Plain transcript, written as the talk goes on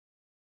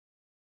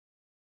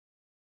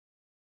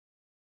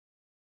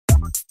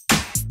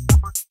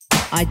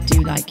I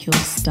do like your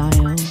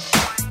style.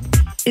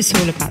 It's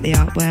all about the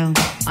art well.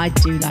 I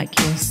do like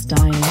your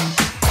style.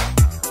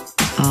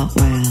 Art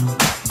well.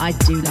 I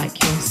do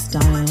like your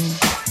style.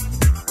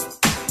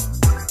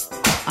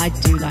 I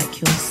do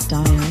like your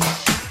style.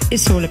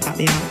 It's all about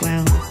the art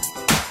well.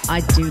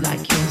 I do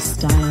like your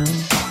style.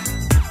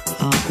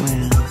 Art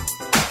well.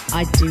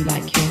 I do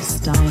like your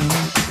style.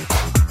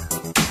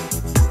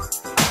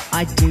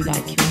 I do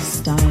like your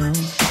style.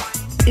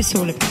 It's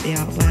all about the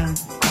art well.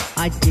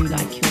 I do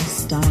like your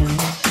style.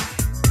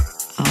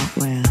 Art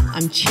well.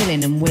 I'm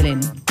chilling and willing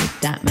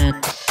with that man.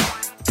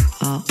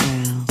 Art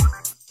well.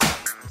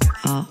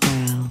 Art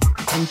well.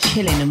 I'm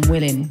chilling and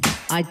willing.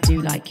 I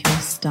do like your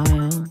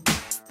style.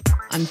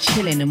 I'm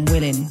chilling and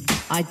willing.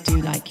 I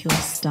do like your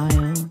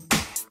style.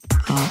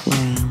 Art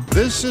well.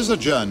 This is a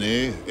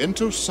journey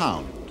into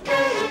sound.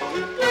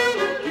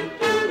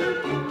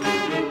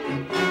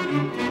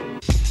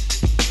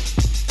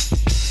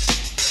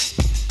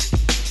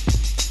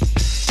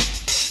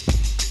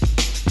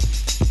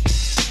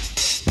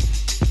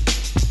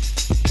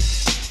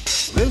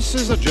 This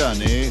is a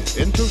journey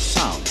into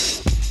sound.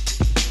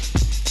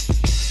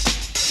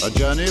 A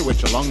journey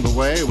which along the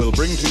way will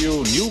bring to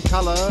you new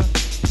color,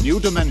 new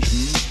dimension,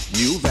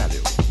 new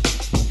value.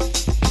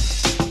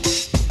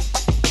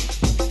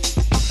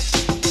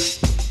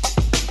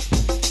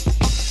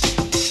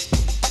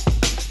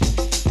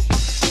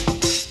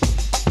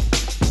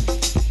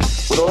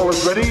 When all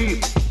is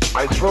ready,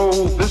 I throw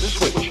this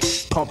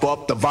switch. Pump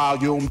up the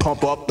volume,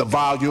 pump up the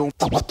volume.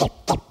 Pump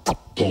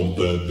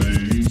that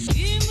bass.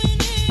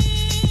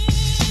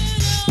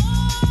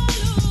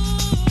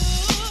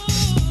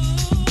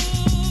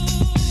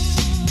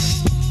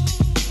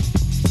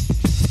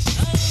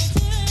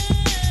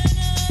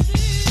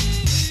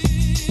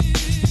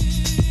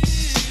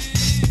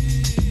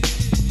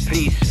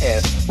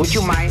 Please, would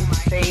you mind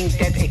saying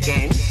that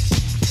again?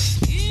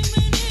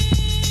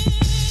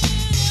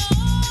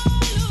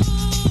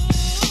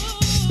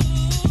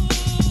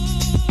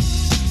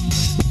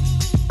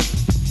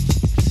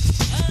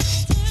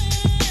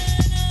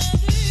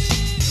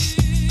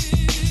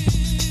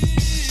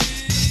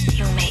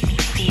 You make me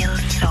feel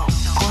so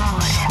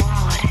good.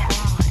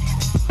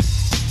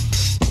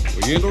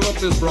 We interrupt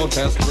this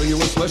broadcast to bring you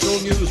a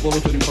special news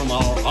bulletin from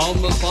our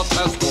on-the-spot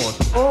passport.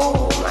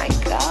 Oh my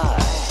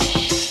gosh.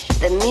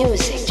 The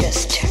music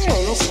just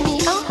turns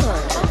me on.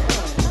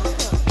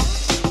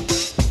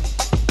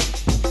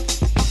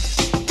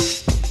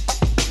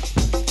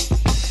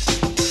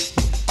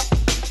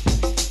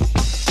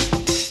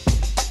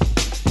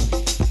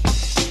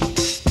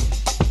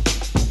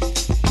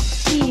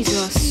 These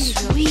are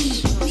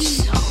sweet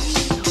souls.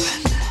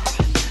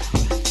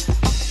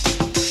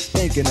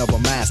 Thinking of a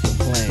master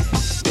plan.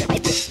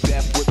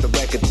 Death with the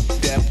record.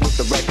 Death with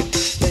the record.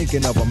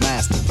 Thinking of a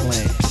master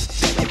plan.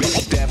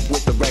 Death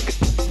with the record.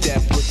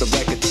 Death with the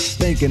record.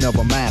 Thinking of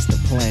a master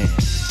plan.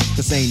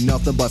 This ain't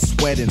nothing but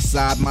sweat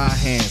inside my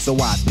hand. So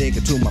I dig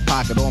into my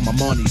pocket, all my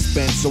money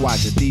spent. So I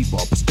get deeper,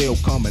 but still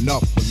coming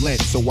up with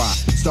lint. So I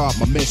start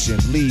my mission,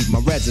 leave my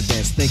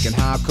residence. Thinking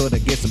how could I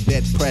get some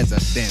dead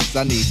presidents?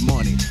 I need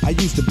money. I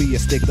used to be a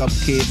stick-up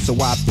kid, so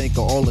I think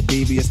of all the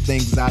devious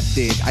things I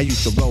did. I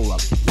used to roll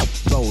up,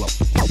 roll up,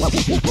 roll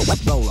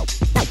up, roll up.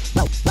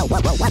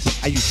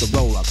 I used to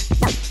roll up,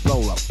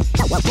 roll up,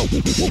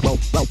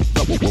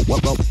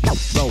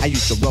 I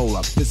used to roll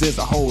up. This is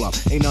a hole up.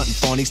 Ain't nothing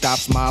funny. Stop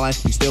smiling.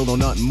 We still don't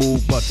nothing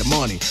move but the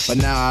money. But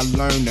now I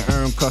learn to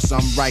earn 'cause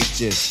I'm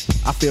righteous.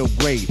 I feel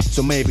great,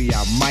 so maybe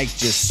I might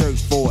just search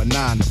for a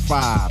 9 to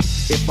 5.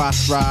 If I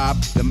strive,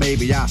 then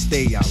maybe I'll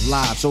stay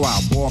alive. So I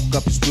walk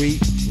up the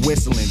street,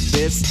 whistling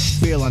this,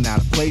 feeling out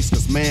of place,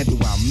 'cause man do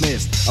I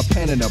miss a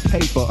pen and a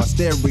paper, a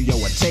stereo,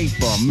 a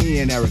taper. Me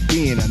and Eric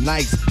being a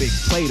nice big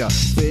plate of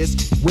fish,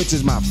 which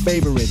is my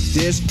favorite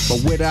dish.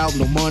 But without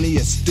no money,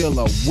 it's still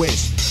a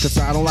wish. 'Cause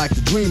I don't like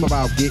to dream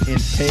about getting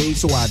paid,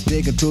 so I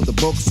dig into the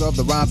books of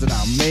the rhymes that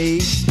I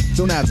made.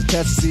 So now's a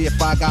test to see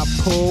if I got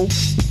pulled.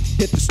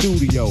 Hit the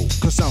studio,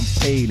 'cause I'm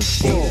paid in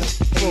full.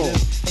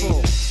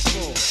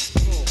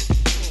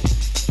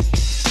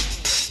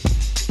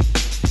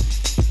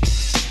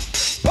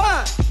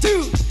 One,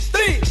 two,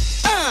 three,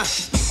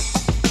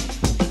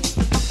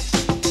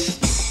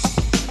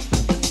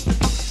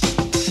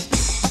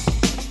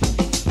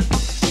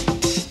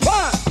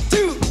 One,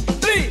 two,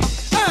 three,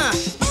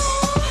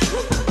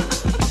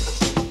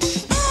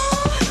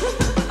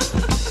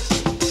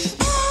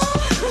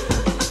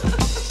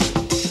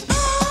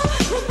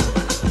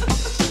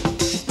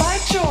 By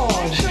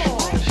George,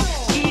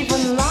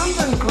 even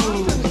London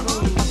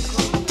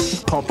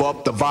groove. Pump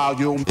up the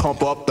volume,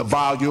 pump up the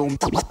volume.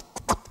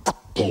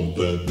 Pump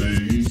that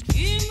bass.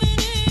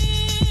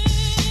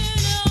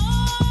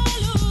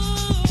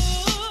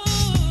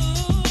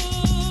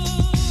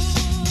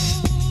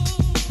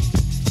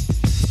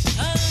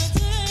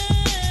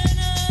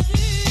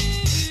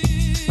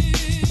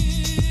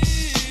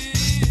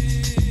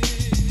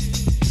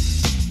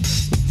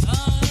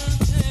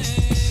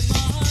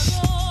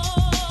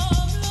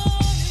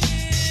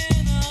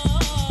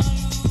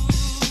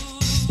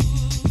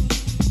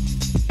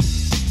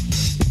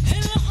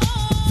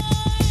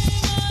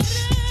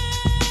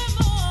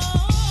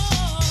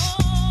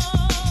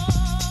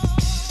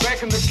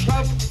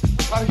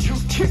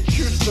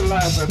 used to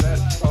laugh at that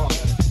song.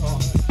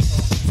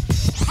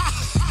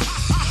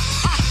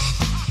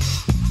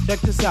 Check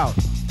this out.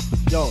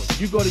 Yo,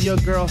 you go to your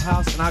girl's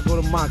house and I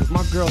go to mine, because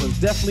my girl is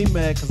definitely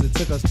mad because it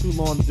took us too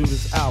long to do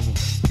this album.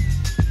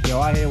 Yo,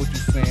 I hear what you're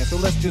saying, so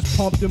let's just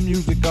pump the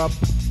music up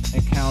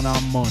and count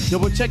our money. Yo,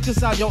 but check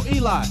this out. Yo,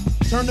 Eli,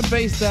 turn the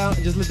bass down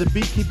and just let the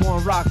beat keep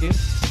on rocking.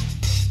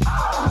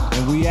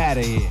 And we out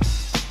of here.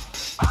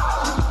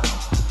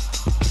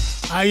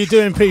 How you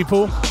doing,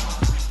 people?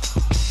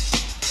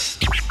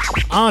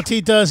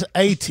 Auntie does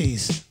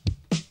 80s.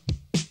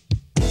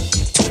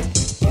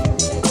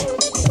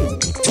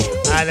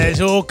 And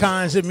there's all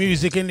kinds of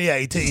music in the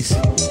 80s.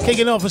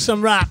 Kicking off with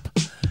some rap.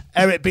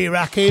 Eric B.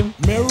 Rakim.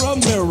 Mirror,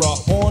 mirror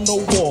on the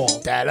wall.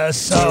 That is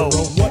so.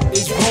 Mirror, what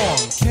is wrong?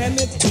 Can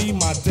it be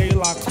my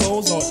daylight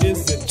clothes or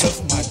is it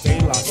just my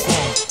daylight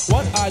song?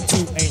 What I do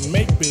ain't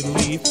make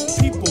believe.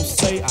 People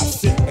say I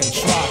sit and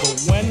try,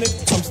 but when it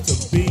comes to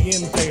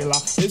being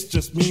daylight, it's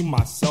just me,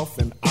 myself,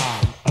 and I.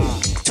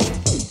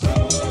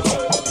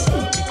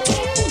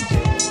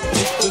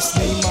 It's just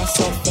me,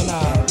 myself, and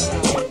I.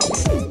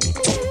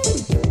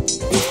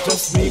 It's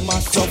just me,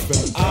 myself,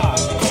 and I.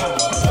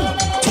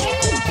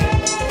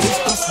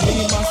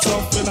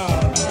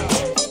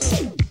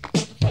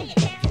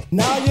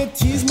 Now you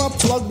tease my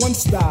plug one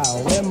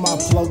style and my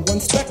plug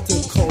one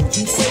spectacles.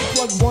 You say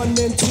plug 1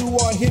 and 2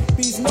 are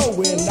hippies,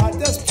 nowhere not.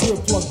 That's pure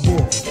plug bull.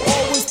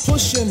 Always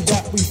pushing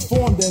that we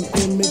formed an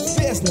image.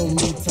 There's no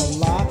need to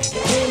lie.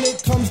 When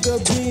it comes to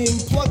being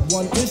plug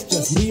one, it's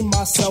just me,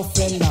 myself,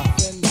 and I.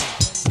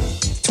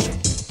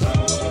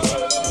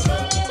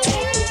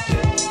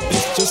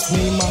 It's just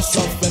me,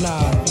 myself, and I.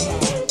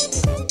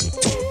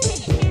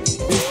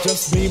 It's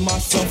just me,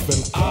 myself,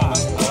 and I.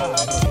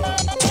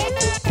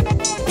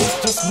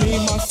 Me,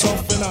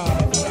 myself, and I.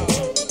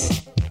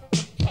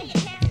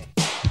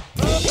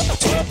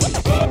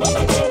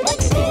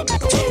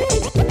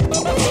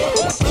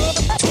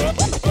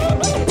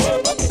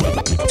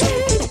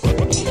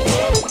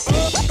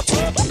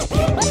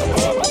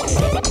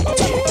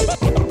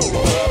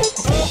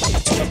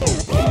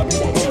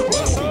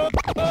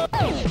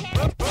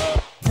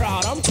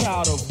 Proud, I'm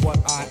proud of what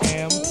I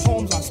am.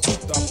 Poems I speak,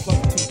 I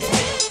plug to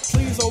type.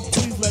 Please, oh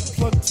please, let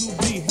plug to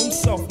be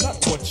himself, not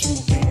what you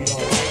be.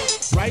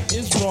 Right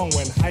is wrong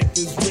when hype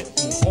is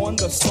written on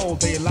the soul,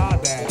 they lie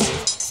that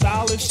is.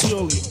 Style is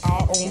surely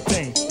our own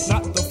thing,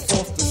 not the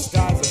false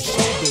disguise of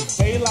showbiz.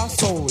 They lie,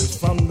 soul is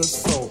from the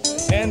soul,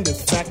 and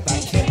this fact I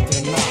can't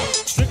deny.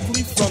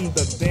 Strictly from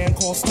the Dan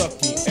called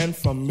Stucky, and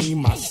from me,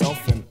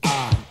 myself, and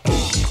I.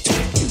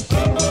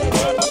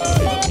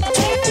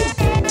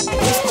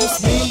 It's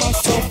just me,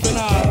 myself, and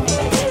I.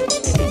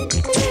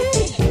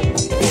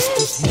 It's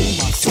just me,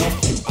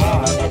 myself, and I.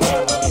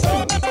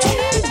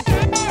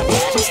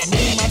 It's just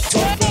me,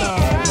 myself.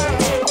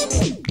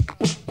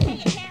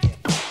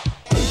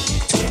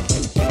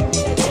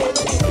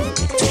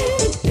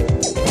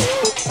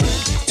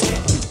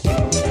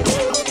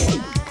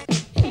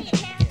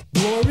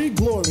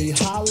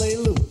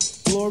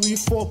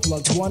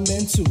 Plug 1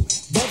 and 2,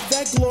 but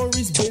that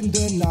glory's been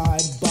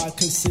denied by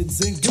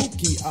Cassids and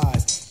gooky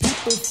eyes.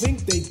 People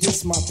think they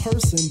diss my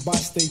person by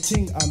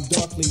stating I'm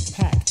darkly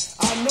packed.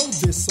 I know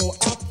this, so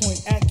I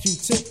point at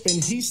Q-Tip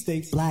and he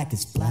states black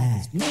is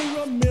black.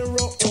 Mirror,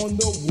 mirror on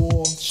the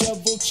wall,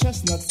 shovel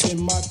chestnuts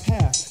in my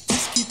path.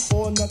 Just keep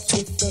all nuts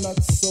with the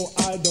nuts so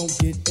I don't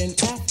get an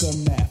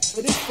aftermath.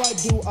 But if I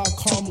do, I'll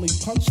calmly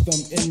punch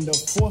them in the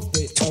 4th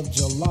day of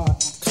July.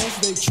 Cause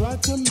they try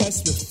to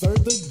mess with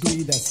 3rd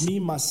degree, that's me,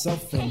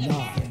 myself, and I.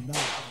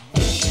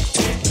 It's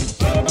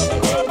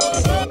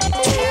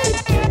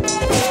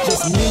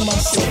just me,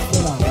 myself,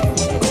 and I.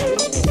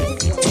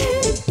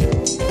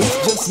 It's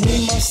just me,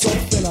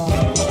 myself, and I.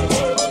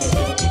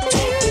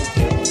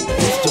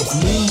 It's just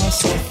me,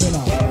 myself, and I.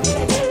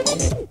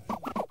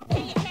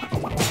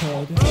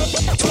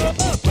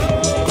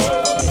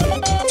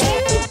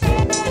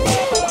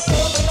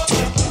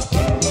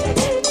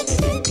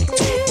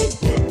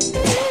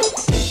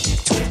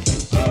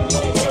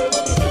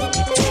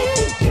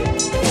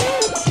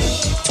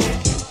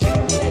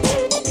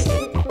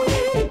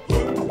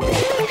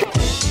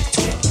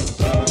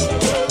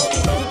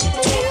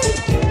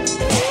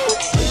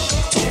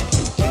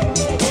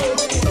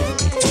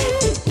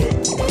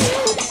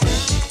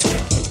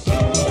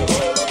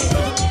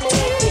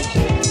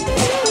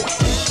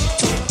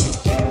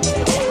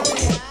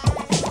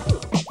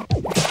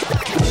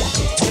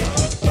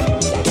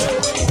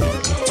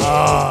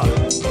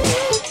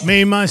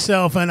 Me,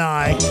 myself, and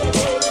I.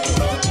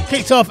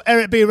 Kicked off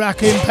Eric B.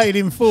 Rakim, Paid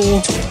in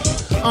Full.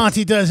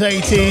 Auntie does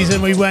 80s,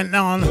 and we went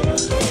on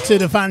to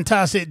the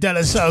fantastic De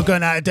La Soul,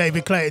 going out to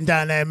David Clayton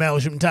down there in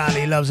Melsham Town.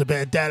 He loves a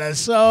bit of De La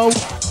Soul.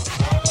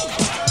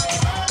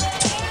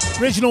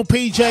 Original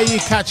PJ, you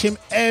catch him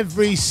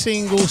every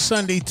single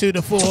Sunday 2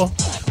 to 4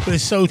 for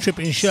his Soul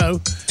Tripping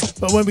show.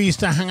 But when we used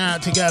to hang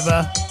out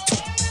together,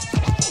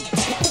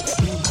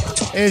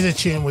 here's a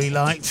tune we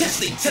liked.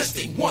 Testing,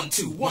 testing, 1,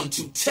 2, 1,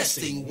 2,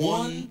 testing,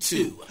 1,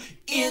 2.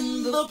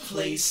 In the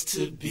place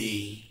to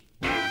be.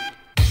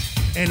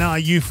 In our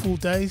youthful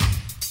days.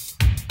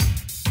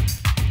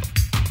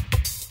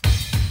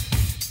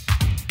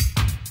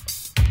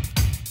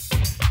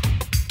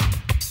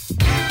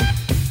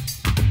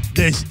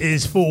 This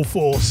is Full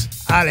Force.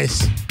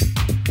 Alice,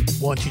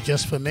 want you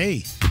just for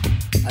me.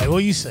 Hey, what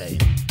are you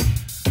saying?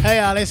 Hey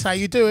Alice, how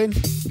you doing?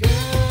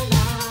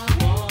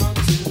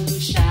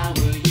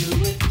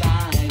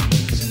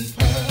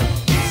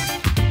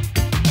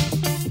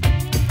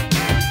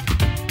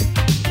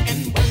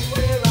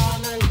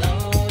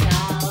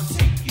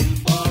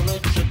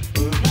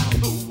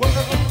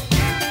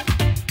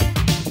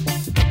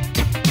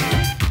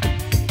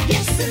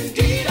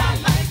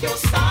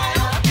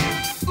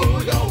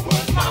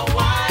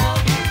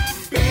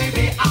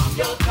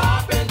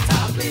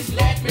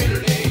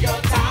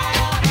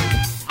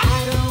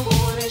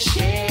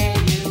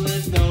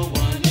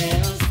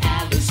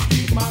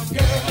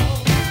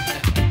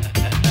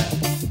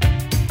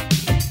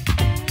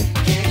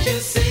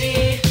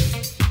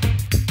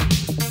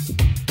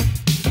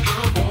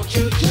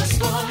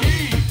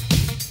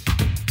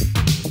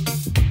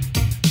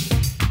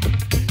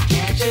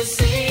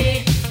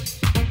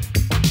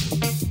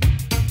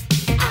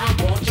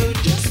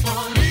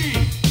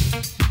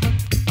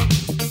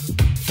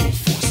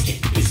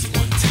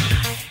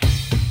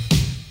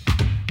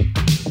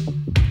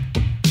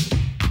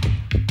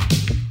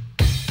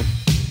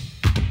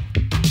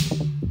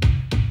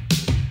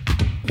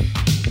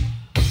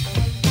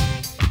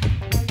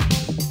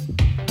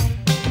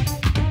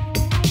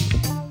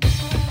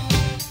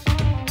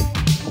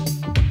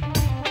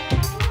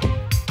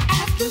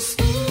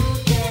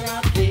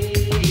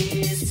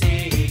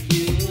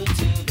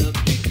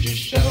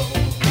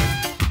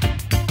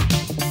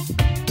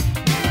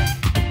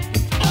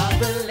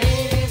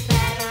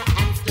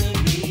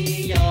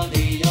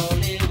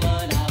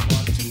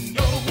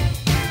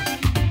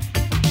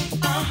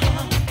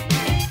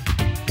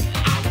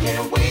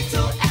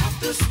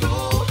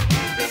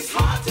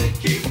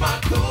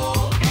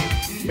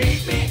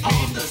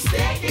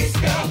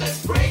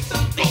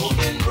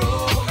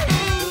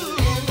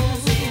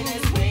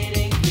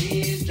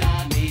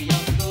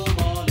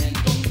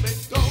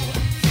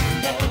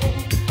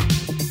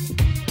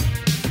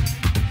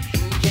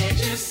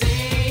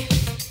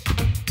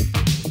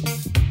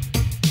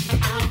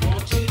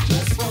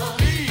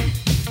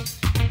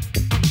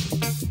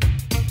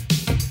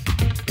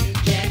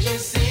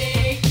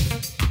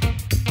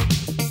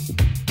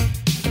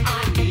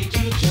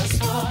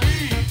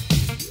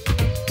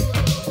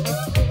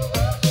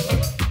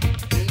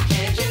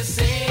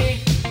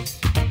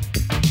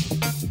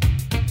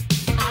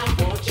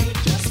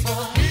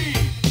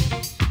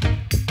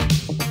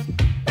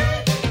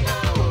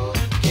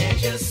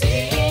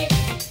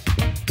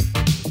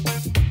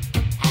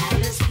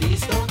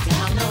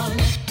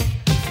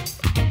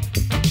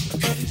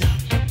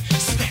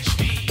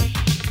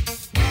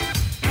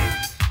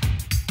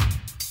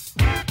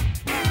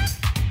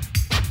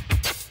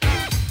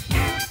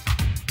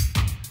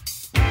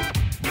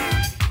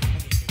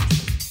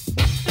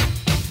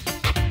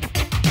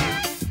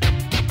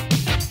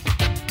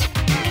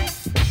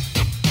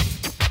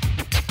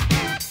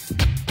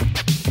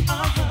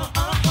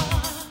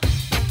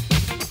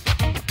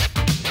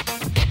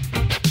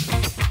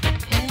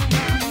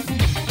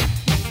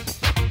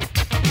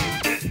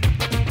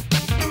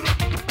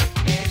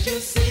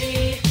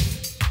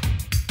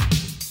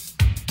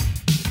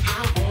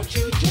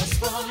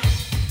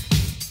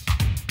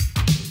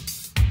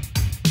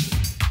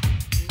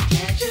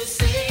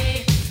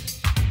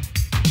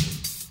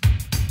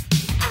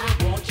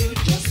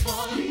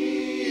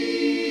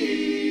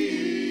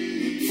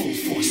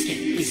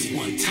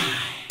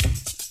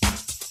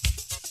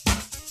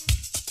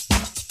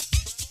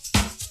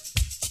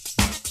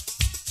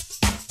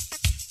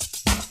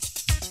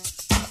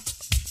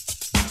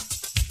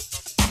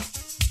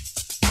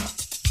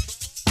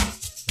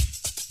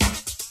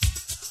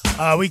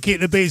 We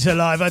keep the beats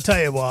alive, I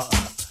tell you what.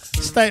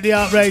 State of the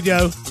art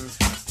radio,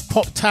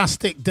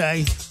 pop-tastic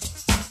day.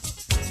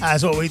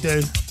 That's what we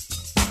do.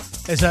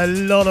 There's a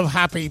lot of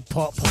happy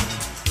pop.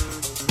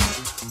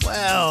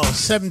 Well,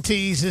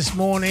 70s this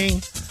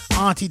morning.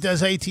 Artie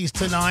does 80s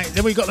tonight.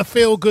 Then we got the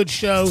Feel Good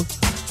show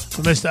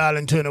from Mr.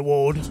 Alan Turner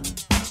Ward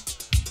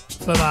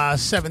from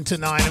 7 to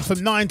 9. And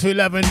from 9 to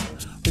 11,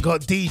 we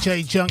got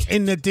DJ Junk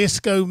in the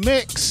disco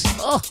mix.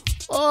 Oh.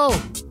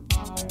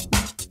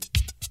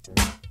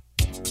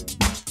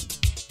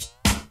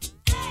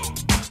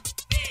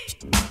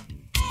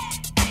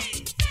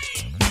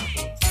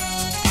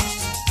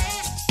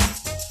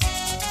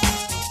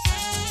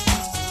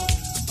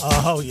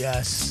 Oh,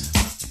 yes.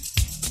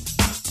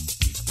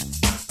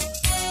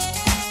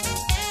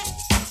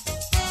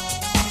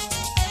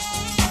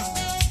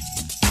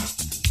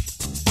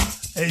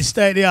 It's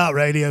State of the Art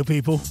Radio,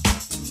 people.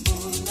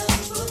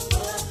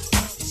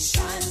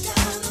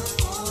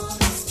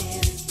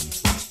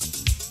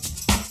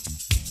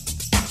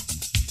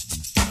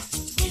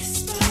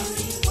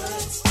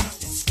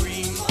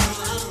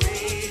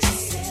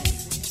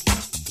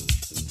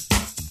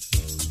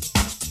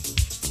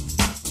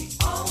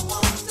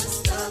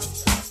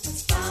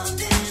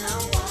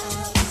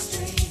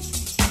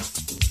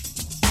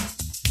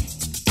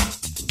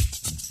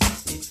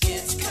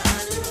 It's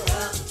kinda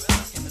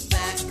rough in the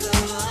back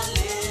of our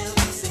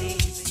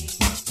limousine.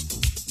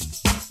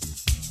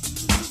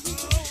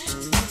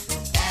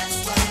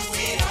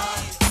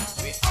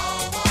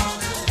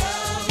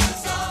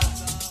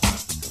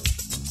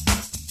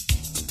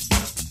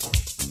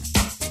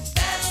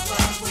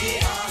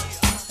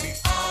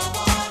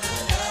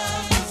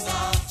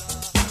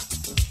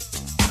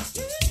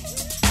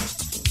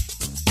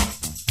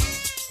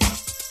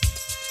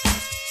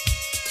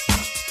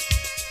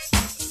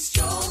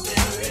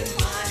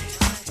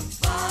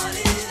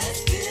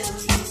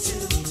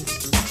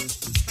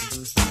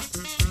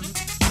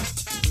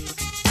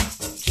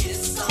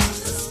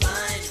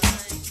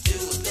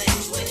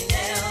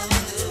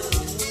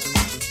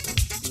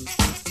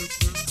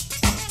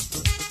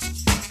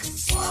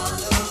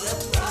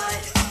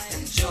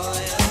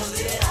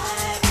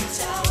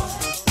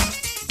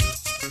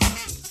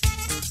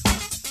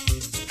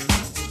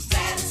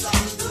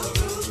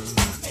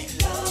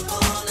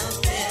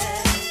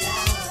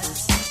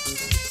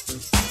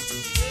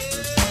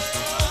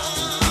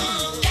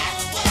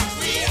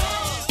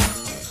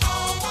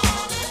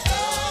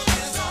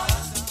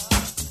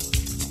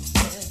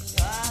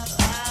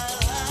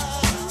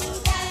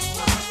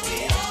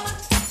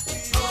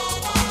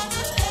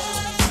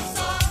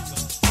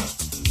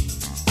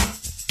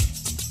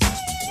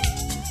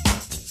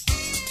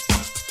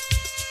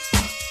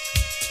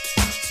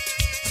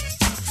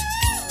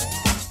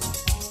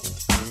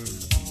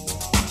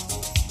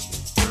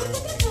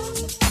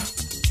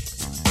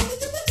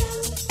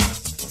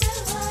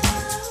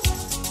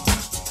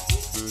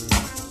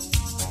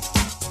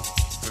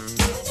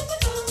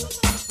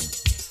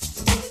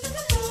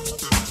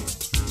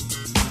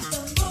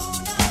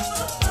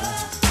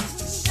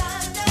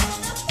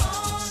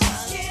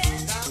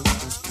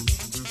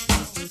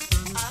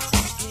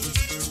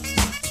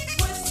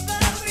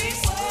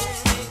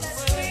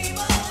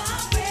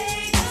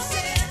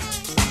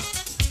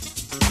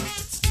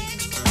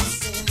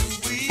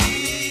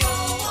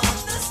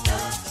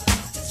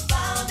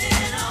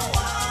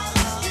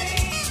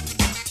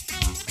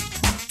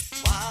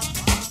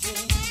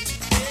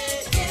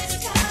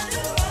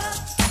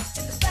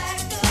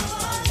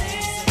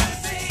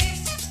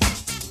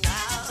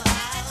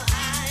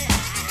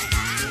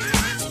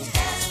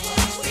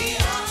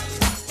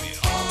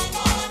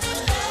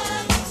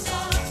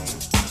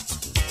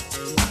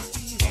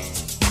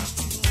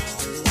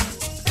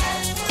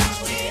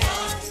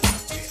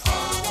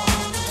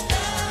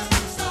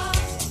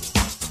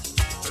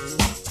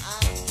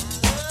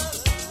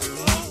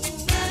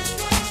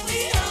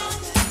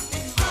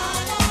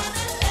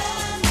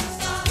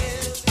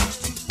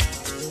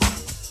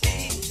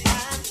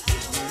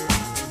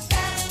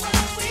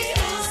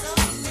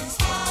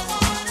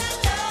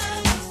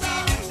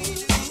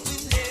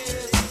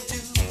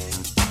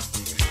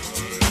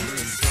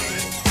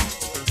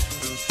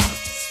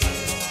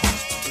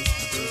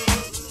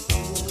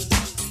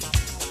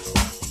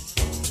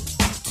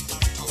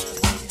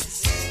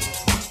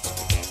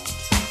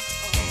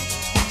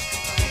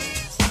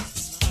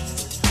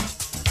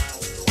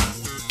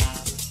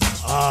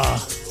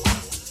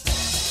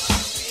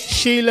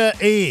 Sheila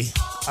E.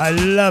 I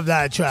love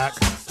that track.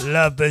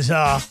 Love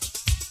Bizarre.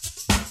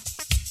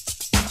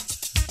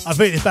 I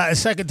think it's about the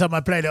second time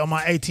I played it on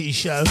my 80s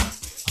show.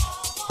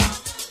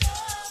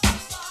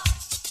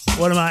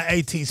 One of my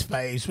 80s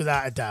faves,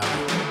 without a doubt.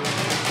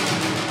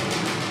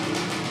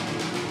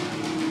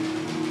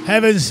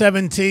 Heaven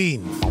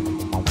 17.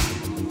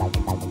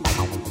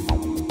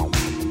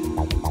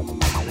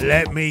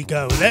 Let me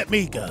go, let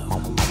me go.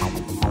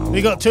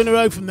 We got two in a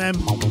row from them.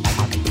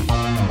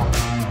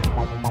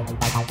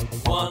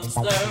 Once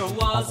there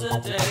was a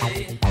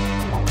day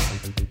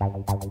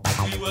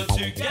we were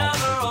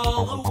together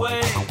all the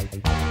way.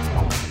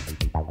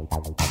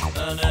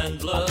 An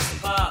endless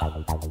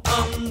path,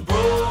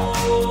 unbroken.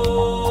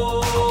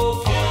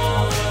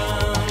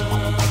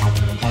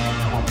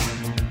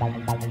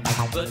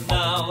 But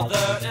now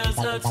there is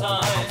a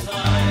time,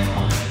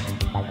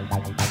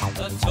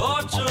 a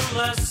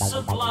tortureless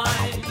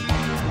sublime.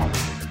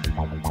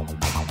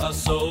 Our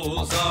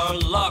souls are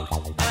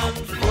locked and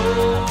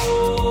frozen.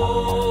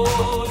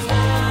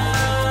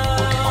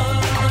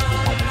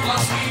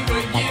 Once we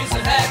were years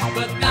ahead,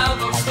 but now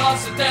those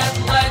thoughts are dead.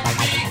 Let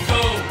me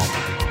go.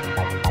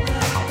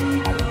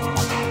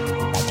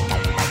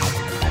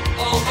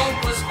 All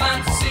hopeless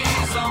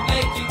fantasies are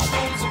making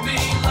fools of me.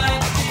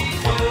 Let me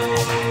go.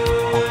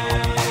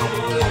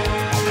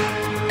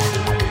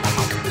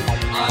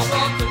 I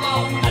walk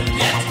alone and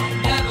yet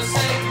never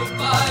say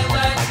goodbye.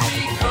 Let me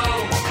go.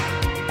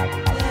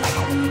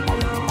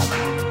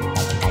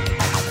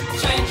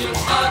 Change your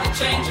heart and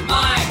change your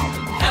mind.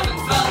 Heaven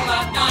fell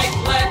that night.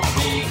 Let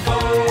me go.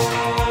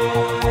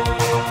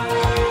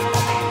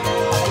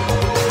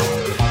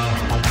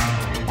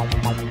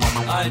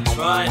 I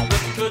tried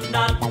but could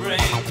not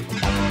bring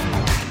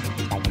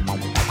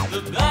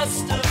the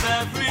best of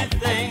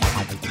everything.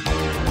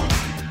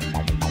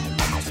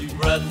 Too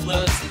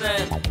breathless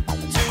then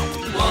to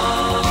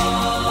wonder.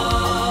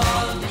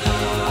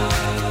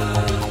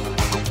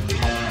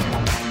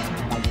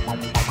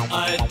 I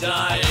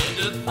died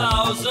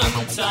 1,000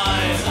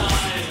 times,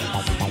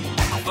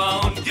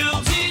 found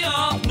guilty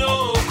of no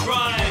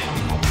crime.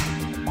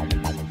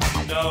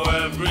 Now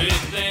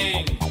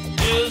everything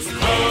is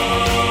gone.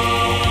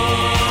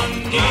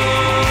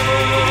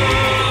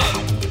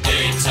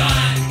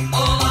 Daytime,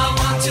 all I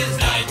want is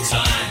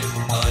nighttime.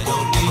 I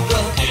don't need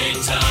the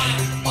daytime.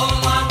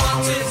 All I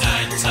want is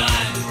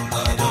nighttime. I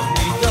don't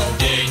need the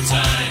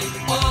daytime.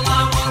 All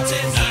I want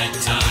is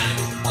nighttime.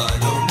 I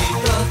don't need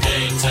the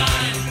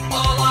daytime.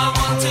 All I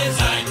want is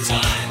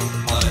nighttime.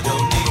 I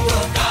don't need the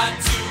got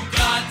to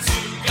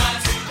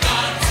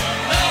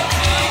let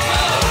me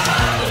go.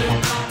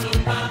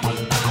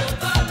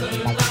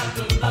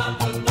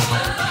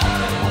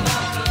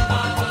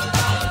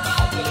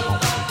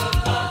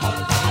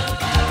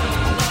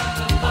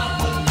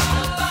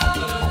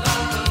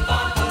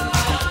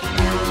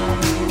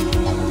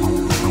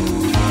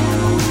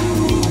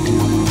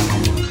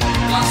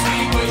 Once we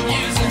were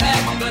years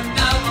ahead, but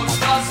now those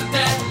stars are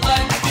dead.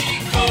 Let me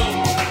go.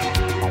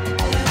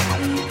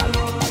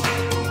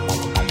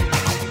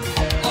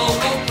 All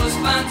hopeless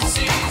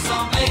fantasies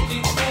are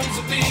making fools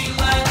of me.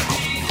 Let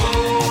me go.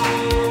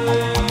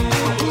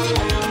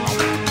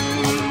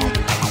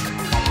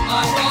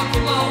 I walk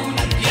alone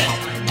and yet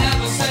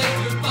never say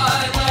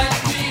goodbye. Let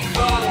me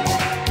go.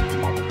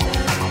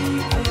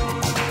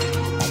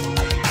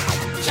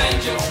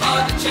 Change your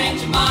heart and change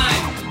your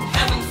mind.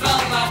 Heaven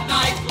fell that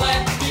night.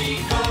 Let me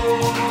go.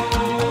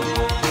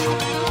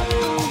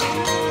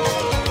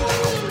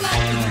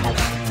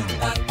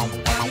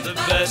 The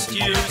best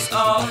years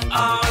of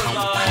our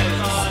lives,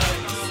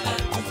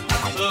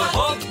 the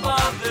hope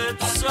of it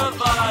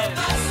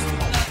survives.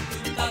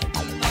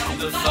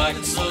 The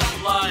facts of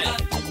life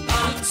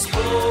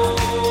unspoken.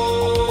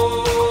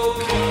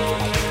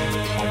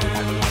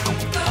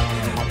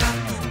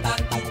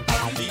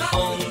 The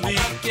only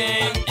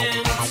game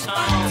in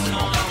town.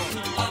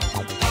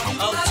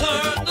 I'll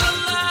turn the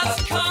last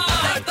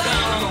card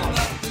down.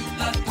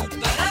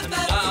 And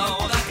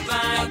now the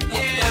bank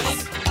is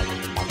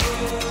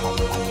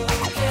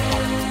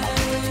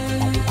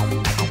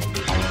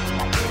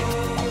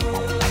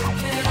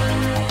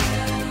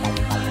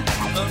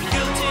I'm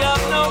guilty of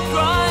no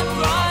crime.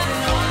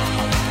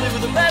 Live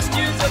with the best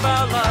years of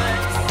our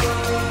lives.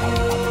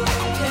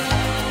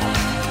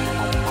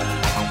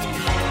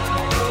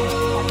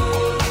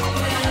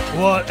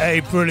 What a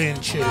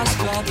brilliant tune.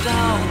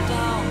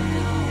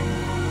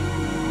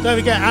 Don't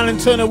forget Alan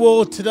Turner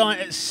Ward tonight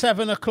at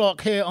 7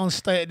 o'clock here on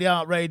State of the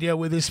Art Radio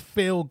with this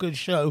feel good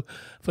show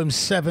from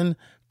 7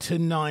 to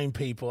 9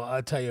 people.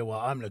 I tell you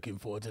what, I'm looking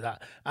forward to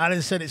that.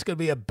 Alan said it's going to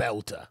be a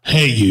belter.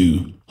 Hey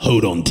you,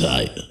 hold on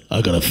tight.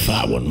 I got a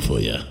fat one for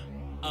you.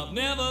 I've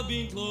never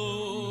been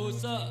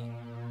closer.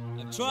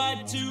 I've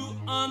tried to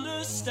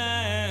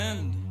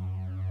understand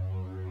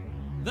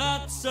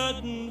that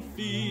certain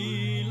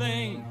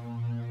feeling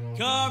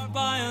carved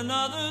by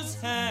another's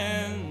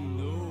hand.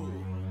 Oh,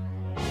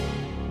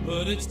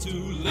 but it's too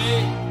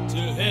late to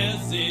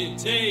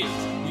hesitate.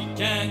 We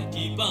can't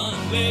keep on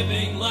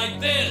living like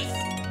this.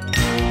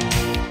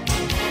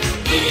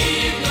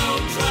 Leave no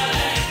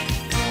track.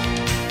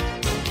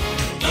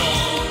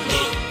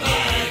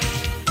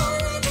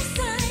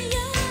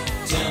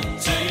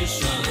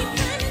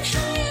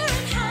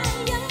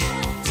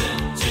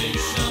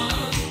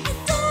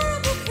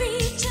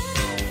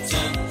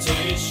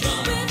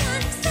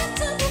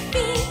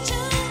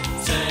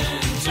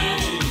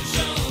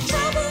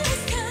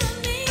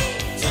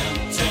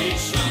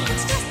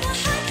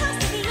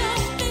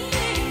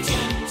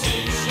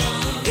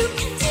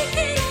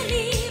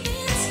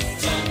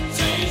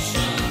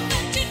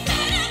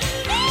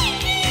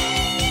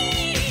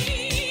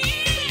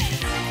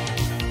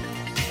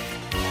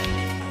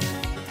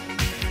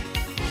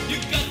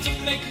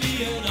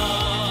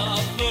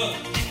 another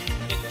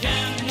that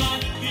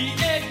cannot be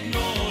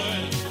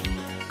ignored.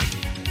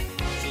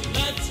 So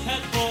let's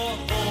head for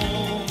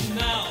home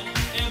now.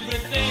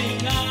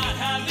 Everything I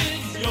have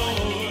is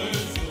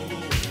yours.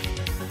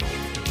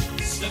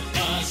 Step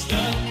by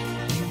step,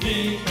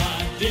 day by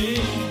day,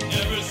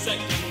 every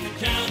second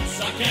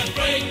counts. I can't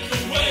break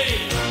away.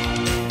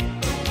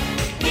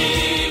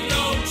 Leave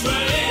no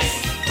trace.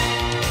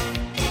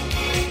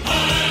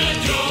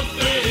 Hide your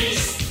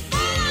face.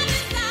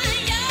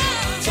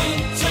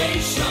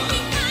 Temptation.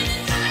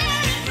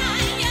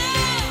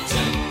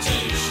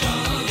 Temptation.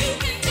 You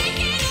can take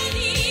it or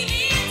leave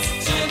it.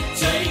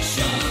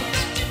 Temptation.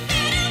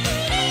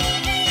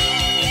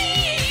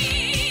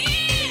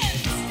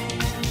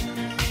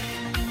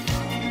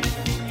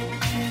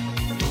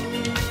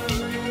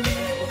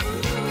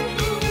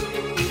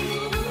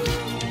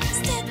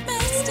 Step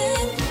by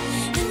step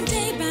and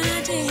day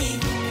by day,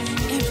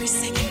 every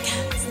second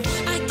counts.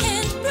 I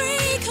can't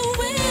break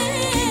away.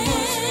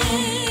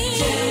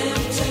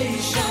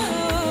 Temptation.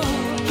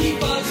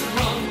 Keep us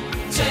from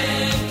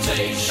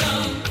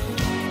temptation.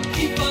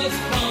 Keep us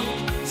from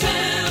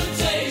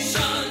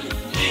temptation.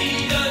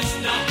 Lead us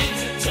not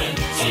into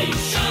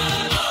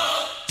temptation.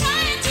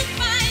 Trying to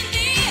find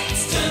it.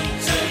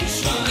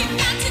 Temptation. You've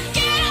got to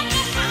get up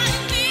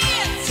behind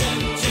it.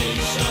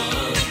 Temptation.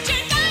 But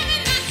you're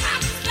driving the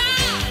hot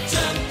start.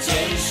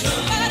 Temptation.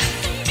 But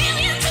it's a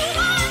million to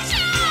watch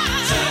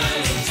out.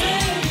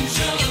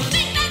 Temptation. You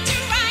think that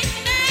you're right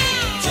now.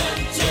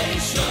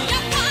 Temptation.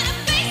 You're gonna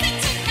face it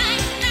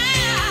tonight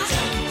now.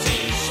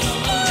 Temptation.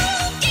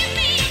 Ooh, give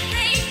me a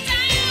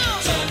breakdown.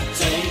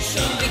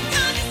 Temptation.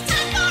 Because it's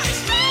time for a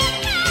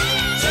straight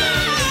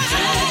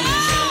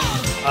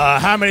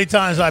How many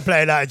times I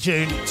play that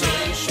tune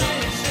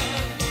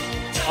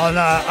on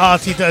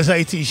Artie Does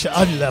 80 show?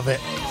 I love it.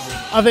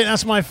 I think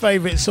that's my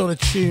favourite sort of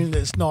tune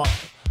that's not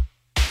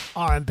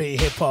R&B,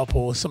 hip hop,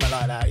 or something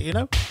like that. You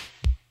know.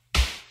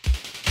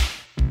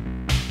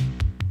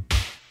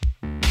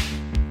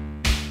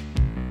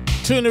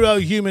 Two in a row,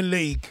 Human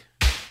League.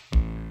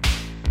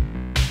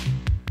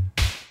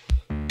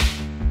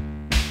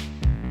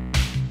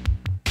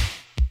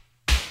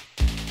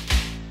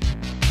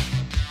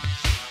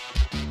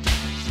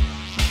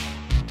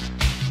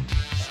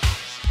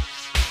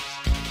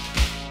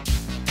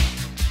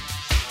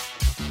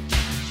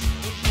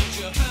 Put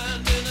your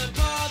hand in a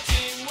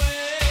parting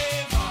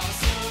wave,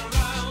 pass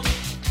around.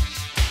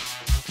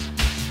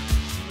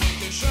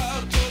 Make a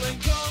shout till it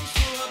comes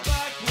to a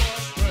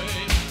backwash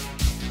brain.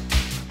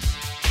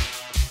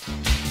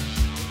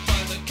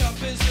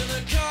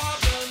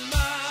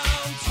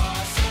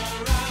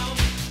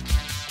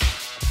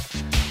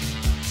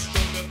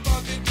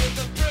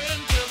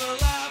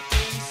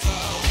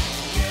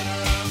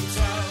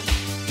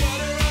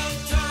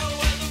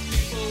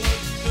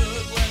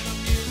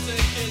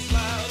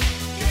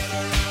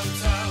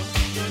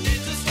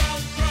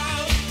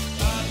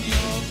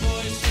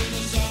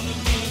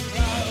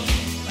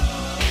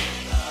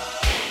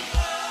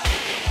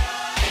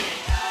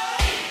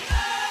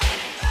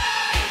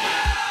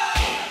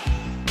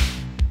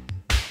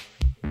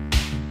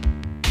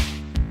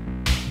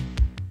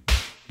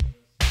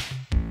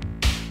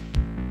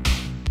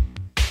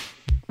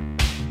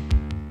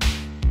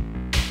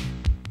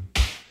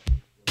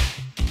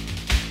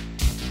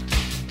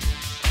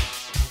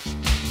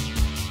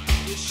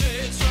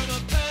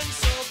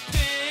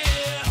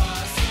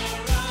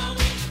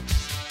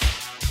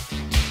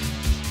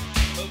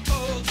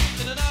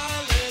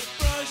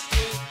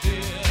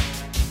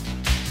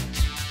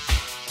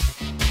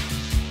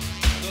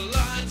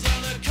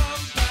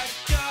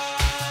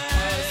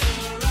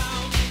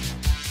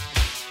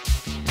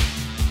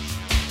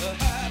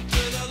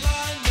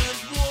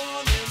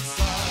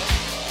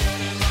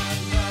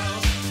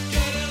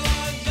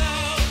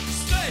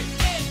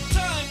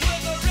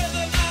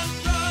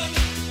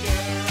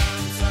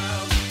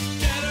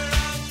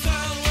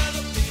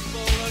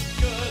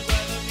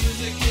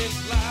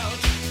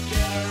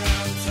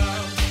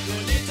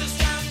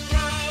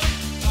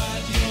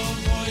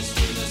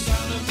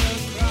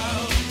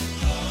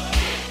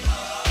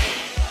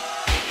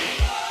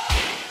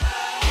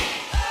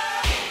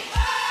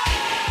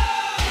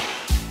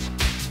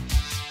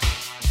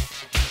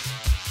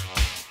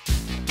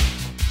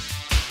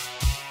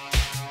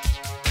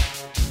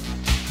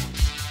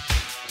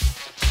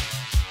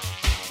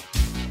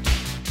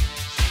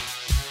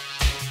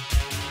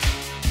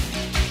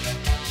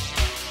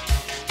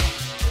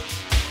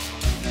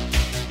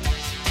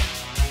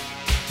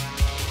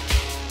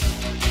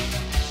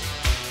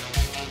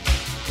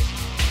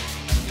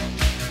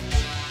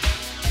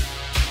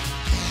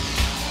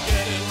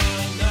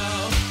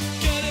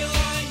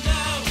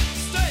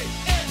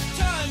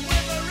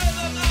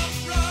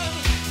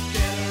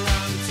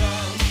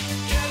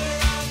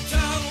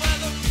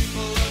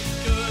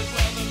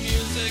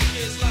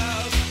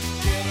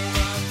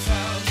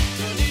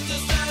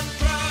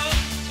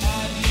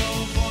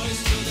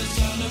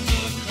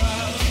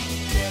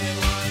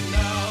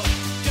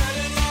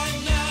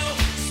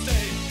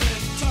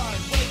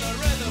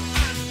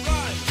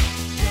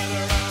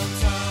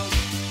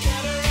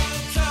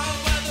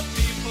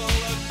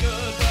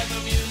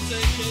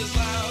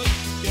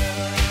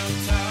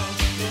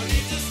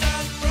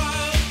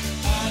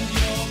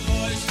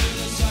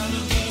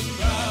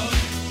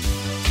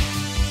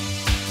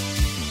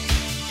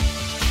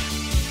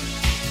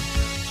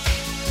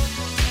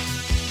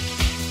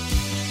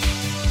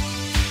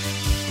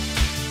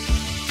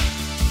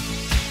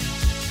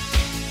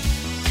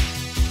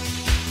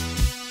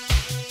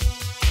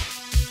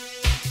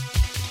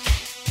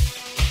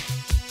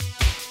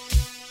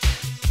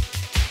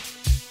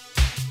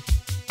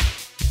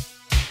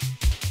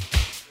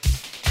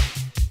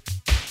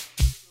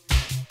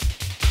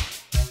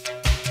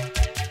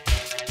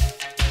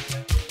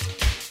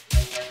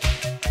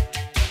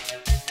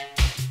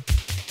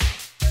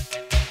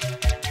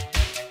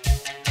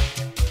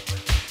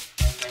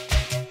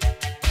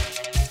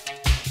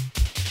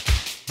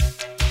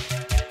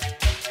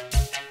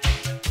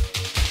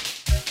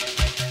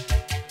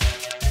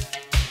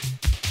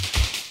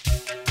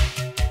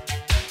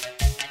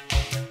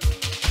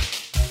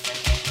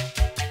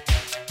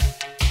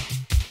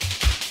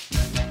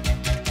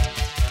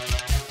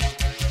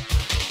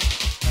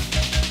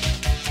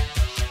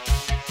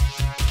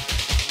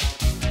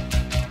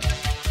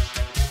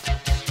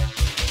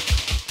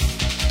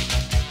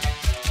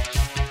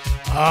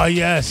 Ah,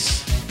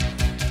 yes.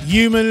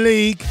 Human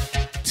League,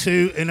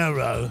 2 in a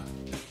row.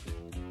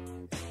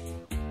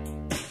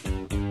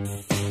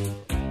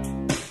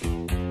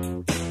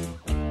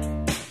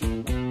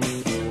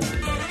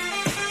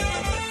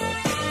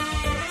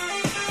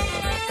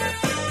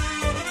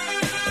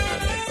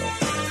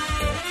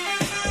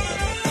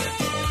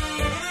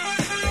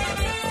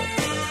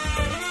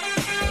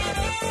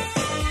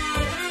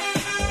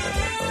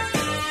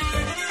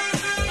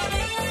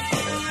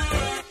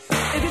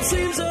 If it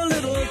seems a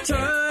little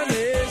time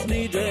is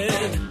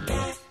needed,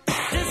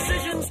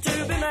 decisions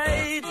to be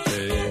made.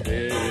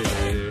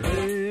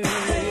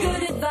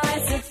 Good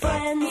advice of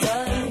friends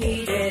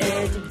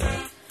unheeded.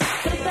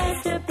 The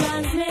best of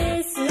plans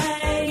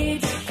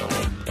mislaid.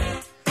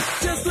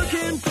 Just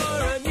looking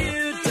for a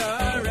new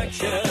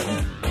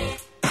direction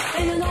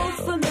In an old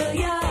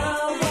familiar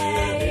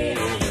way.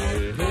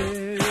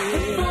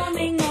 The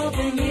forming of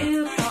a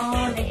new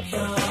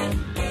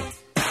connection.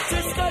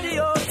 to study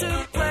or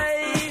to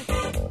play.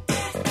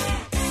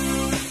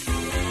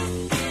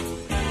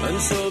 And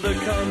so the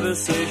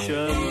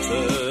conversation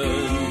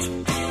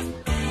turned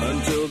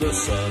until the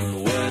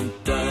sun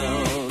went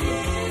down,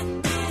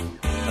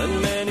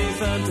 and many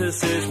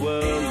fantasies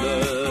were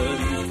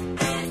learned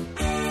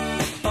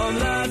on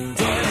that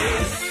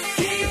day.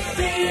 Keep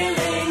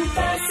feeling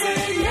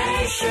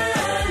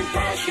fascination,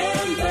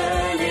 passion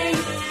burning,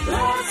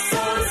 love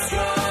so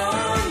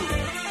strong.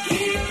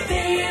 Keep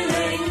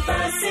feeling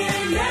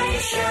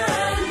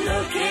fascination,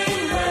 looking,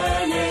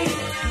 learning,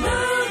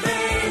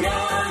 moving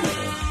on.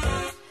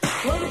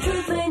 Well, the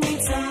truth may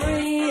need some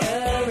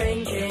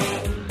rearranging.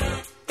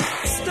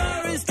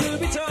 Stories to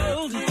be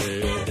told.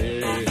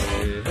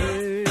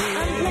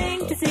 I'm plain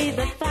to see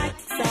the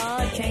facts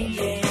are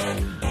changing.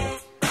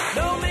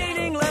 No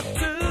meaning left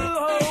to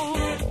hold.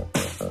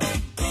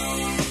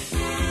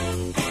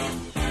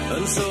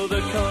 And so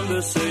the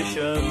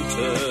conversation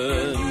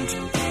turned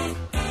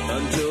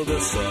until the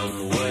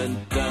sun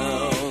went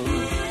down,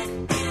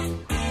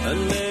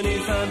 and many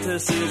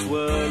fantasies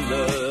were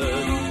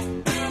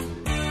learned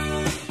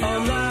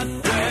on that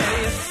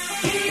day.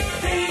 Keep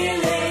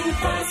feeling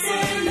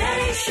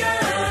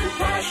fascination,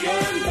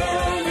 passion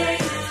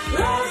burning,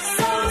 love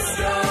so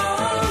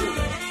strong.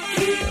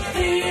 Keep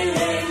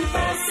feeling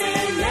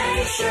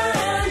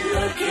fascination,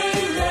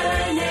 looking,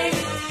 learning,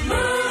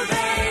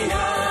 moving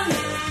on.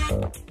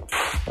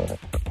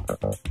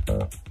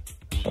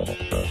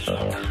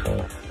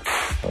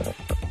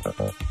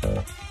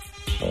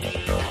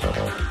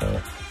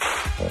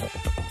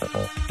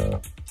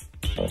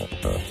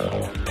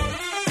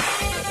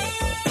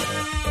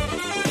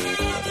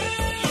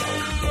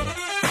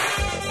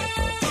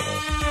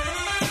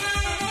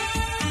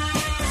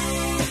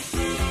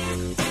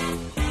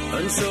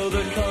 And so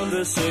the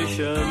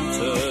conversation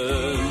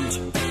turned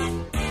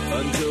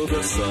until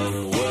the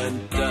sun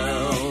went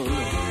down,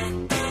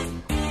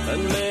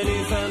 and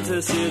many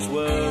fantasies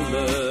were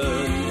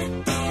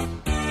learned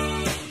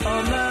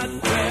on that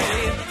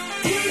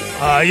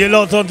day. You're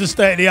logged on to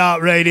State of the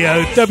Art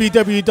Radio,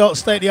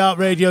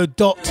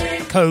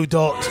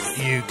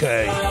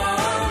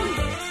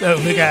 www.stateoftheartradio.co.uk. Don't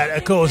forget,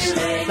 of course,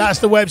 that's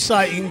the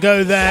website. You can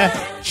go there,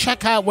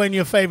 check out when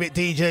your favourite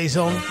DJ's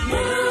on.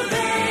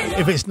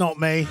 If it's not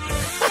me.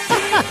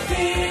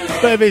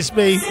 But if it's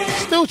me,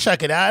 still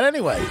check it out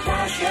anyway.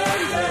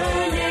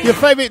 Your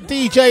favourite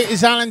DJ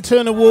is Alan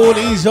Turner Ward.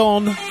 He's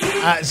on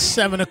at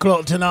 7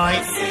 o'clock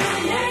tonight.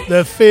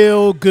 The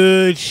Feel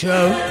Good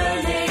Show.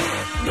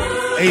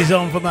 He's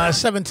on from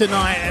 7 to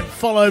 9, and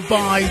followed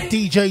by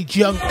DJ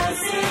Junk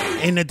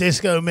in the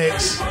disco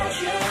mix.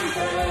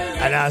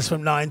 And that's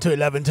from 9 to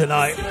 11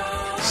 tonight.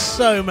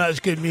 So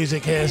much good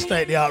music here,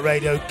 State of the Art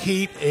Radio.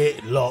 Keep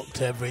it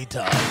locked every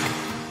time.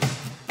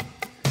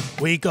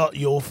 We got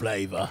your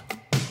flavour.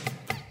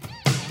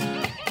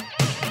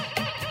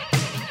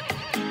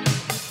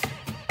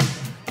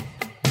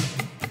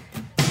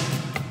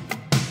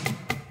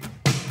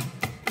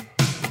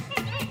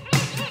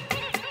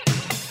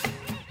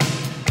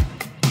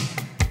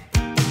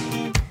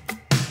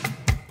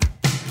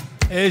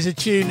 Here's a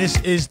tune. This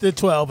is the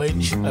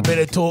 12-inch. A bit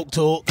of talk.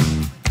 Talk.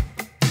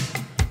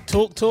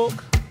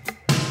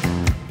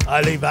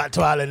 I'll leave that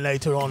to Alan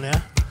later on,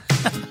 yeah?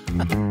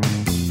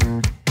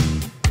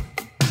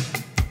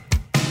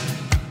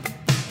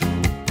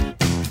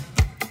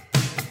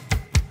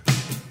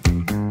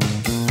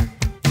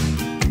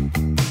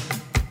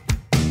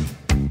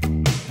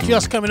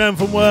 Just coming home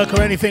from work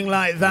or anything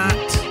like that.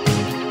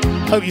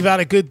 Hope you've had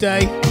a good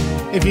day.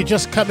 If you're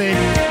just coming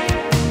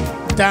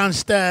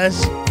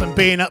downstairs from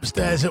being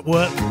upstairs at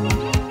work,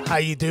 how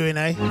you doing,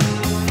 eh?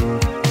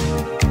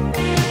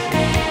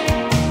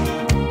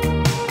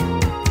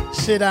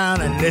 Sit down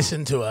and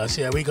listen to us.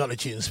 Yeah, we got the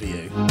tunes for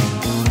you.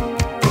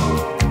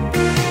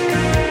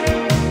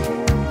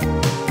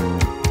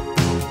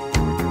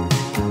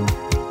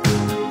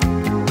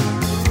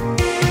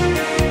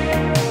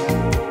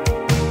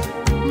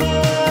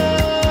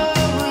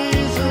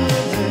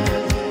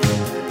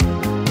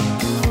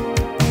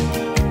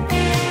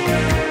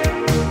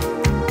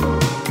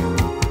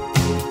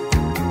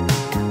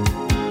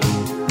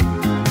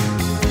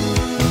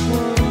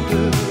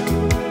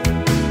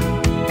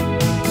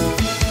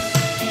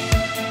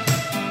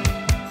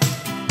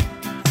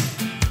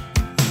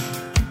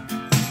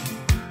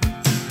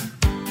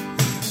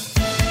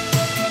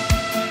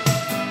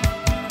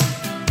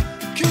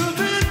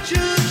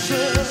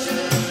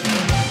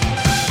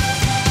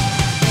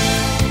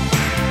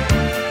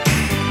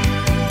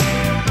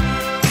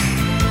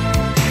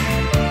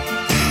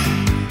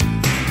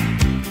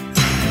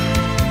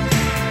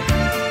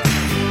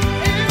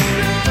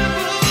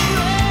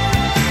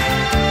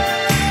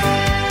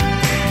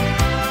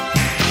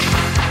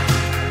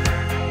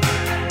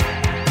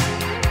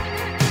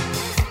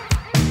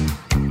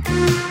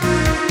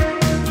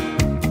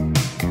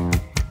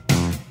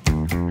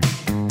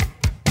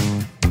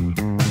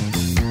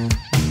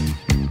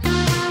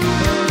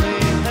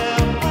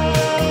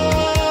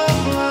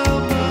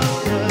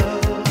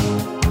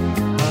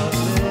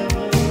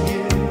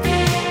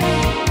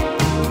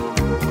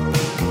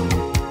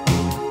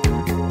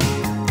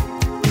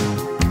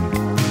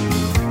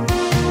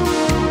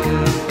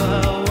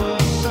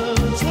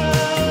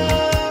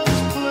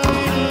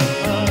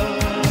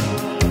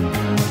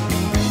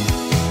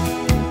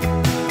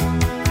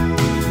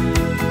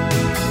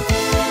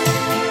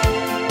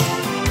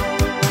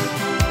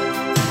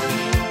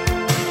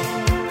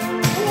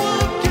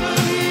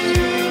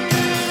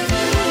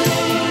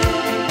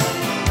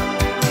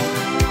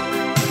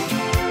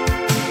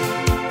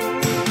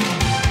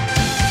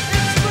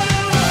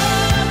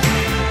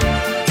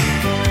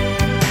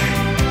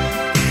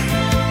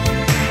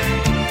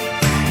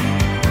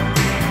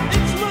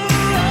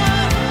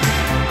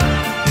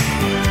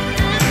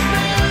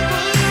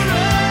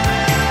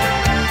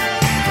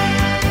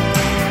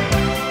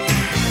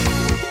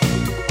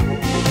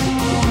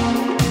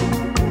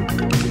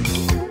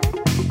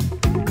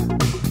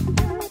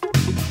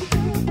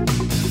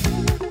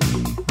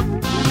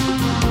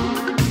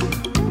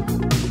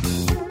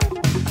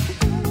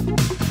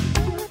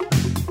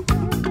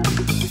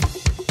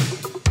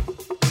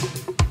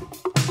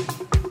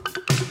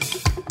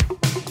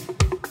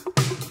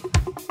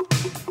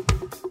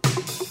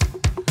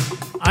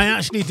 I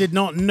actually did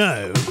not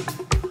know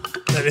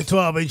that the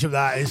 12-inch of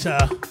that is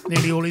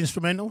nearly all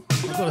instrumental.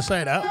 I've got to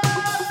say that.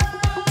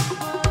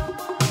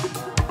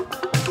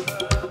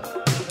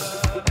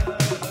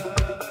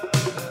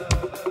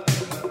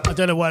 I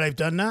don't know why they've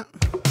done that.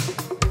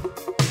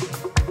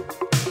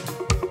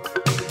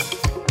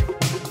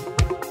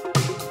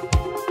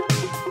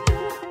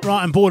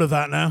 Right, I'm bored of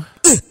that now.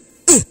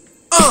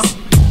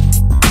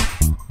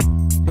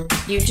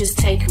 You've just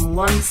taken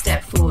one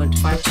step forward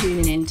by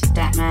tuning in to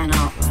that man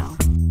Artwell.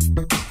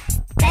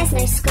 There's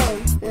no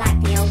school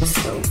like the old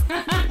school.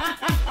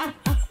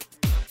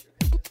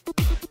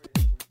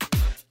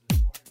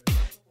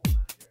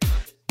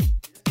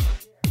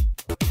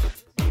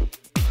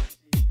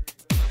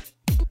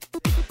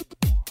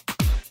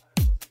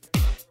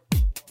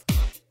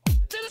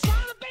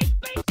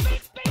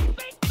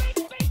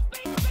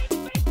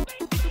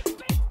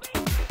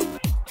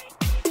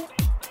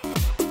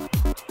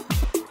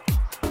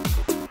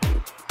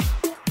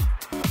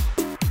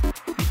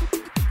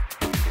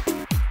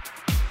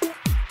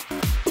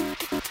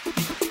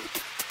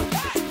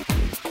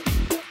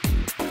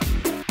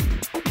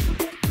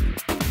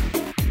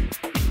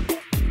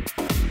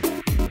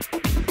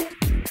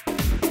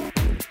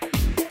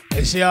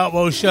 It's the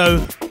Artwell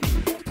Show,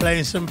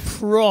 playing some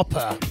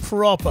proper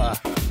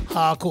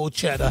hardcore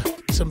cheddar,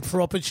 some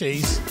proper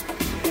cheese.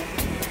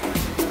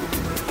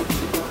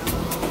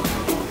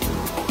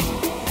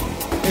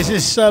 This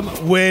is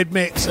some weird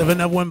mix of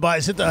Another One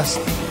Bites the Dust,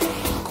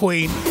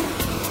 Queen.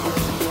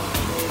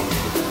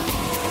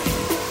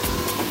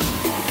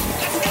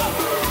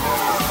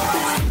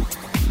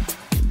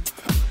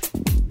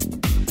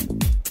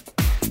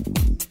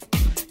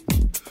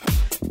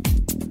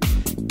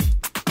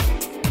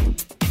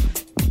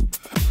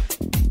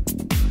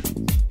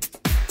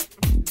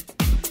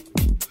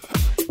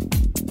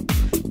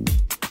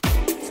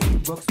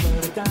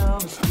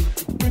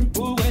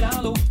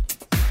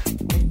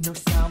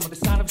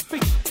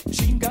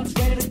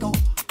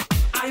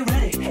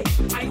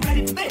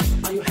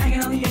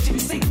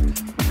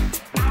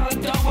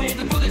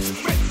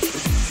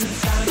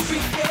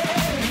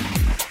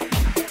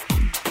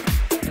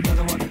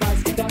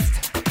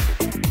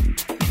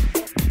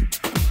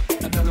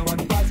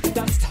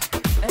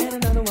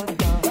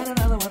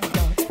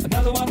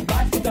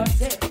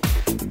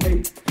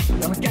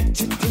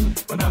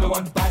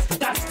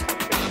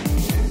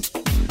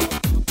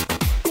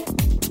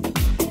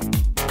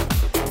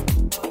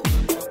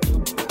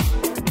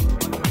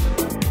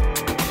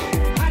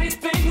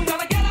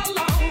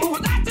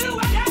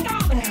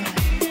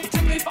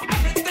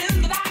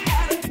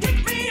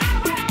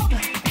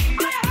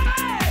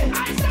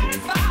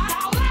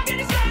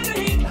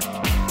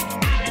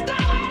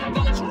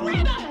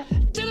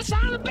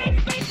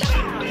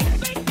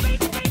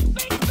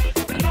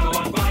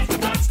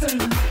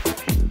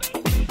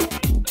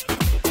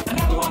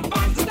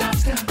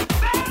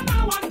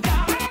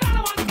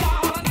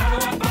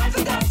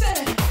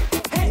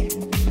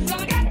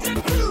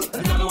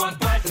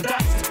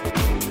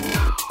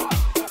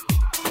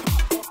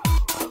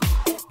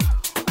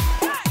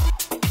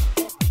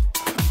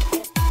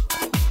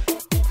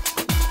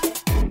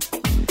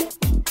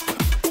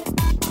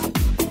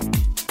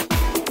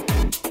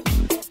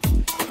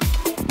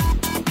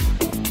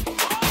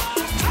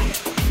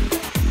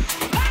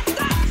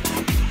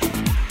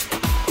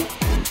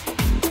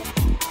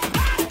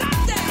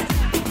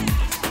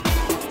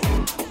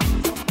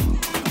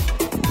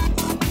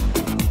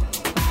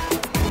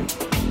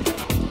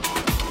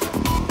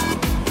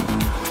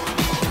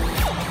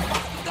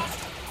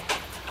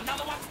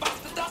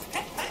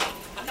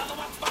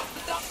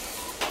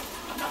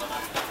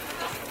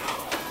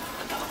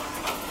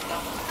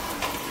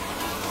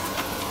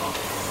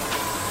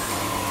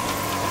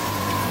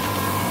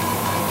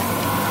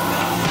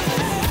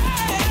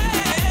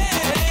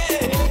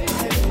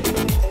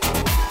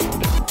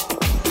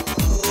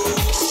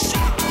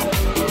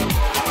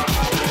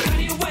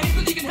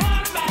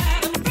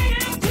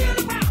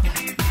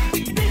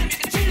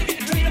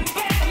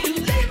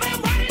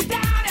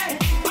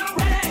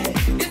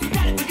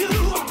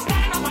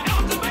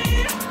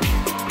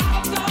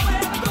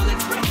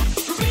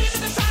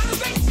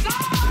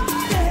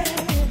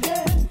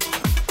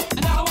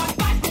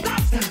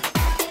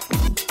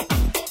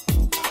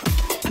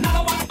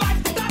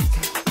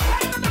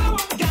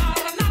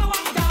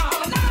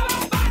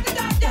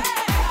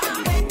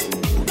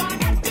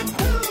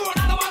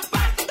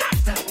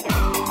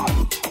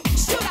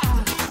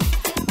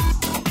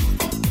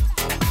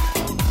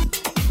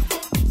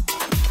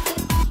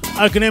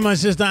 I can hear my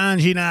sister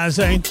Angie now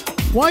saying,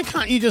 why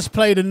can't you just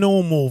play the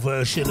normal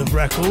version of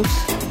records?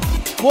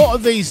 What are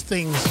these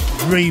things?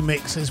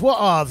 Remixes? What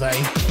are they?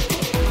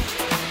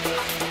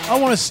 I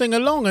want to sing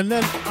along and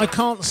then I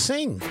can't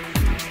sing.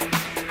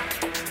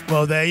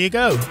 Well, there you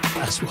go.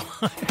 That's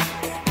why.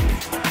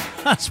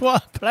 That's why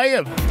I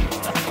play them.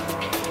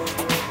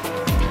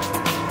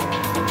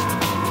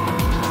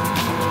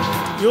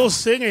 You're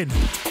singing.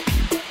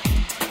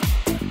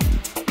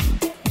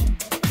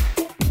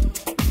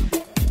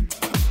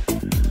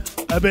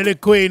 A bit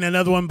of Queen,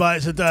 Another One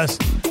Bites the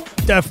Dust.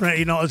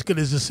 Definitely not as good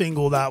as the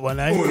single, that one,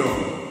 eh?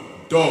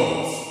 Uno,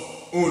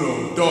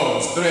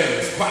 dos,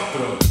 tres,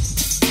 cuatro.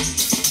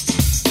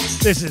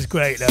 This is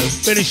great, though.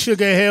 Bit of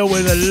Sugar Hill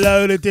with a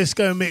load of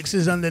disco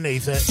mixes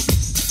underneath it.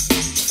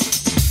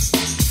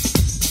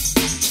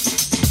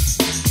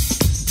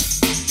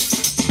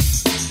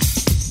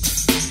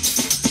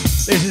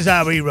 This is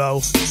how we roll.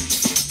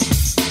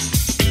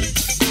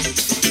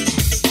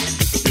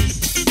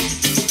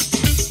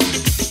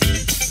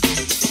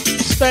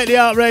 State of the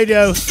Art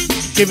Radio,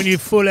 giving you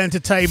full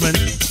entertainment.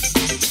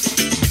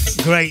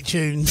 Great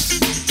tunes,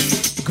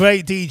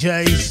 great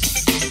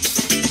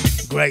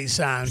DJs, great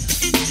sound.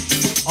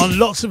 On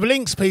lots of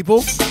links,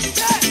 people.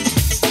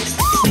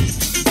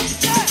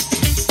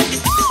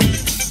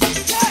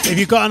 If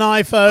you've got an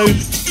iPhone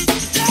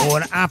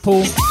or an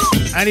Apple,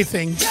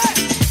 anything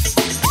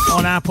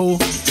on Apple,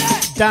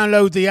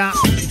 download the app,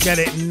 get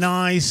it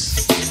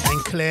nice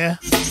and clear.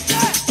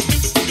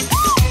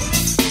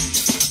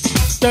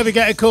 Don't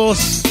forget, of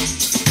course,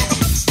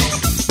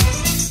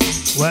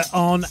 we're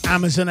on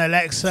Amazon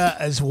Alexa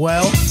as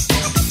well.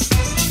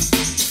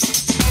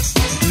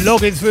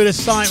 Logging through the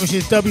site, which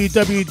is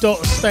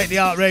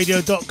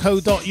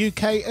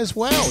www.stateoftheartradio.co.uk as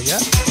well, yeah?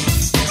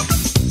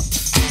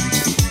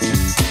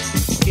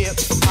 Hip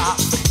hop.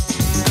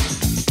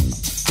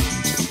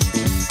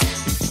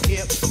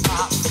 Hip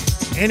hop.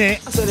 In it.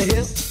 I said a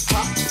hip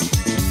hop.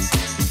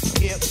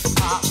 Hip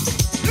hop.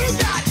 You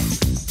got it.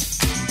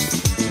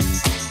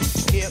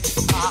 Hip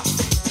hop.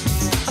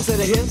 I said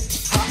a hip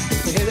hop.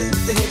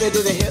 The hip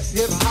to the hip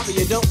hop.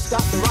 You don't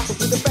stop the rockin'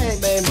 to the bang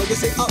bang boogie.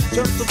 Say up,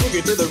 jump the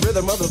boogie to the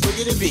rhythm of the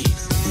boogie to beat.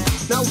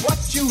 Now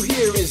what you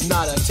hear is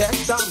not a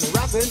test. I'm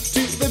rapping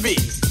to the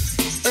beat.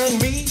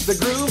 And me, the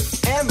groove,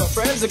 and my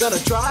friends are gonna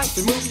try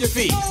to move your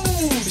feet.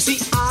 You see,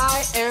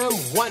 I am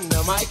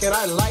Wonder Mike, and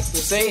I like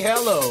to say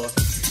hello.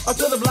 Up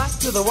to the black,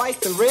 to the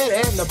white, the red,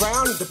 and the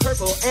brown, the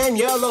purple, and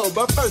yellow.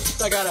 But first,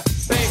 I gotta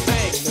bang,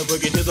 bang, the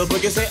boogie to the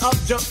boogie. Say up,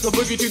 jump the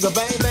boogie to the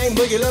bang, bang,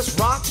 boogie. Let's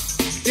rock.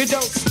 You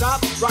don't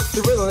stop. Rock the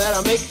rhythm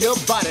that'll make your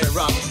body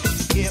rock.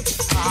 Hip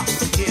hop,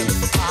 hip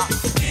hop.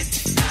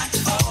 It's not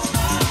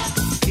over.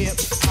 Hip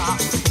hop,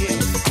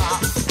 hip hop.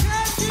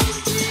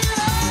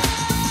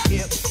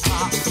 Hip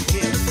hop,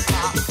 hip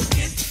hop.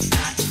 It's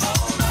not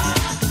over.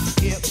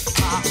 Hip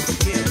hop,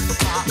 hip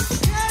hop.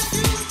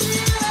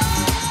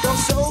 Well,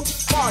 so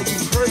far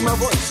you've heard my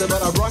voice, but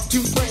I brought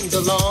two friends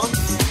along.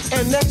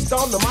 And next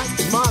on the mic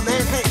is my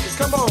man Hank.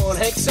 Come on,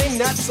 Hank, sing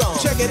that song.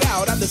 Check it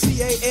out, I'm the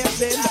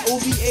CASN, the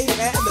OVA,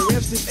 and the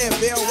rest is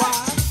FLY.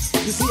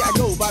 You see, I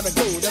go by the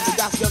code of the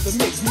doctor of the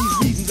mix. These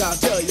reasons I'll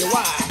tell you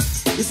why.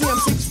 You see, I'm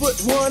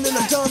 6'1" and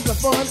I'm tons of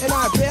fun, and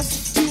I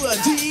dress to a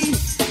G.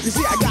 You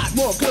see, I got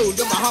more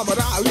clothes than Muhammad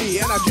Ali,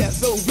 and I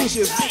dress so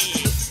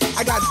viciously.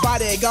 I got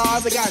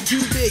bodyguards, I got two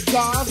big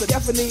cars, but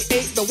definitely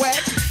ain't the whack.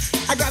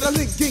 I got a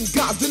Lincoln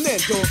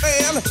Continental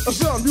and a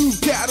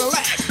sunroof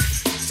Cadillac.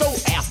 So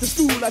after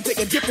school, I take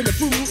a dip in the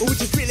pool,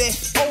 which is really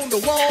on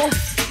the wall.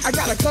 I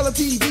got a color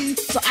TV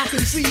so I can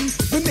see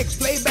the Knicks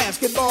play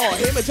basketball.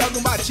 Hear me talking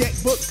about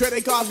checkbook,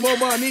 credit cards, more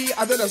money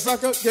than a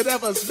sucker could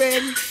ever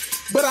spend.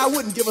 But I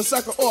wouldn't give a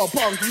sucker or a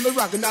punk from the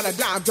rock and not a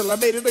dime till I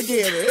made it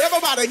again.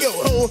 Everybody go,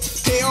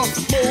 hotel,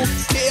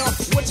 motel,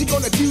 what you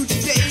gonna do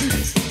today?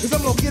 Cause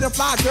I'm gonna get a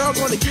fly girl,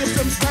 gonna give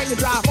some spank and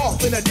drive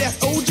off in a death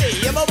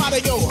OJ.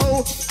 Everybody go,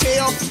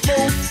 hotel,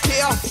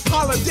 motel,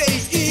 holiday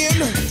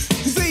inn.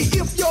 You see,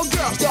 if your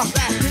girl starts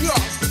acting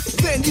up,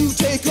 then you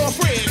take her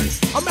friend.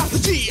 I'm Master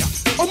G,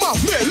 my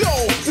friend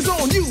Low is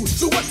on you,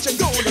 so what you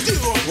gonna do?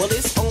 Well,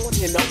 it's on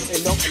and on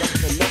and on and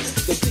on and on.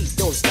 The beat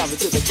don't stop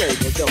until the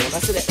break of dawn. I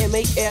said a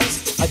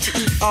M-A-S, a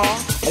T-E-R,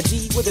 a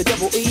G with a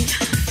double E.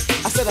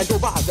 I said I go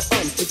by the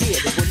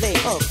unforgettable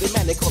name of the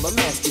man they call a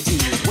Master G.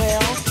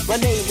 Well, my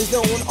name is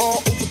known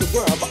all over the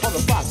world by all the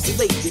foxy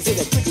ladies and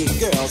the pretty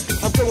girls.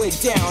 I'm going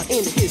down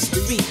in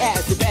history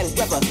as the baddest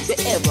rapper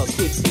that ever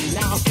could be.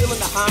 Now I'm feeling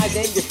the highs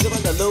and you're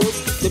feeling the lows.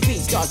 The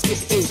beat starts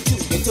getting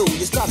into your toe.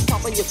 You start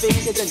popping your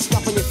fingers and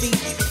stomping your feet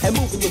and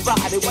moving your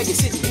body while you're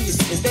sitting in your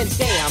seat. And then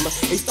damn,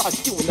 it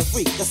starts doing the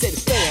freak. I said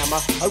damn,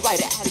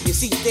 right out of your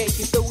seat. Then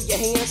you throw your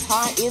hands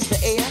high in the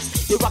air.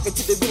 You're rocking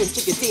to the rhythm,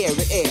 chicken dare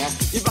in air.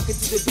 You're rocking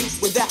to the beat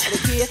without a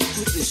care.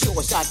 With the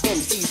short shot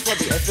MCs for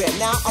the affair.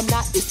 Now I'm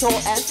not as tall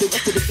as the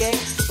rest of the gang,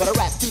 but I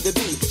rap to the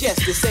beat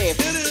just the same.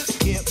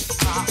 Hip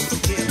hop,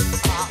 hip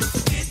hop.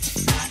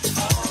 It's not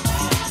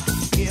over.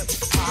 Hip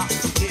hop,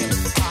 hip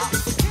hop.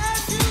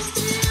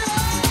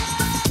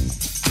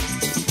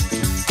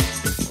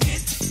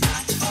 It's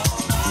not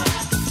over.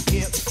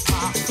 Hip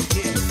hop,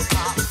 hip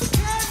hop.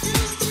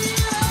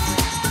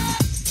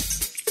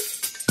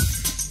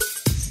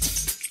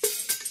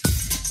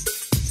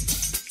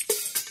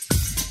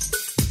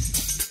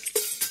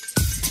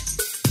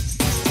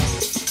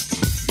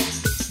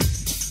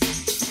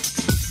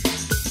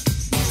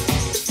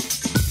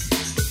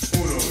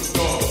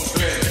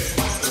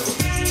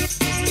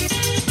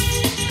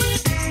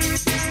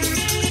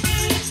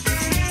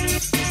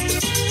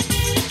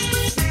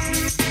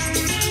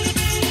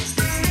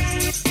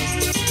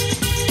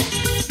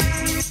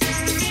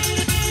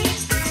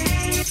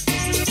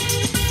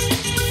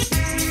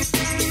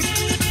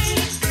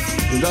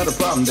 got a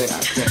problem there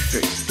I can't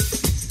fix.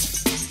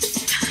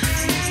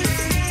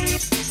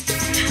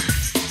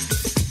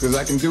 Cause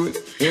I can do it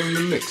in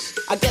the mix.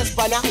 I guess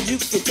by now you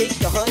can take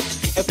the hunch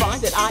and find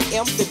that I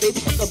am the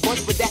baby of the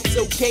bunch, but that's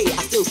okay.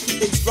 I still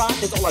keep in stride,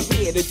 cause all I'm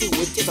here to do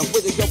is just a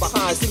wiggle your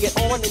behind. Sing it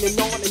on and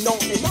on and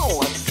on and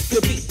on. The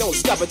beat don't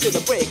stop until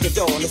the break of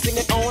dawn. Sing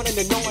it on and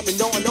on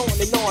and on and on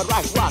and on.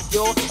 Rock,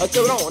 yo,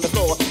 until it on the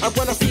floor. I'm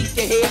gonna freak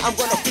you here, I'm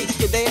gonna freak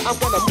you there. I'm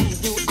gonna move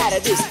you out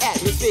of this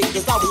atmosphere,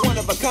 cause I'm one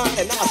of a kind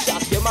and I'll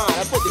shock your mind.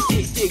 I put the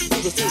jig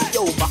through the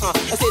studio behind.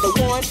 I say the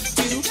 1,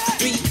 2,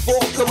 3, 4,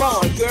 come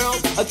on, girl.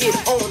 I get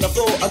on the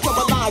floor, come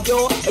alive,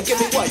 yo.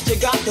 Give me what you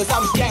got, cause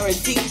I'm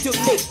guaranteed to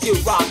make you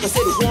rock. I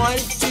said 1,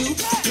 2,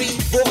 3,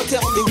 4.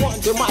 Tell me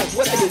Wonder Mike,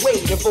 what are you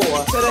waiting for?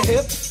 To the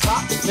hip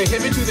hop, the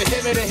hippie to the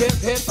hip, the hip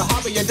hip, the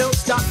hopper, you don't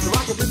stop.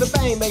 Rock it to the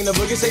bang bang, the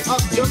boogie. Say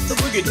up, jump the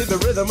boogie to the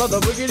rhythm of the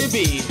boogie to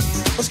beat.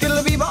 Well,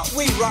 skittle bebop,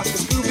 we rock the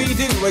Scooby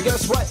Doo. And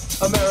guess what,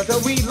 America,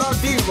 we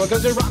love you,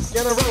 cause you rock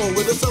and roll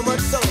with us so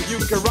much so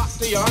you can rock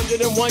till you're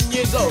 101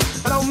 years old.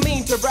 I don't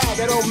mean to brag,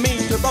 I don't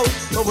mean to boast,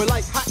 but we're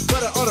like hot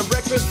butter on a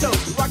breakfast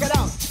toast. Rock it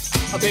out.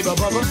 A baby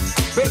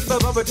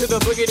bubba to the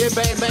boogie, then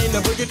bang bang, the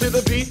boogie to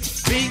the beat.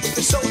 Beat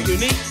is so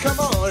unique. Come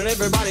on,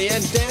 everybody,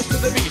 and dance to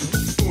the beat.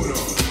 Uno,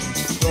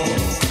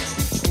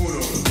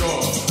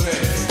 dos,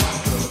 tres.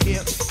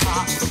 Hip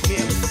hop,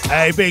 hip.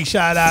 Hey, big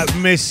shout out,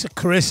 Miss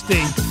Christie,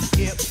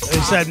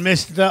 who said,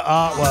 Mr.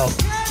 Artwell.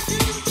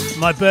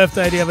 My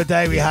birthday the other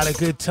day, we had a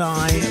good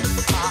time.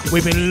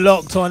 We've been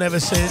locked on ever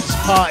since,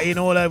 partying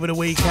all over the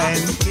weekend,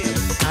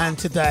 and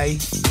today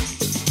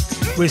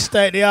with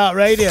State of the Art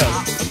Radio.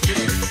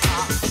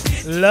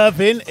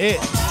 Loving it.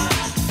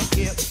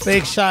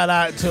 Big shout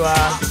out to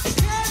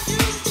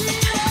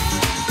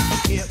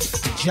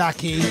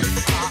Jackie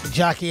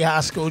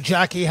Haskell.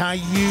 Jackie, how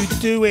you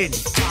doing?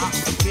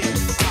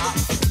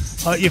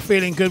 Hope you're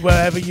feeling good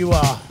wherever you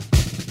are.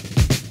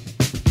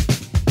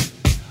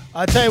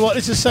 I tell you what,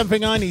 this is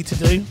something I need to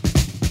do.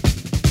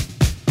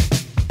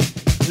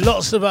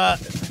 Lots of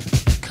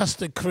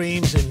custard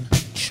creams and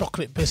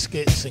chocolate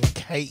biscuits and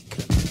cake.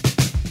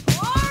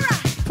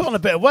 Put on a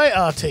bit of weight,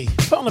 RT.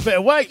 Put on a bit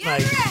of weight,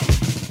 mate.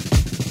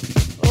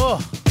 Oh.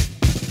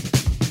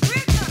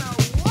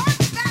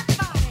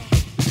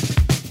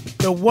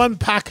 The 1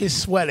 pack is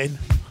swelling.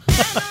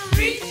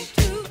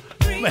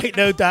 Make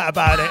no doubt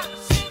about it.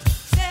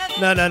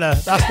 No.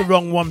 That's the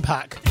wrong 1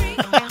 pack.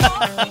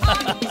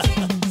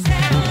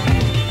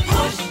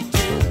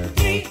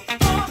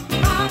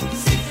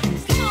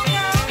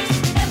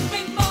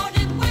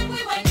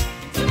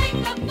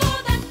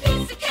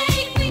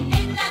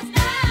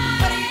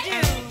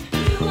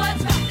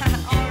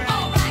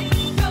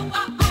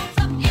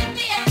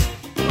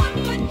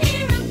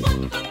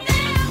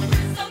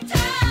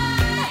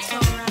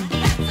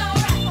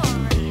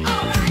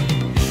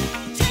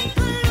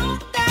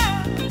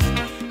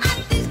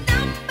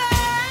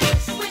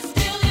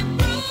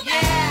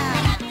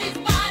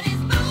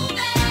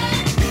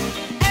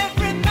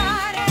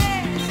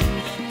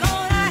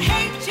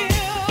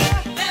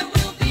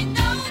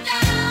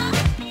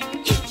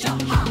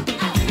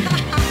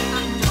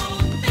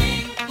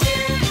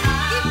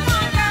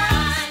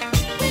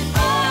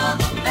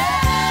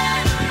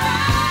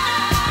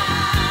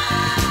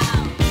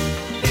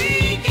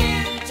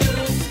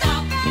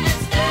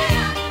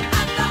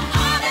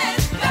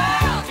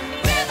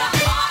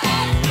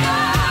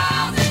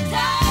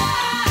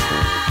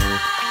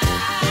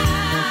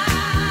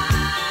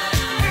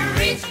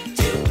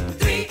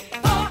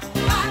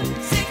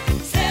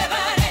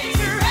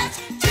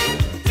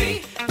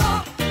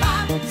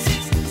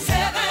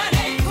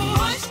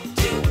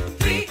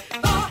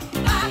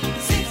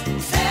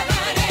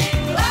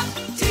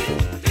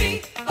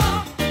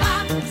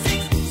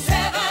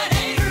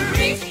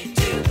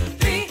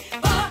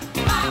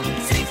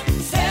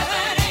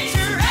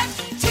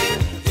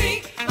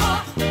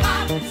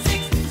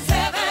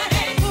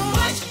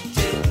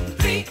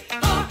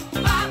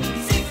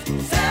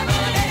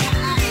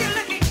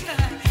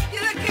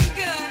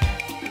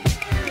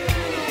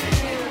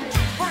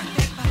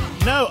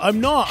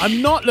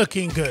 I'm not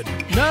looking good.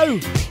 No.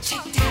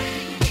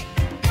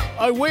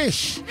 I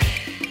wish.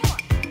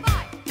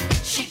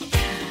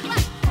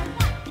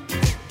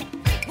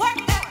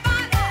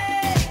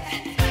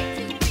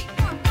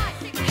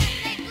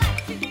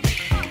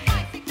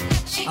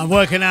 I'm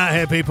working out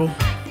here, people.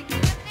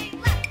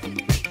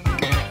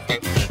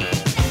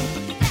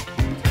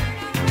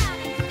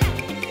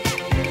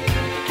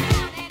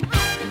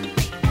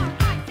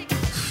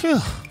 Phew.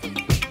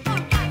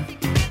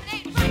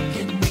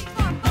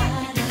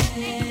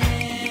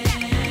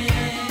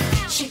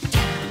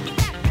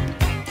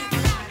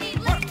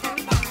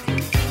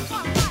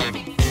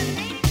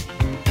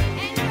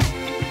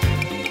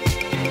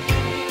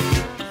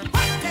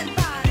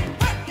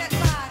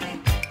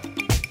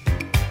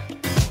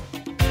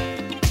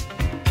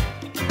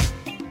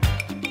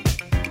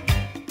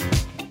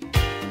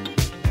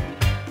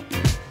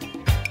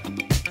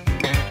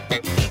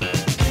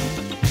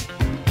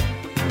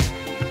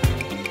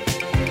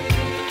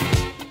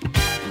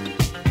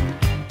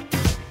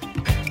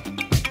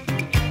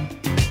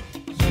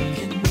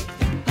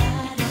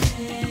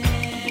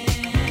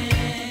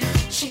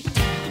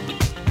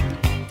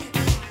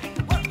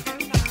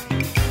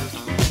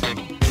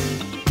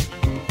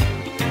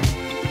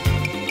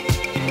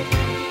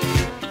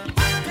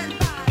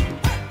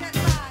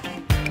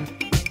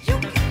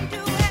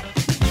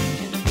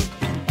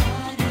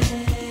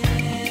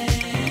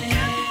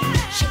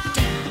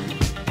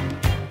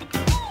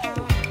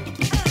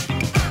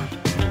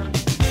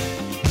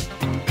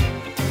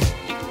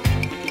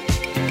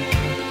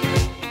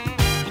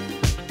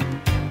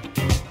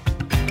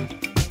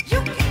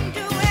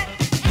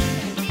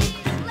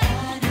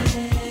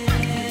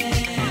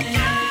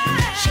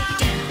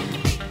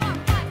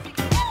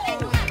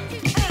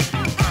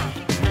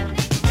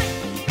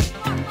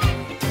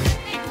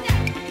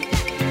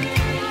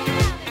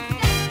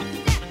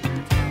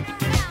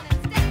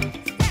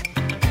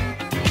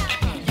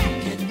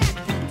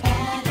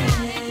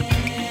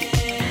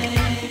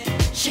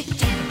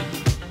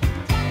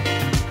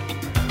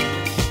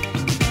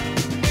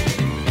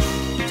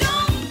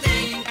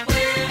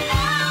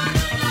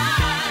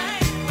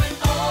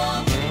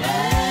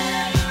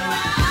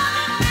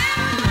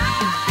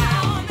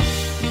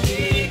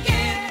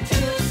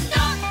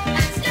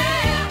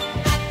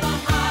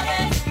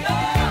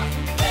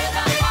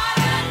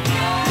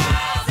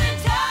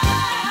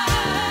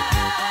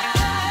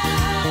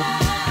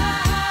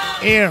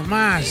 Here,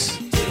 Maz.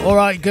 All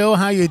right, girl,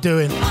 how you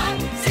doing?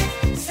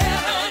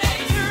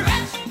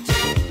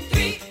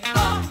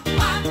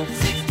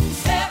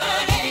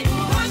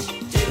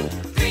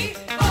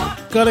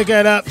 Gotta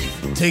get up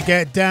to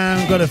get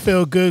down, gotta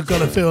feel good,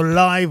 gotta feel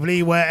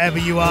lively wherever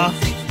you are.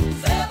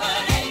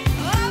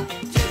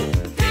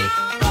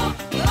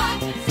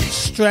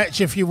 Stretch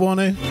if you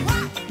want to,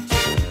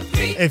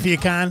 if you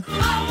can.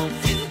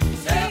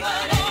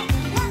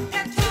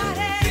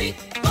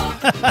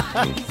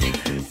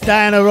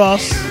 Diana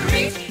Ross,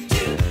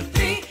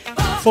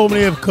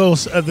 formerly, of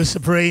course, of the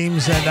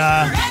Supremes,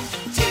 and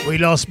we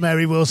lost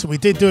Mary Wilson. We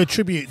did do a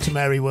tribute to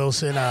Mary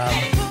Wilson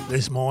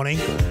this morning,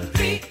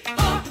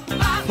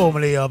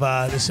 formerly of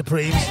the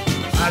Supremes,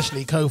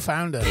 actually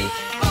co-founder.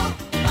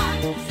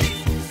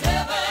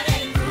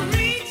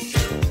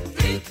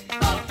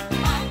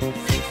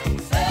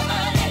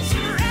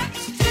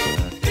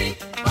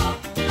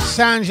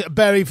 Sanj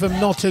Berry from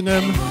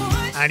Nottingham,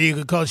 and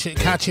you can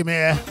catch him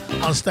here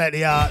on State of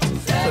the Art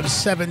from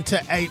 7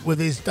 to 8 with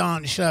his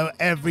dance show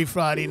every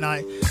Friday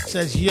night.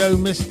 Says, yo,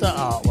 Mr.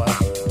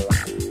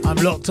 Artwell, I'm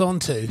locked on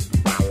too.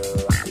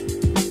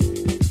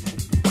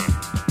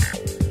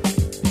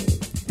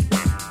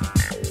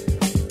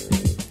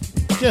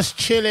 Just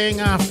chilling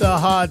after a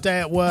hard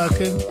day at work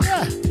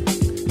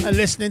and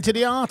listening to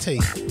the Artie.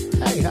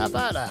 Hey, how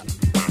about that?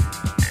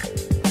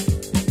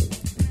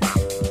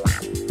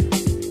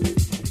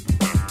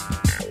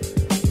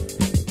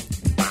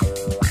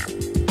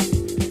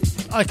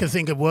 I can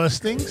think of worse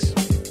things.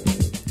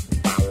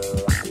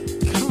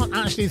 Can't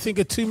actually think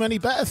of too many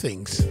better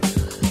things.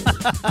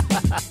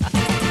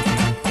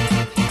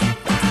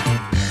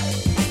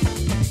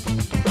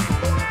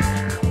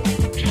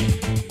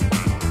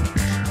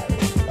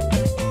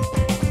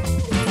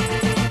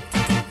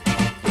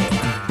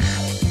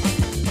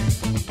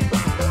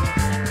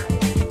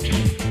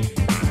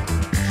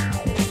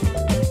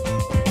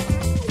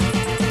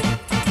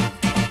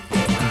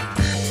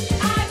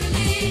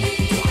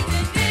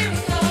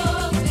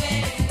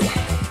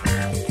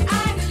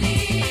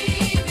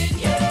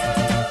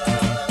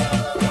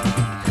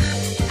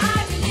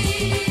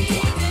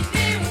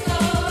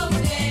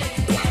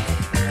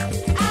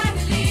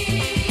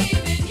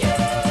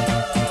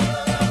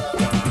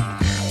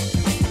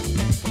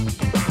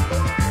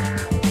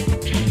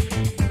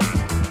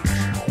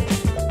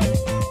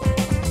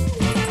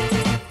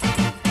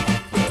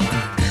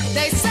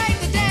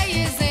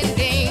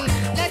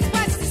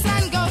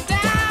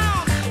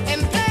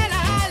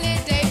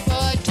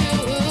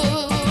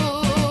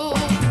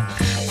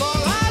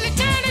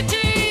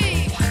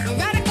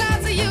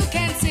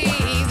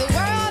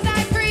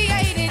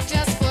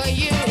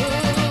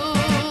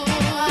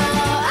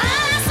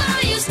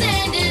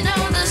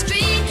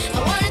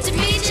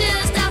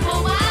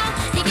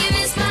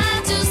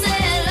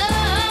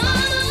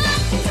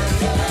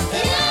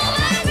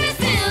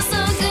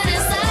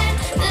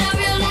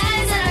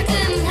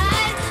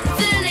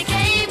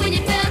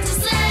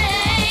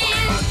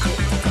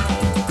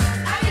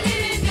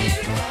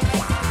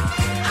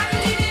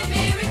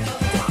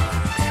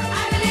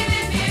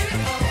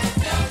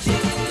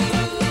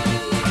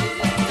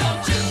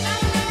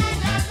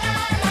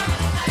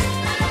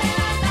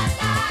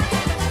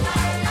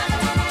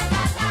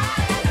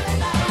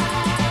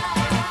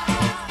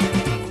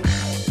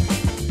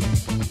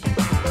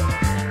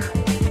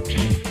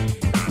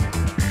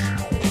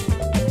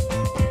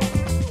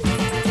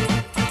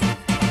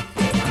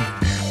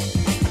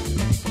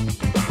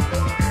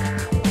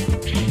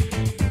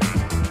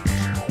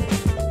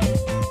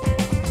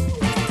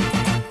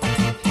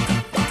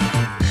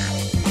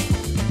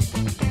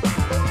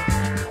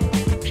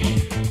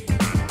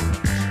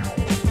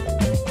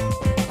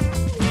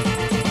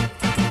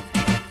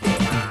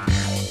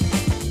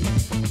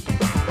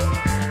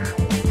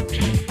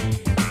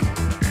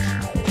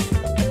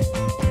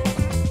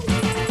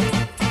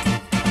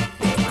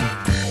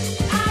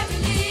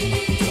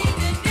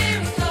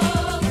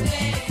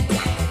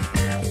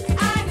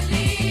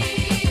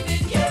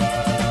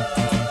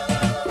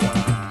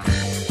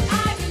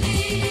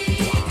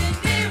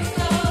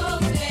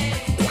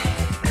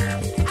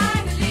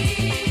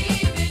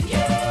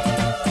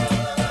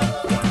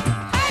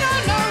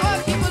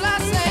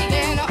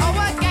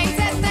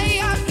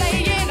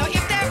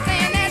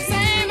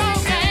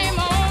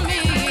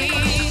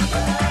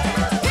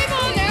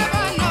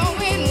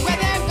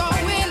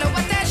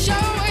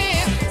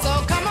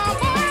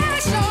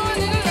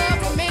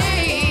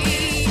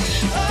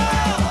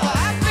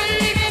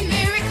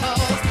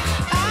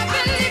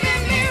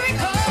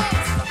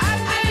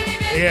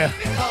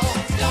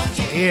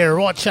 Here,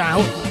 watch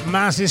out,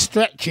 Maz is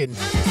stretching.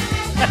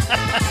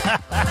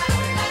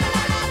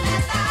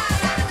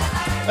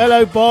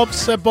 Hello, Bob.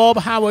 Sir Bob,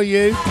 how are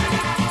you?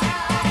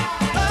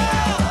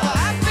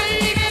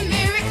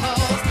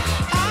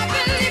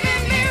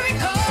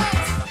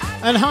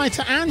 And hi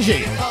to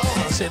Angie.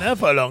 I've seen her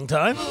for a long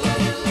time.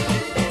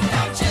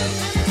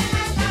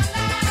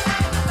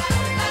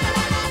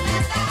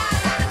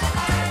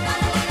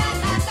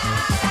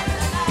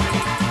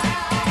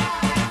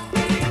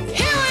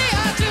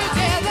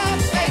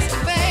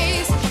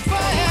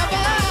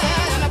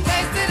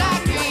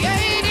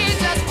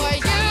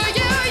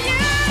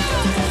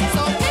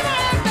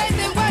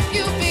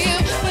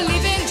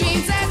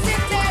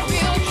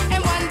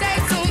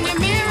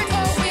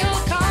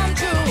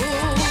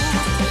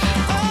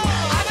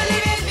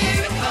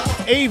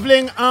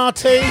 Evening,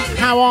 Artie.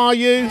 How are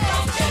you?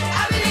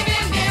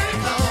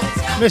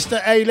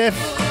 Mr. Alif,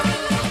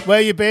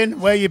 where you been?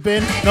 Where you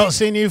been? Not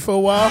seen you for a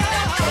while.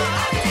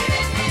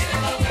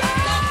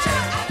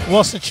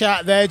 What's the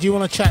chat there? Do you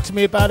want to chat to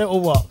me about it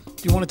or what?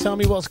 Do you want to tell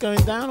me what's going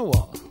down or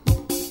what?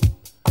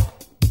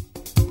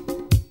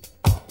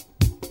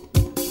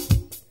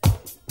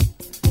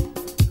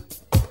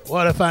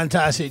 What a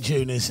fantastic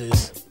tune this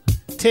is.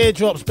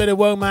 Teardrops, bit of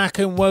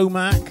Womack and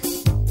Womack.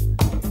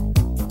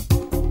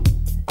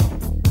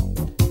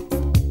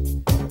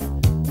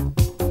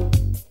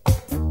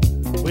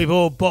 We've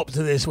all bopped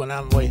to this one,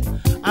 haven't we?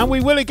 And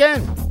we will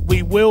again.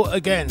 We will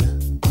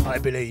again, I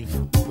believe.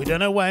 We don't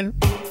know when,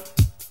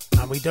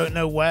 and we don't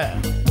know where.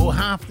 Will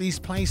half these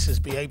places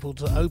be able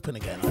to open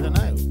again? I don't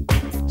know.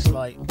 It's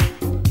like,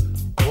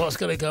 what's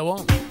going to go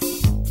on?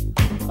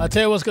 I'll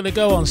tell you what's going to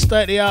go on.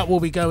 State of the Art will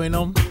be going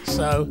on.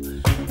 So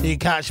you can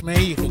catch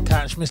me. You can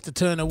catch Mr.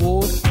 Turner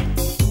Ward.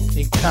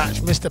 You can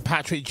catch Mr.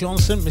 Patrick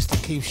Johnson, Mr.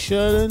 Keith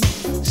Sheridan,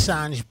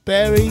 Sanj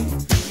Berry,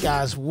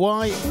 Gaz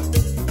White,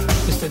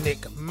 Mr. Nick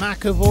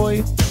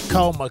McAvoy,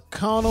 Carl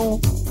McConnell,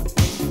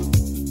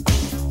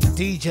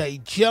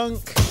 DJ Junk,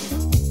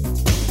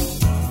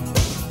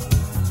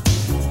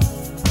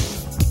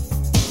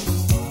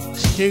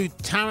 Stu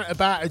Tarrant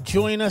about to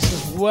join us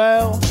as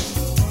well.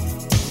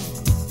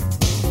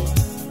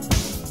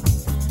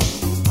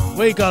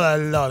 We got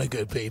a lot of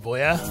good people,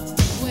 yeah?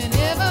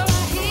 Whenever I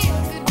hear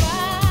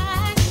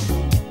goodbye,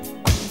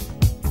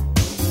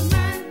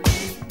 remind me,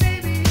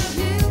 baby, of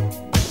you.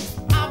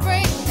 I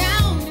break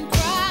down and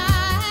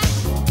cry.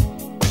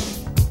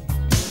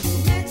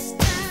 Next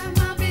time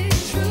I'll be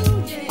true,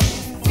 yeah.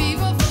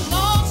 Fever for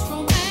lost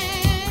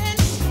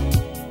romance.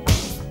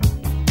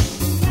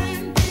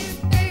 Remind me,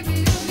 baby,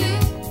 of you.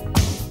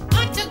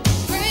 I took a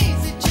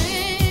crazy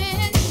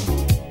chance.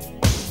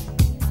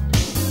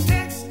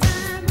 Next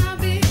time I'll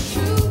be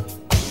true.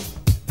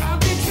 I'll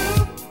be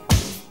true.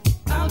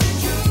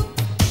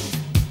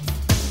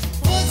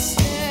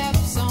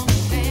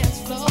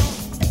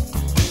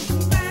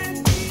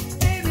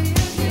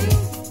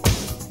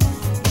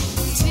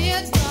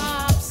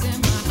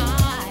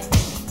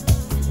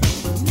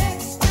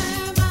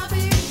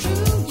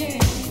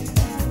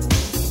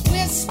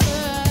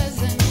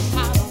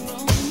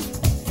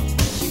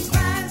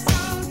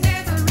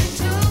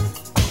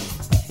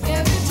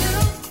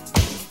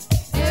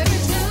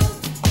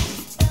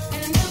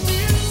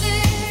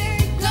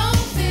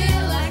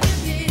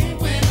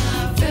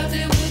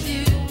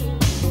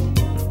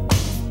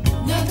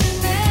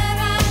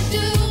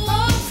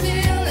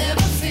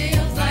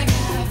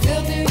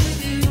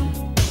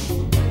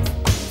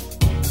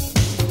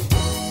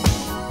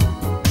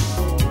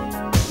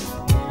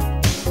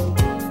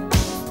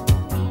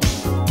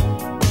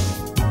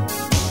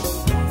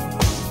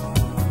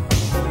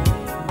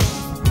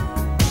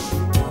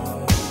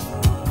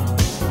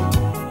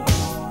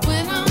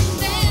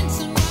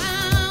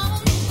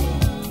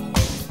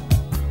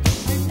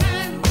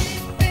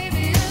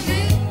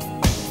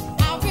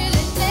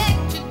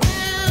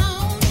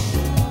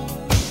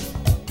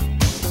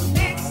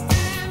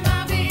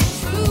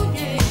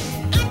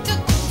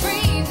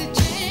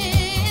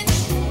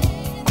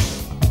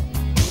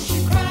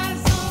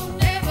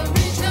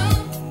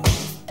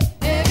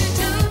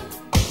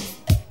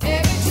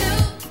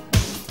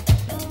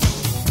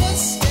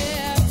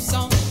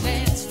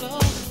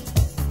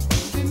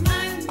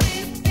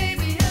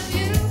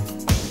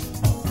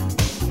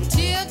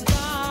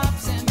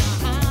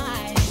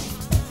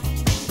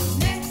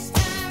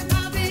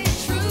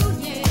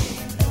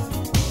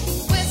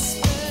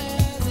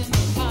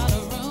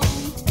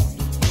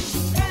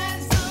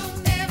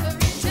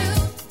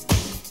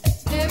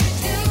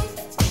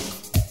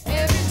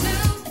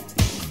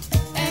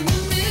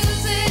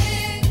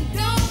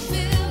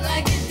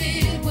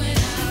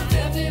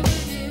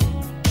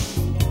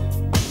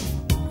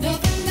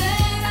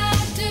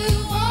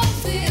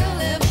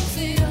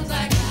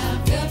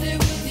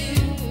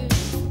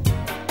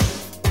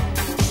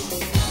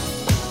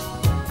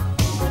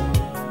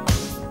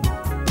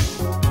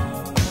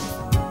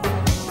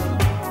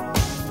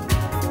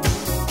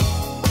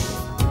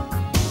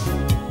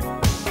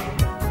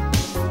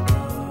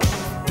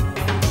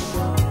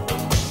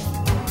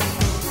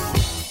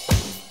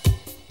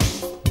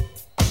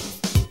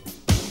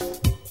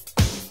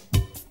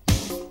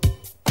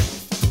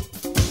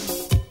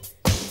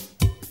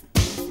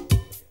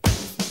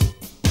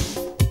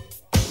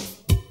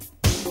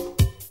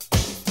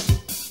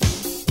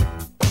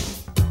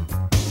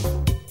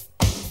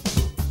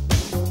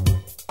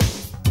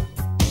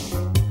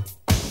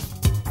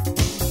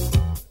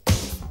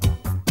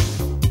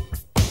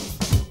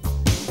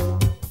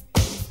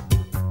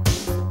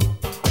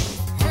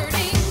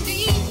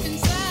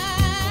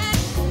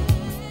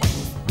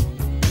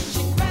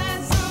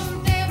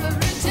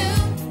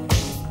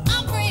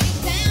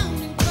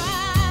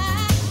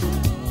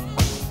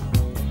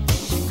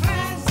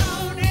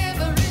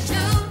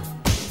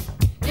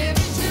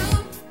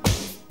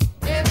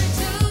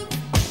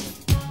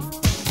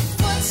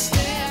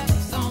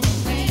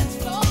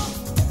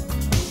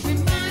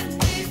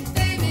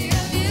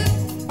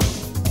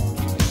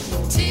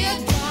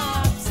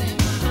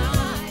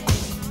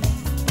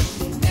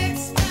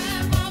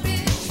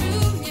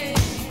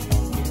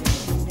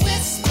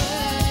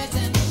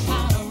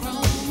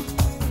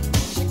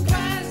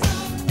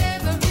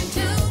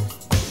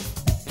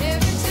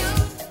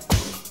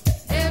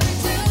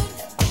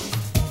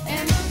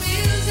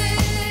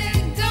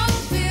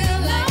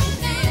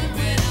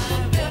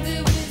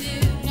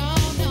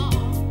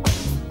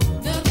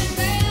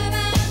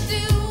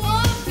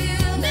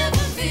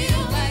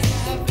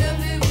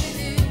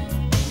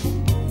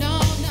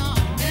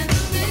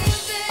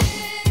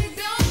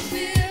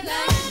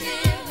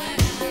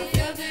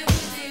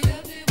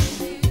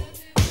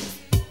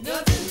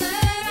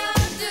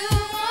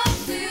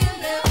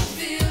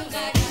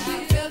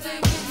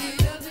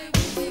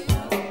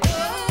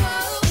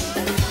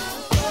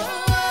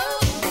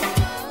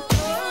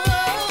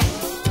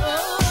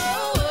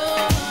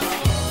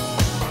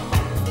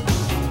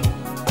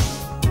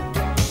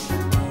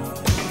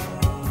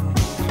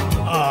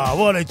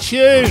 what a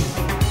tune.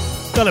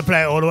 Gotta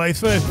play it all the way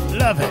through.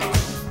 Love it.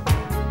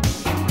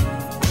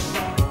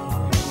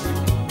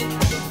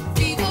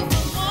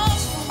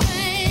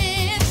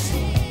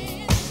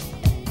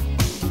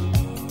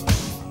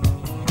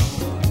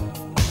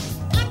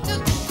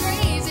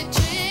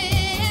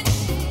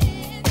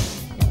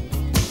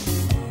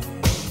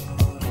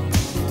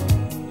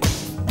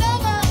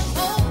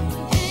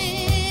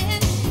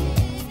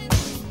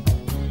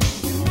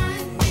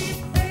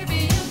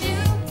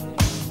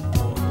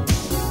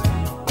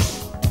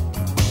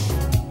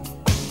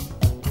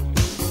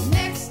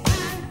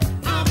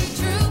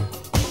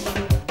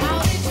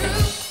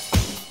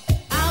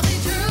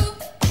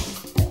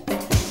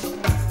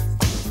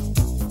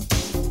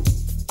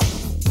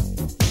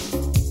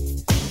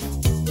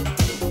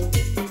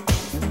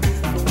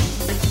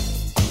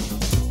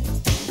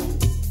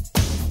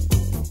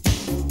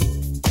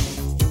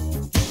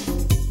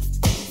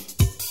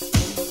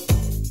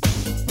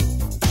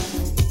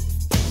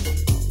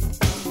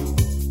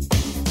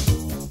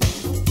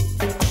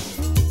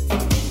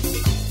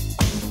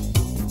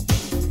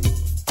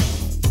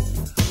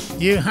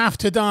 You have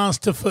to dance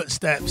to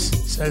footsteps,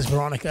 says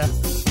Veronica.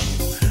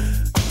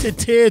 To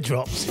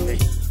teardrops, you mean?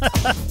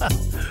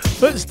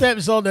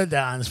 Footsteps on the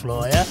dance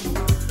floor, yeah?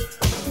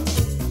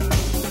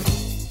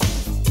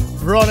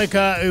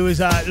 Veronica, who was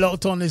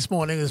locked on this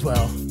morning as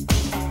well.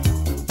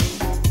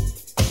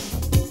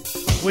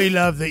 We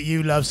love that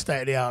you love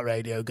State of the Art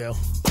Radio, girl.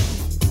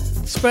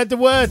 Spread the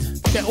word.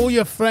 Get all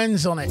your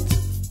friends on it.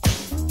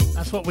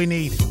 That's what we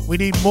need. We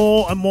need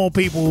more and more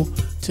people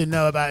to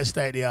know about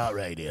State of the Art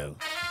Radio.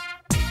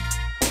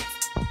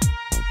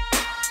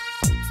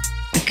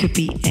 Could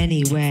be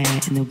anywhere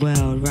in the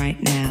world right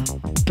now,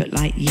 but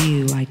like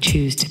you, I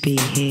choose to be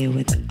here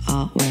with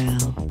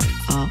Artwell,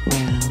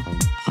 Artwell,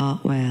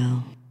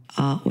 Artwell,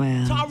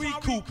 Artwell. Tyree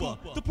Cooper,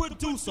 the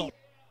producer.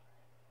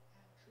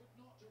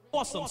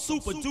 Awesome,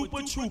 super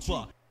duper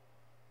trooper.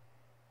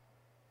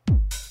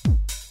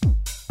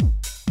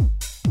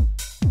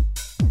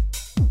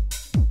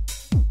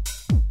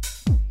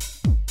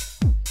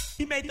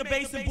 He made the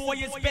bass and boy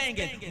is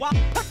banging.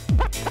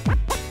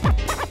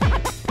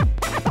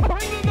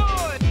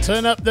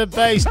 Turn up the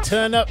bass,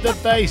 turn up the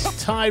bass,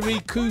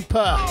 Tyree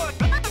Cooper.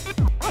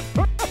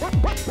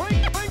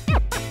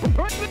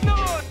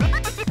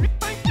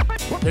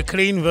 The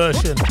clean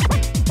version.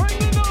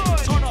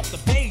 Turn up the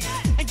bass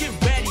and get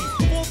ready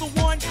for the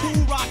one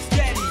cool rock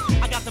steady.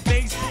 I got the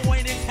bass boy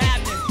and it's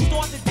happening.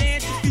 Start to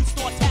dance, your feet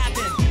start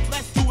tapping.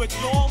 Let's do it,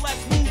 y'all,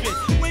 let's move it.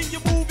 When you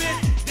move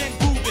it, then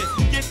groove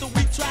it. Get the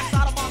weak tracks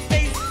out of my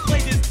face,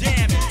 play this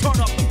jam and turn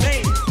up the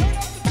bass.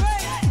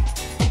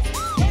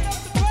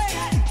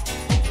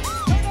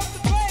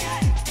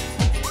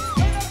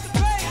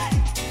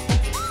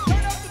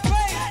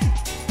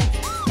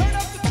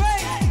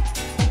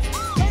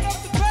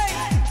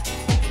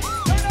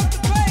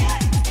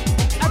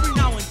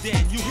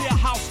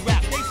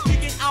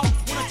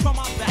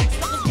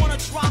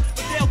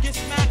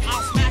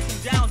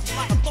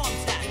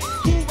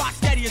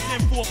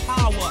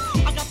 Power.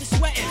 I got you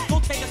sweating, go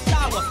take a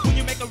shower. When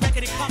you make a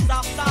record, it comes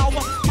out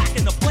sour. Back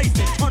in the place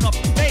and turn up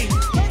the bass.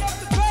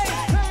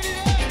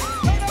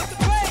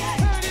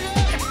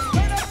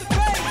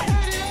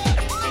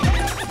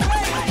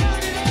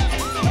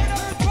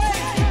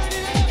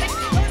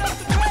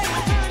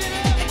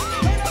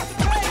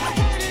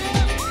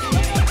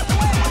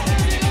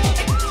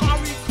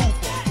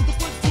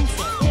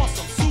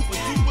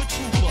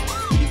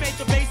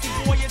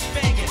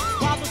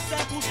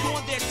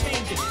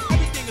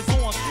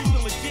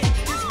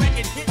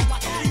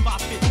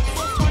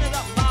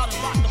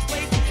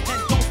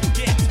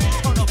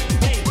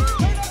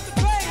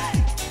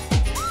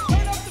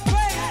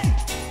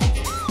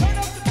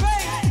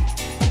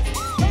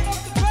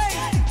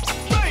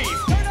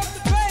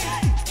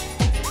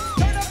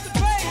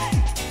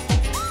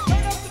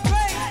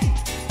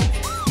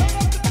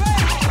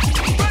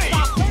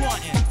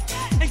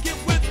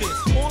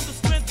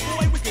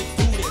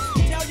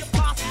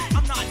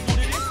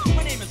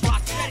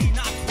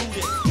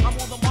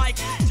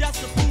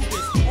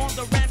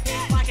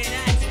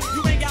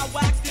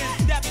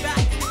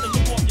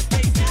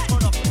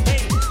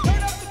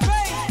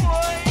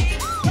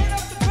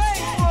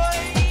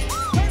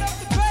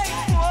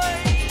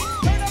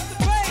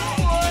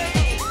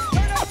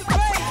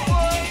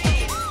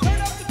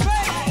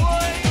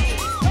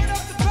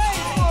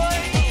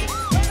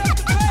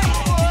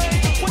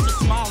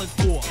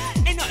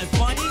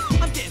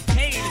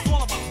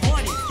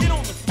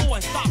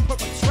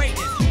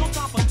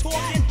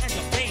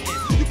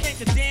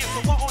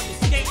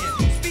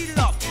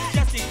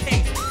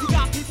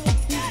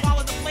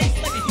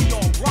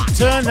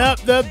 Turn up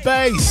the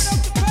bass.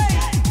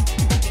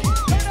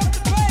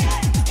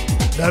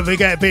 Don't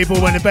forget,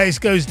 people, when the bass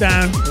goes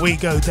down, we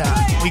go down.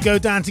 We go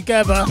down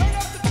together.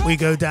 We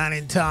go down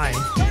in time.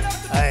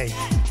 Hey,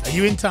 are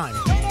you in time?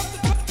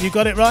 You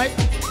got it right?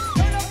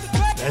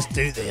 Let's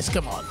do this.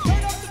 Come on.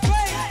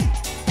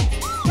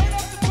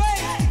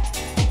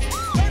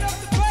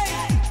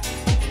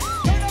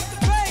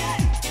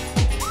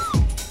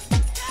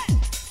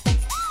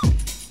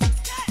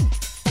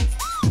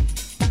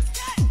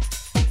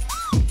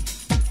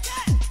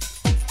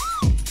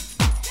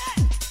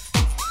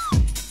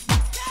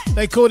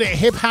 They called it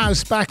hip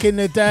house back in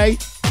the day.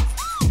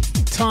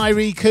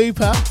 Tyree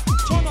Cooper.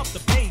 Turn up the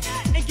bass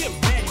and get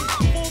ready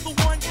for the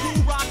one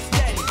who rocks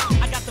steady.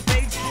 I got the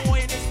bass boy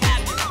and it's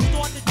happening.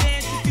 Start to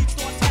dance, your feet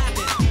start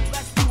tapping.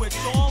 Let's do it,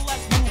 y'all,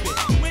 let's move it.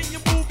 When you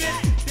move it,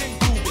 then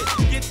groove it.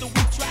 Get the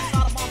weak tracks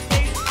out of my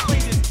face. Play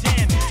this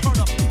jam and turn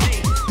up the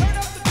bass. Turn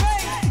up the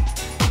bass.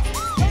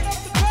 Turn up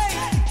the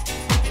bass.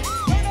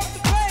 Turn up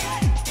the bass.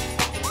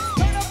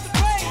 Turn up the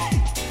bass.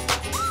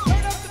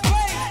 Turn up the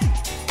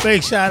bass.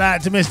 Big shout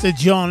out to Mr.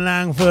 John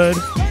Langford.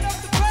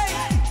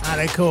 How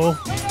they call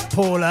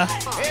Paula.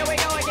 Here we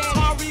go again.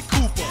 Tyree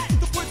Cooper,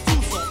 the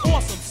producer,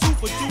 awesome,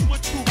 super duper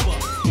trooper.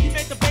 He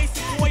made the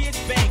basic boy it's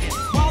banging.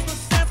 While the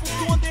samples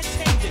doing their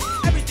changes,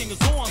 everything is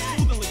on,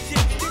 smooth and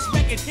legit. This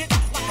record hit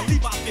like a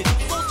Levi fit.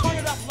 So turn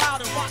it up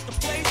loud and rock the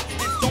place,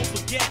 and don't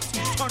forget to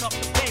turn up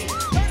the bass.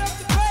 Turn up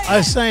the bass.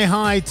 I say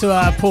hi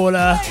to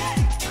Paula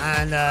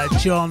and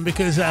John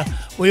because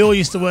we all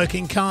used to work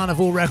in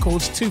Carnival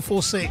Records,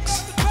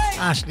 246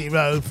 Ashley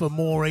Road for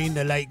Maureen,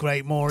 the late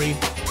great Maureen.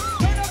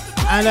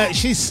 And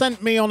she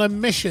sent me on a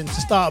mission to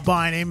start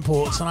buying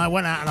imports, and I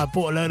went out and I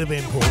bought a load of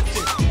imports.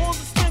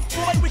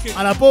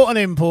 And I bought an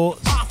import,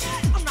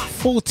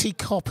 40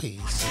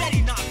 copies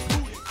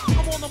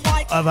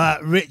of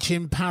Rich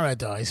in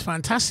Paradise.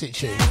 Fantastic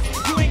tune.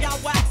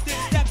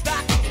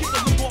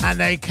 And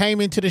they came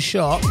into the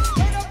shop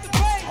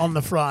on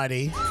the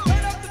Friday,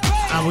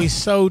 and we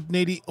sold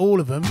nearly all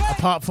of them,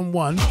 apart from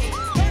one.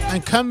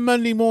 And come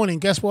Monday morning,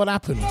 guess what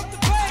happened?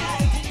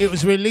 It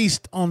was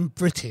released on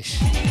British.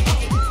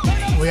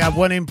 We had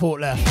one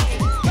import left.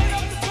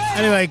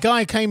 Anyway, a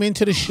guy came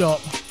into the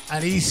shop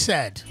and he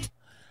said,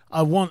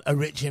 I want a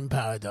Rich in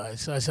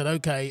Paradise. So I said,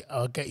 okay,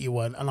 I'll get you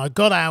one. And I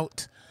got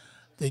out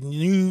the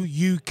new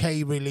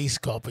UK release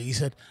copy. He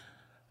said,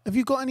 have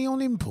you got any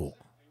on import?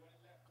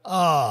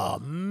 Oh,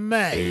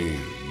 mate. Hey,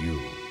 you.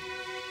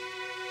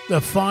 The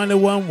final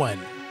one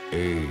went.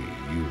 Hey,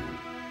 you.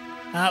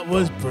 That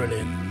was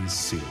brilliant.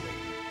 Silly.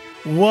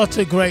 What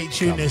a great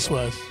tune this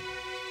was.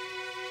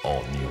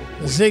 On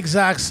your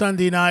Zigzag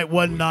Sunday night,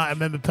 one night, I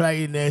remember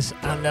playing this,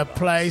 and the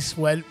place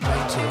went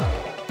mental.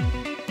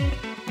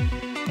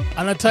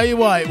 And I tell you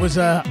what, it was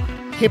a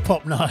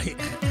hip-hop night.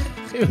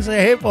 It was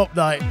a hip-hop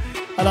night.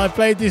 And I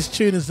played this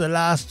tune as the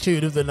last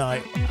tune of the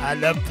night,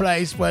 and the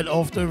place went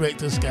off the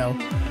Richter scale.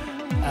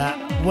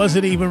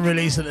 Wasn't even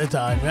released at the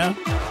time, yeah?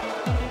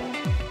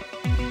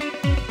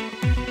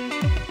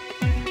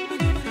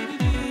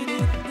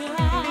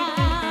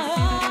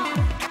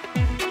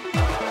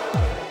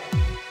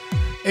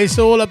 It's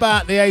all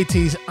about the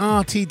 80s.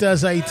 Artie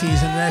does 80s,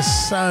 and there's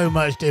so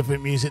much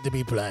different music to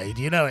be played.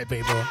 You know it,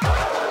 people.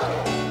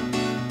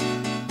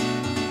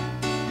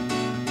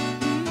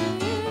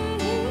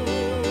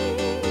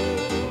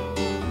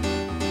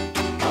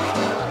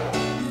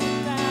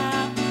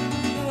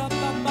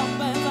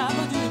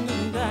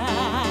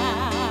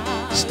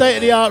 State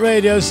of the Art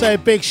Radio say a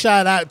big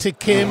shout out to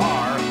Kim,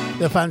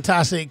 the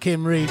fantastic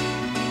Kim Reed,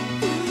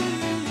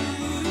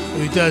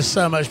 who does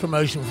so much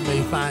promotion for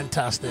me.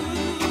 Fantastic.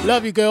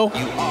 Love you, girl.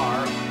 You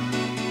are.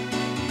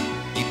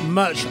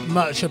 Much,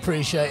 much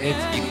appreciated.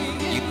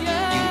 You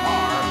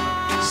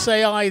are.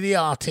 Say I, the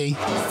Artie.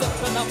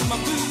 Stepping up my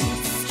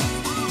boots,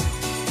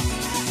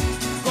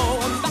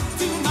 going back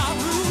to my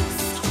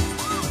roots,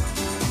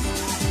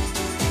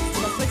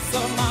 to the place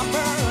of my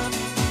birth,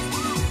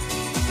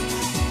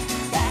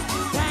 back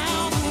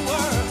down to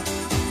work.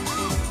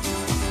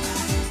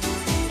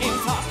 Ain't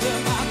talking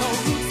about no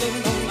roots in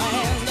the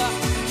land,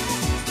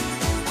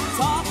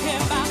 talking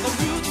about the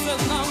roots in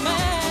the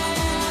man.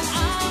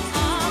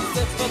 I'm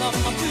stepping up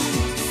my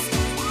boots,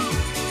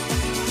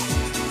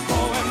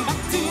 going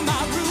back to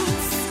my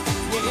roots.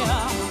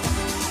 Yeah,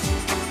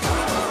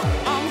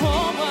 I'm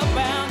homeward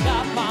bound,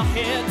 got my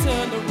head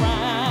turned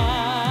around,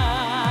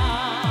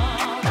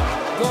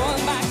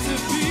 going back to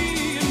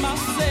being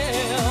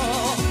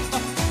myself.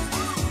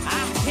 I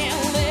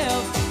can't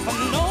live for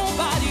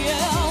nobody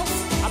else.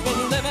 I've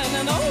been living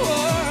in a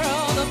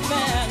world of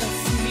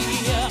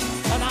fantasy,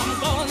 and I'm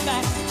going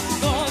back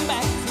to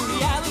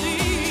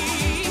reality.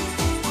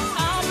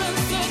 I've been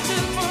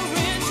searching for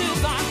riches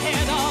I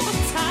had all the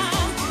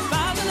time,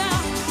 finding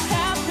out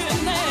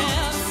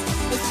happiness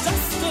is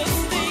just a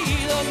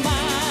state of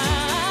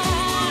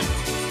mind,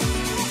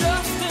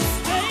 just a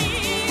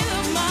state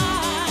of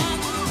mind,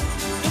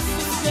 just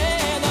a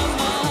state of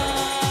mind.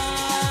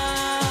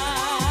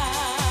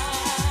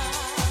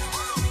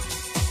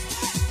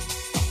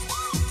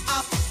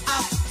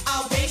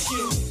 I'll base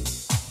you.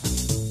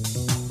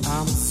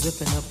 I'm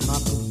zipping up my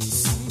boots.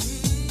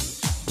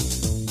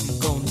 I'm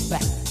going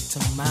back to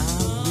my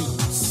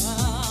roots,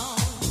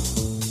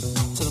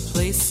 to the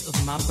place of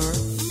my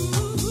birth,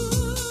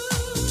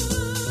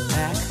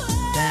 back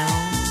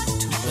down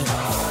to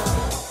earth.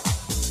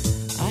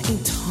 I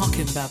ain't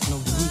talking about no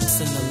roots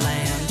in the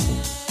land.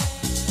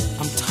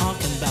 I'm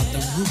talking about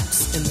the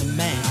roots in the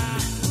man.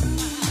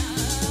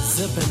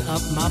 Zipping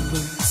up my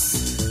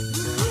boots,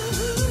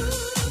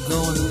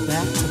 going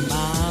back to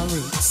my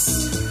roots.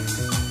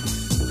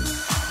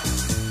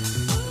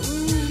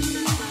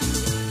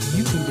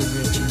 You can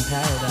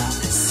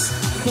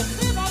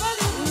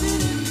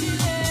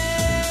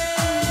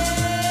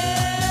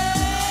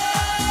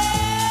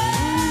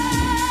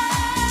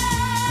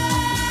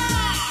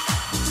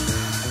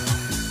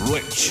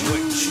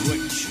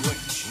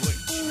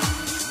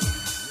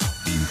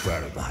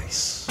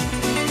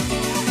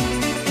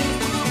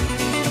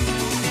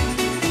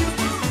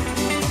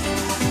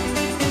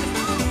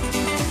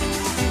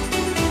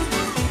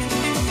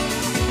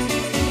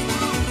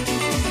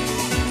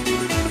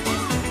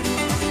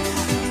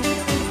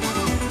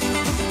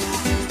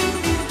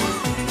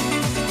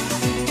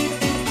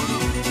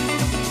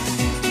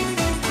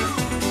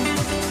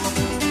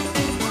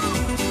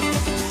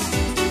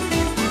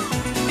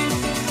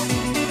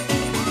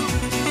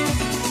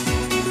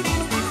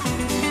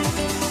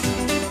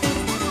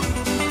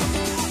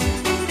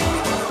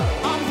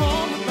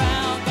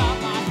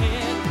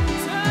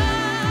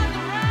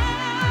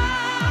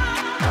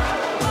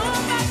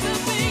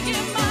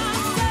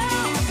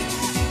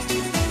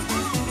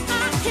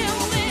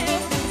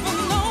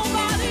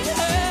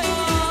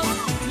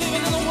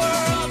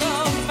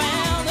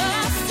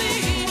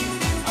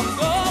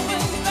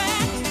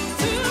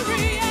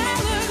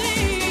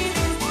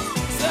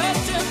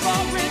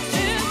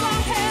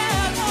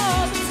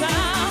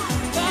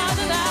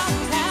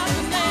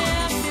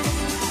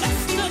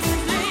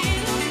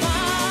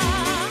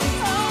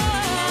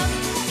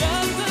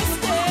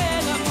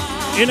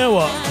You know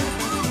what?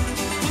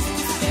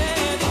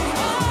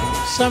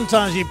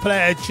 Sometimes you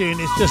play a tune,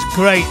 it's just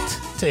great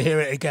to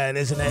hear it again,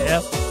 isn't it?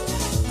 Yeah?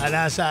 And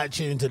that's that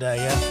tune today,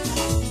 yeah?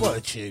 What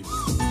a tune.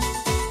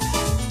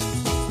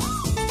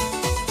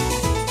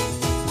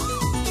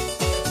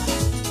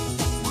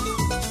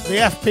 The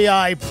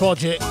FPI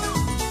Project,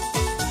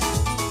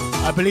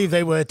 I believe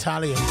they were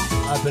Italian,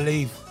 I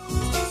believe.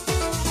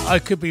 I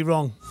could be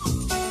wrong.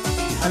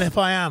 And if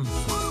I am,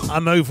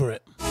 I'm over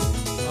it.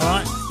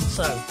 Alright?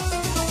 So.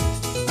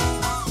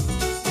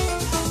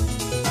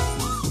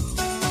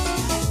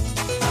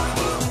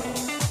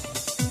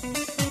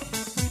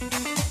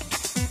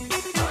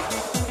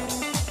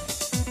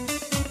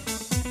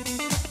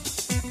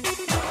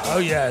 Oh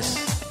yes.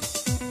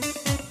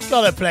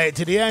 Gotta play it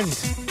to the end.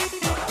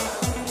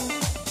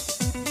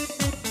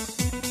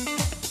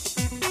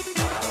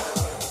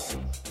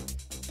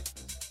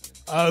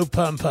 Oh,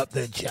 pump up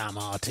the jam,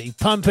 Artie.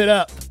 Pump it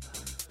up.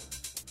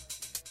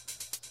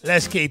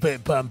 Let's keep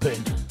it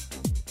pumping.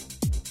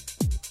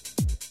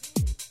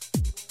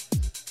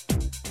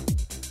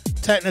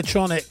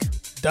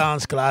 Technotronic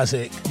dance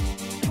classic.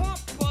 Pump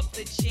up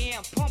the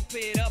jam, pump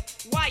it up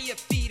while your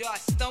feet are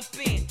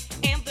stumping.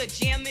 And the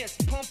jam is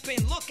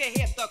pumping. Look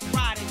ahead, the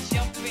crowd is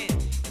jumping.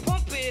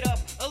 Pump it up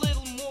a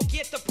little more,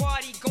 get the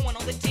party going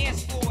on the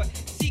dance floor.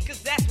 See,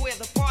 cause that's where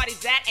the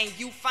party's at, and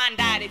you find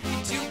out if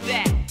you do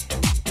that.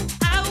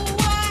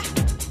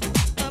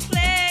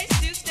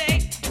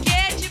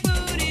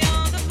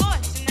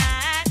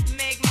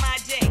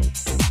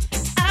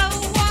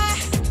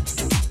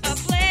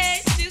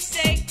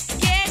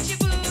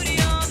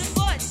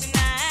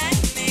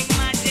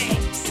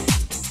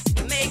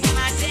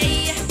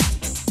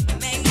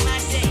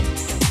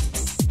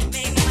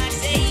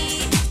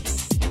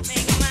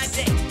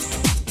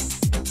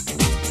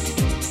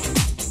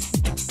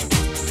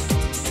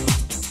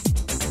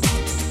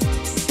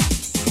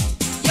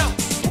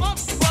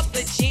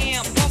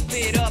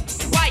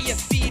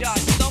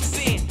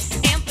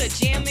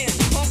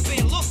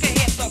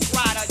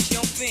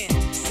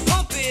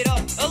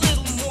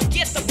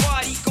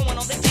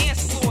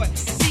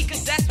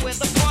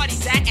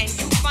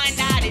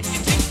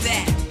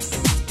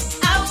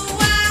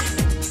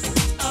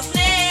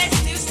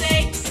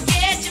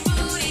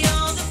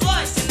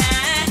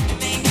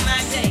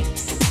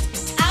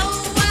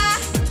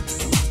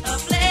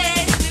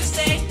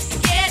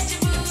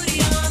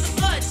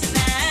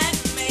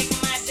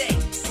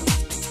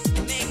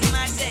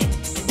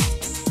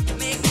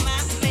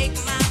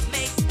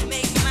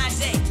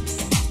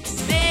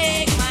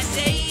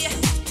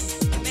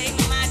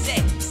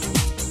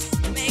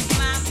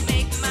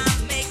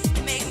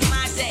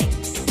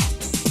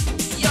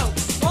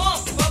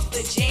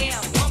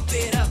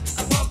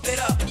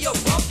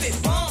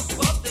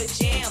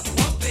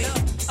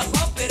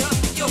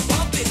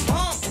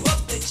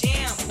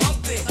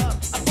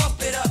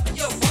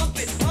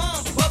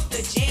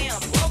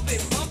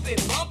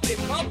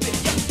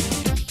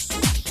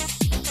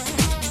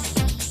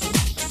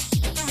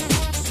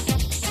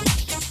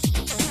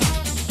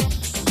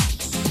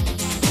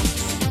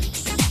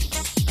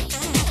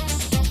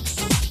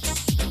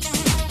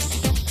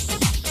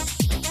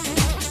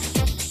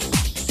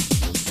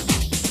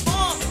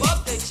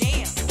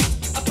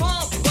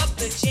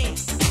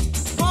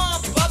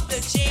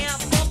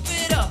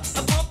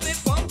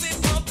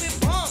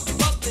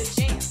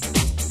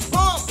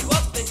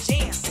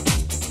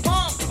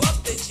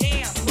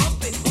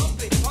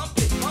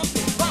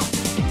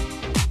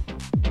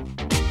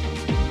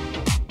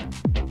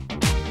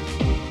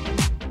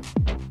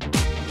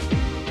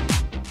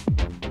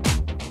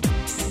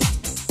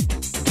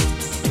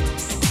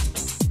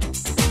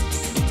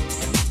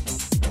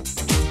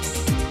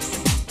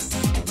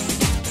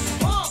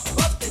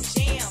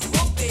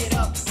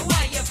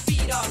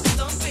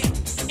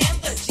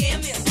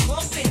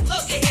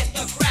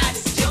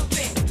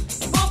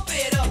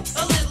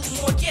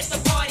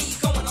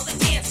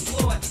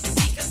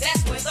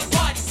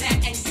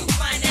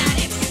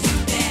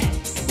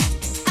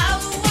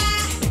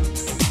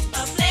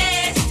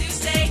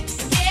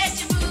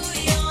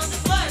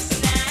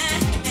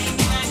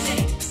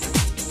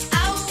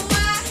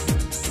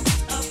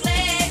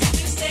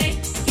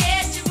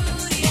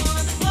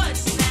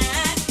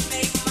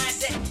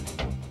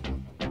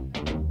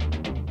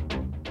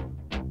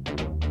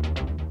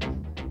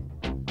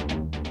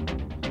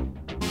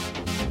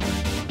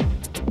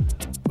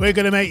 We're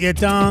going to make you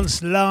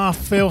dance, laugh,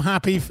 feel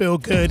happy, feel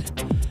good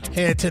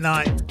here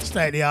tonight.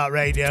 State of the Art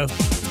Radio.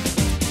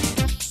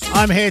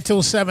 I'm here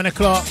till 7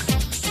 o'clock.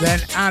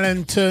 Then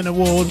Alan Turner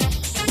Ward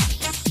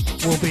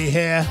will be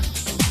here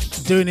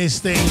doing his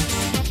thing.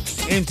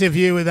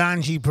 Interview with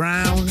Angie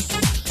Brown,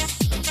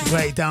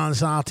 great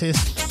dance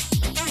artist.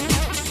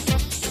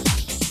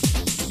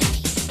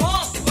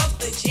 Pump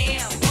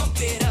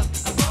it up,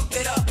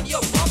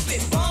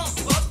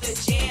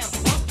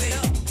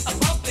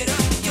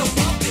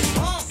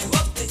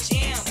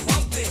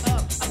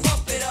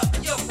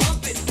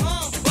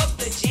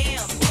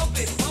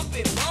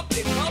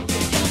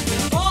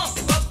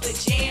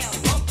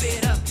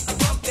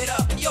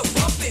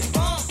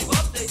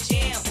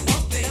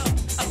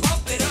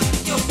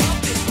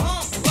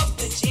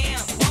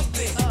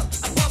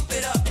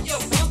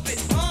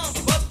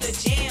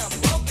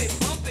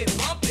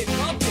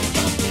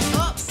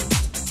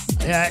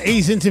 Yeah,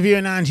 he's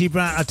interviewing Angie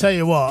Brown. I tell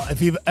you what,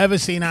 if you've ever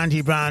seen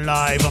Angie Brown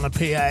live on a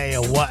PA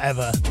or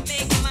whatever,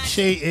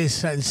 she is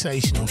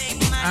sensational.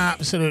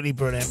 Absolutely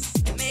brilliant.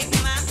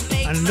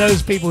 And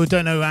those people who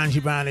don't know who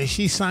Angie Brown is,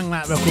 she sang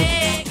that record,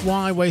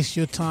 Why Waste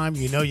Your Time,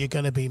 You Know You're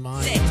Gonna Be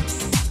Mine.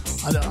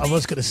 I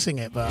was going to sing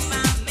it, but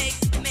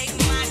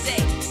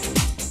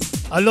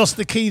I lost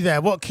the key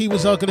there. What key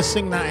was I going to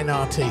sing that in,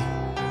 RT?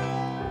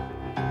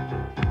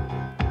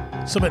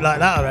 Something like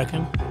that, I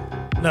reckon.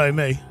 No,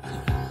 me.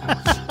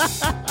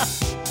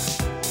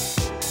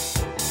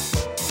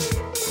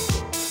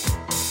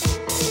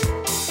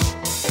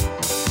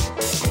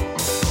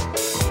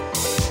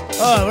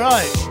 Oh,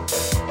 right.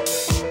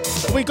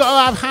 We got to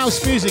have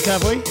house music,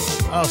 have we?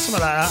 Oh, something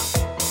like that.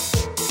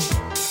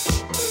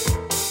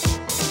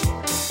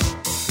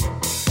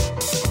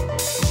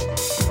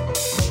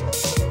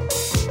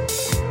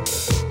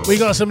 We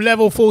got some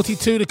level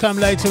 42 to come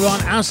later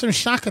on and some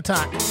Shack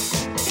Attack.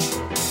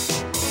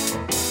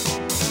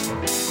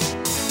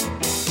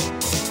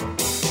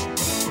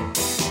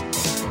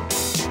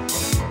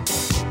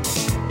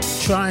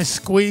 Try and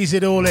squeeze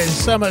it all in.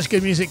 So much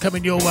good music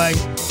coming your way.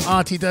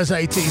 Artie does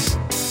 80s.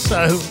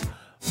 So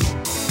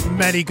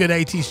many good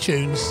 80s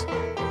tunes.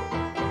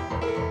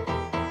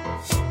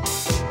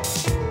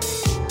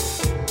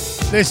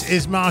 This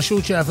is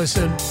Marshall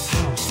Jefferson.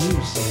 House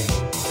music.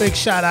 Big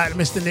shout out to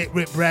Mr. Nick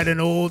Ripred and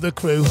all the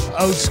crew.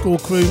 Old school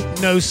crew.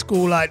 No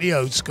school like the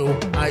old school.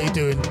 How you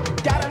doing?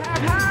 Gotta have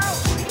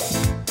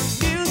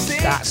house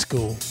music. That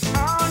school.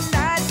 All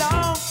night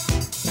long.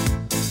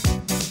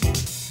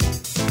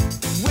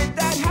 With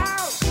that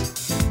house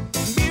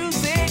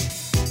music,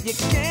 you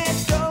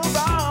can't go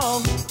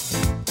wrong.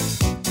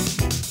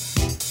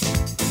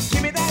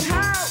 Give me that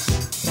house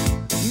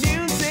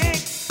music,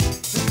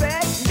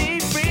 set me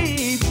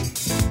free.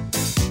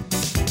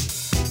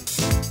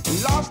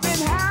 Lost in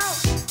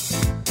house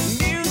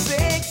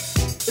music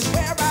is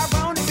where I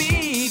want to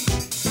be.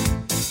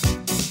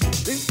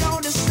 It's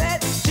gonna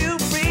set you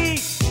free.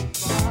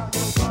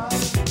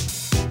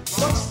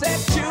 Gonna set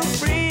you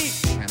free.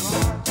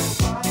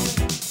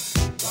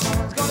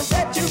 It's gonna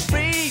set you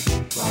free.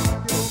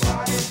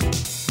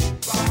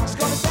 It's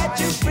gonna set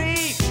you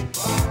free.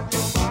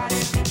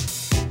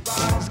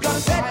 It's gonna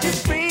set you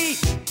free.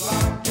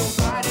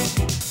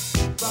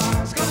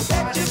 It's gonna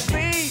set you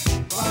free.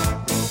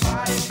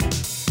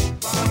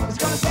 It's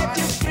gonna set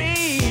you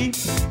free.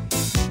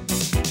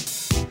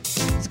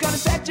 It's gonna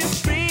set you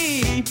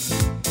free.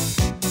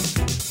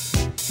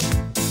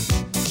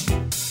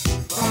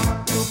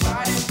 Rock your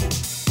body.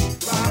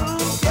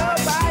 Move your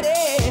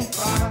body.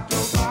 Rock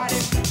your body.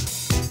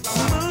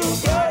 Move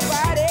your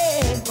body.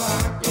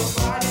 Rock your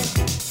body.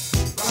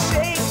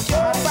 Shake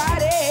your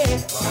body.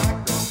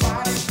 Rock your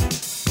body.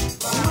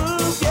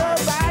 Move your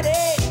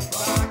body.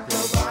 Rock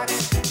your body.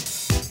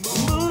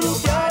 Move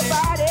your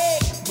body.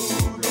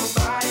 Move your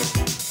body.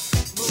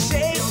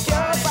 Shake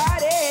your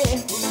body.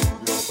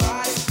 Move your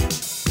body.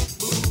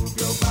 Move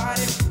your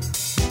body.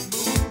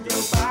 Move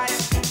your body.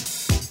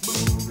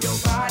 Move your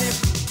body.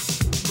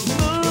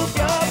 Move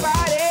your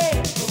body.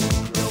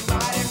 Move your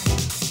body.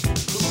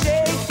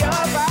 Shake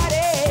your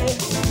body.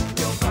 Move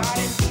your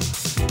body.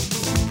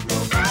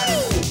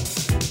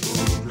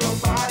 Move your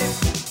body.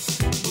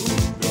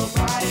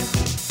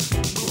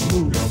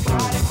 Move your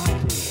body.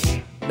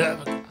 Move your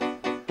body.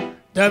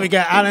 Don't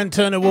forget Alan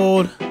Turner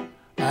Ward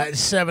at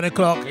 7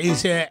 o'clock.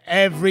 He's here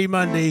every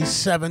Monday,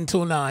 7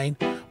 till 9,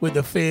 with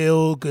the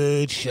Feel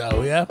Good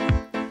Show, yeah?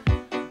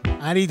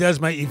 And he does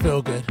make you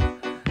feel good.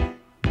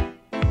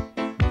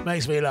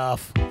 Makes me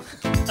laugh.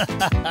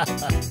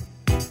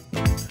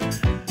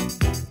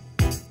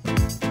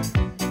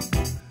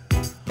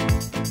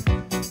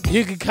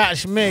 You can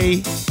catch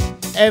me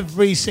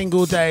every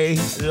single day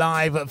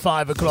live at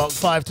 5 o'clock,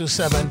 5 till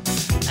 7,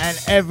 and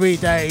every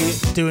day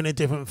doing a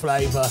different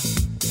flavour.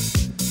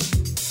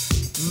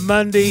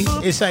 Monday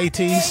is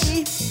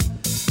 80s,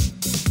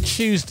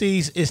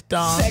 Tuesdays is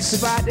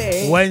dance,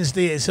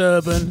 Wednesday is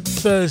urban,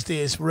 Thursday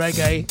is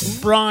reggae,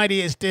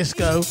 Friday is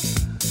disco,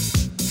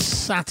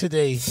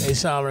 Saturday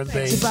is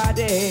R&B,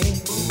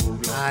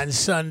 and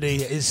Sunday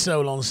is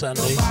Soul on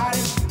Sunday.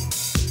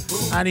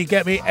 And you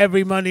get me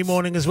every Monday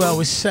morning as well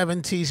with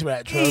 70s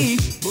retro,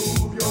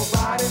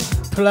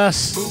 plus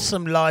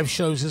some live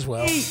shows as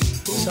well,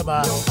 some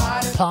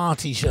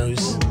party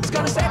shows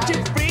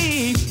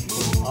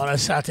on a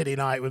Saturday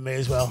night with me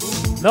as well.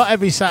 Not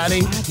every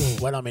Saturday,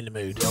 when I'm in the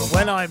mood.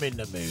 When I'm in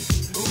the mood.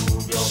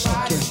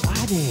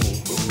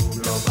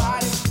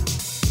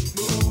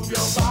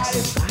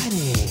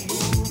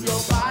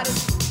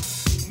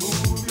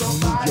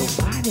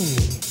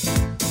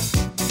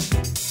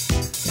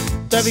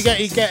 Don't forget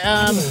you get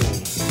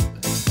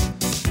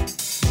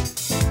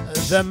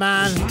the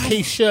man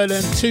Keith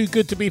Sherlin, Too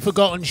Good to Be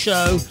Forgotten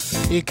show.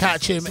 You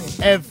catch him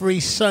every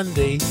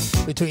Sunday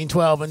between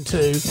 12 and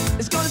 2,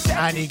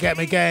 and you get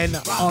him again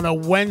on a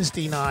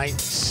Wednesday night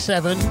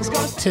 7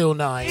 till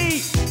 9.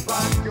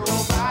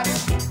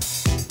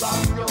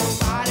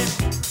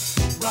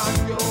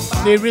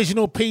 The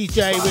original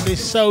PJ with his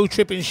soul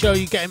tripping show,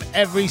 you get him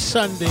every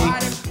Sunday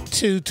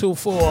 2 till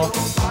 4.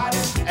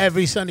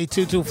 Every Sunday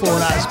 2 till 4.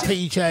 That's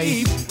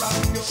PJ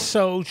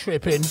Soul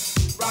Tripping.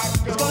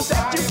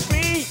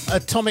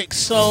 Atomic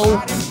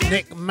Soul,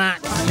 Nick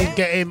Mack. You can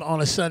get him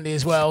on a Sunday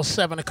as well.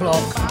 7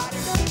 o'clock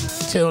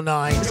till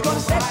 9.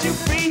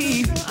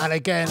 And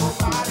again,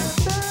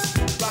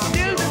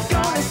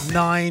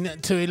 9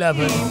 to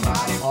 11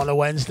 on a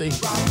Wednesday.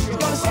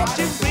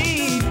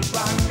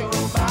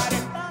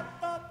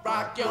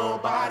 Rock your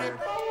body.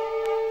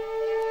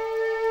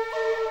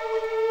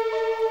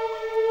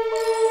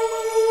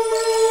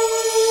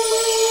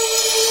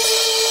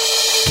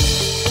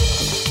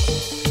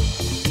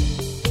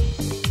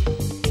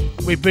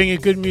 We bring you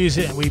good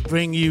music and we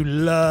bring you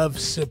love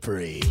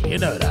supreme. You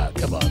know that,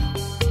 come on.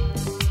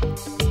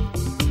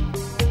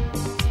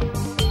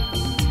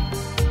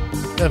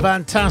 The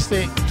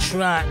fantastic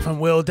track from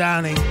Will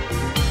Downing.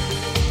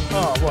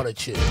 Oh, what a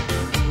tune.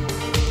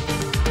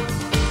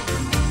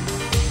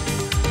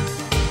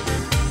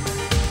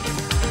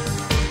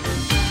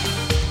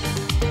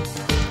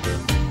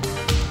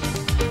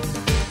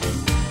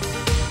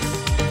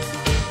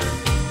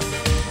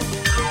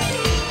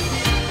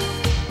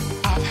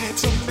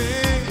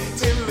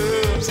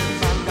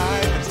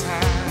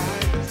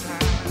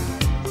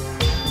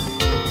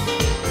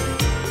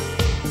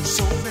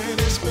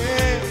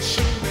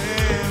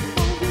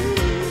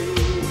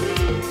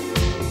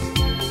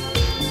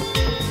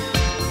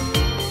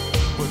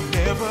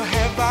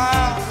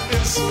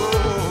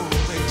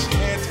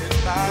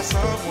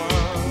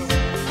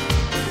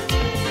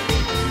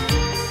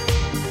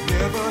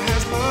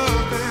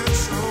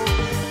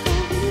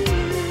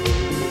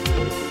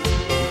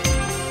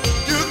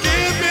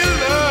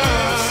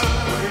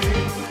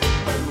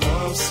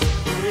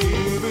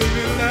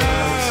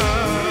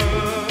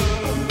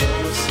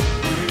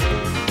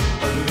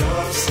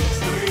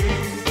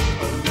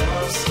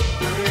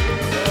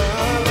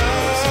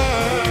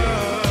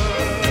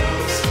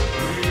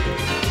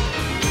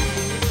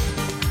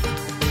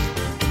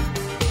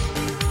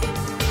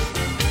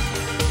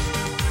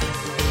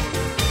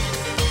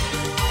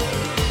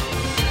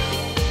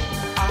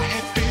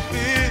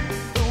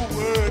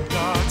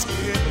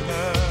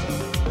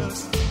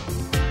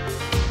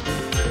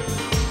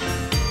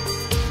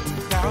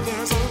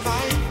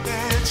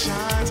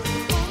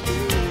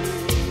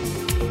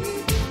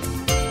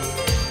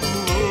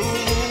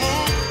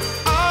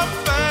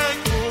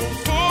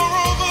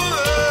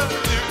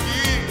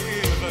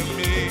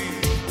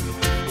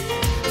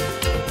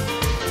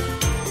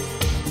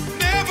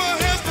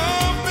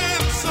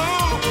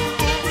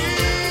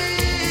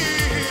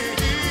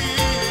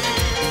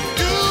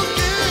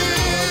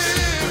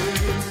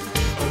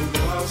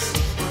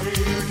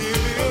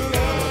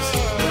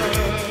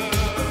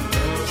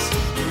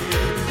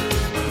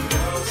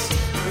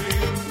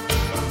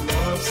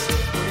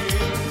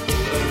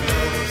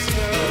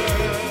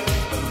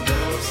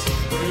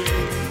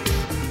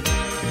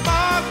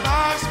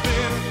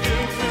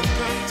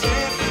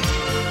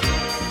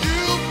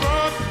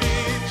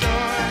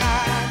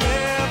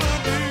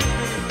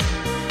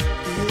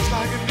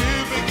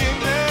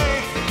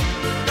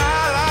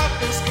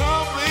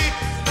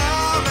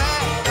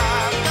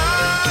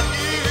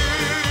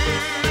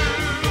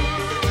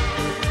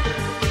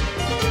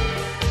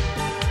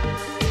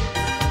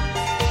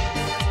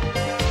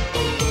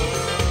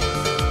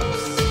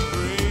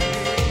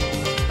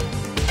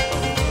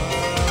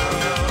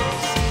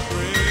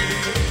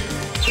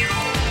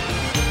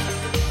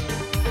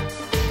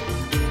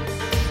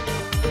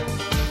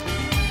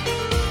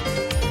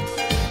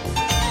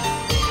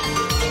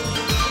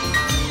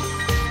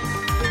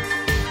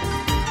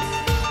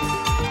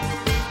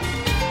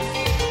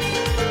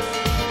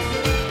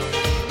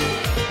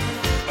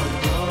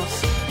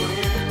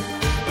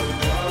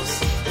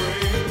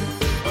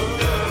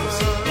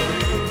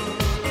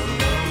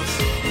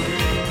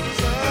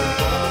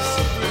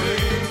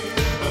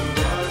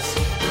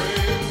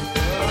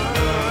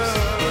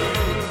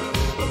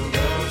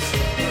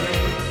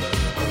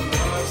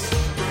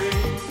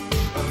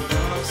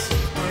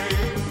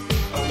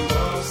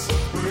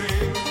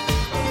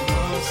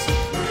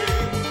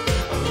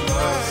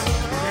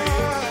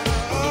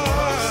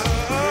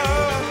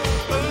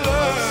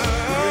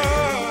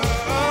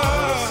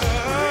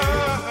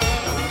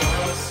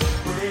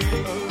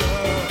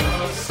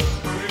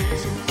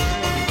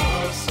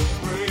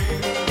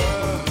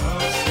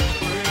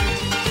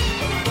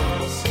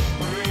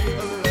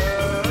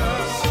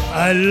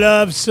 I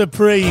love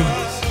Supreme,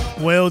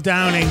 Will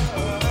Downing.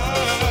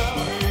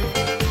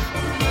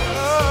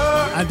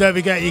 And don't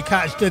forget, you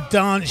catch the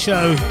dance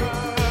show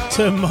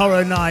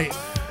tomorrow night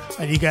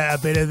and you get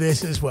a bit of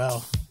this as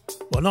well.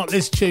 Well, not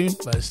this tune,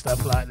 but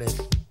stuff like this.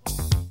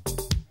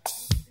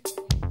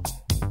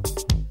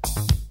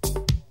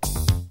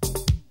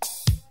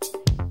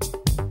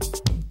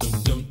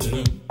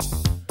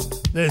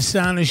 The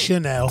sound of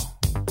Chanel.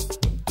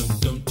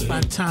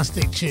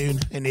 Fantastic tune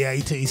in the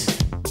 80s.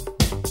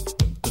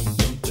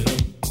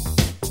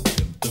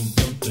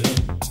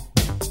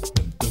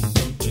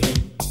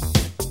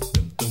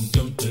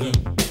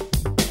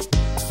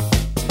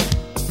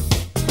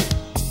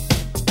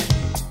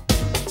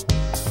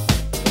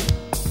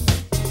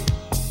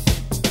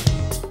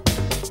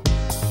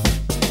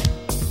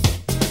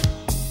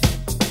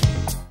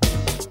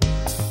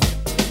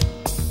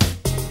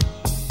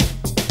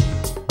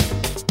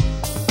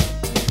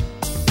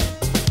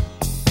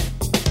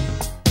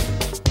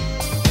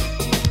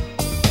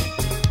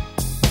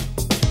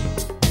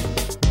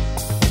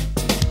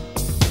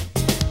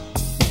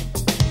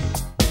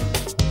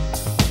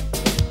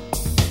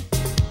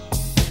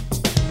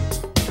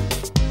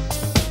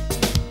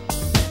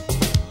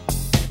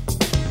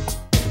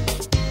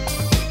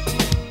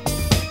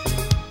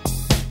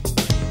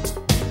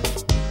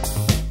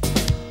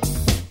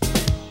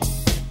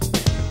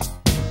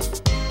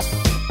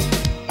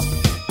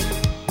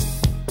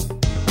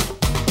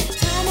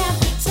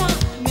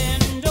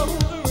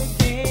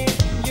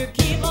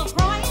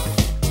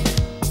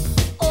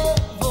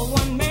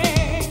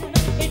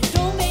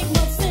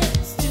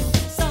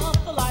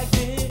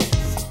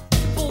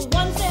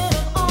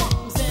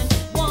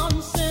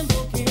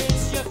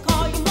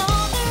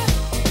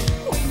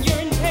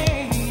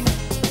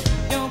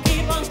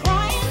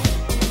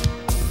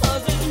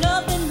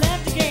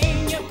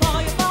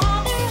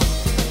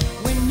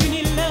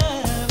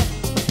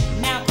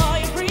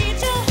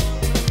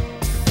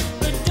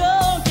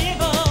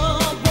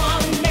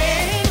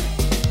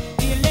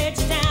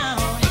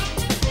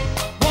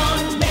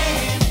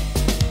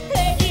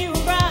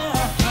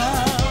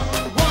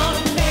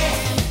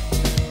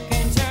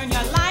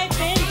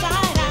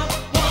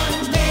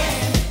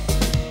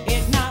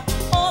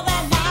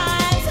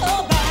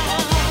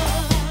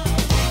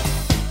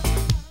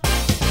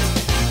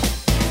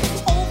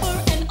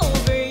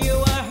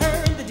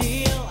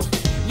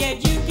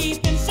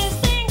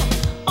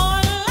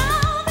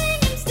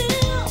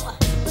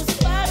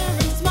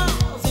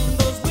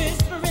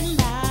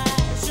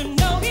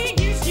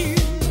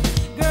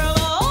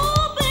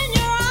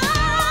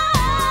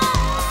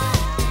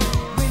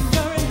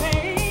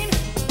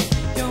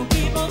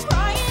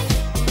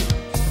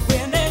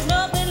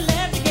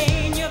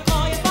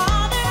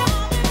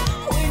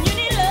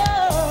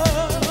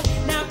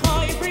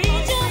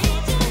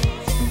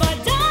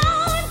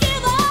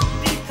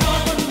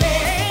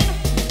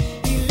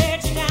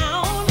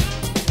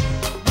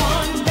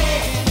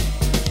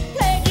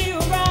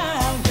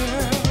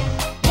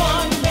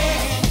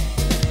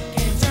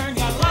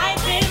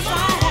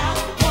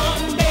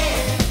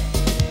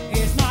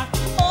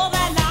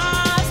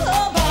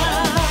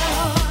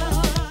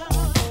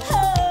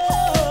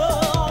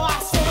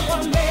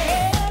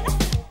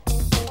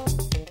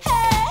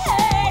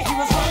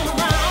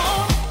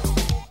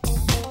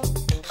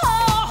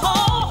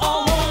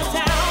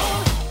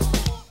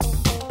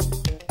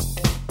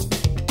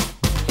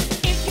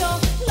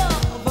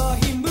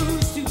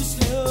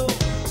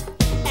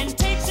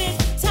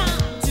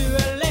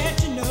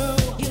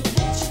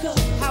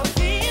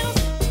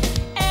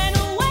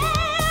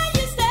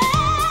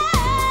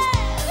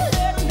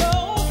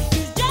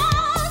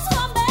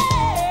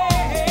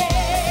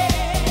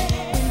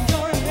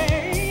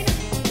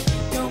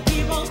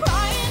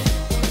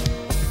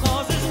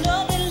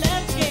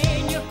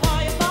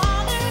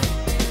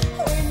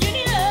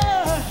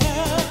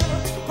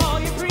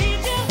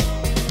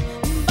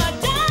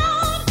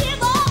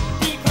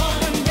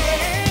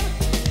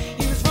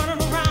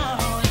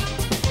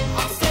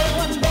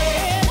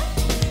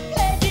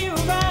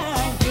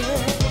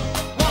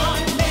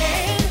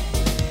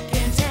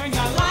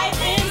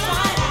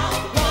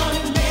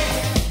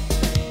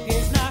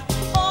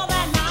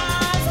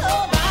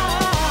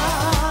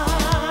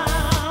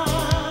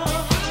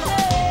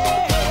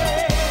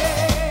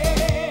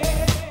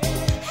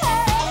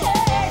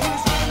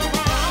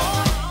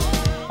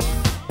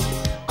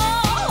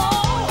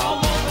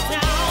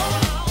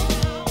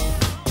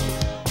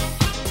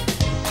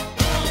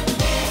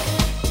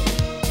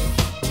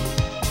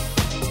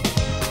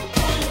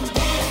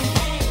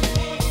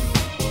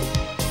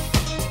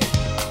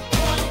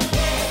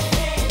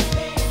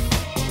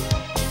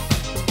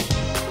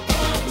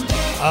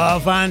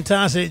 Oh,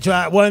 fantastic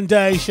track. One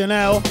Day,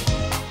 Chanel.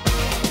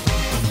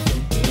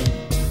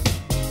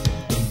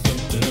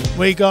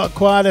 We got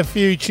quite a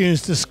few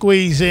tunes to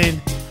squeeze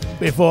in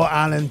before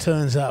Alan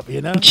turns up, you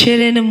know?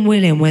 Chilling and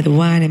willing with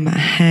wine in my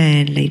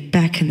hand, laid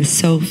back in the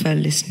sofa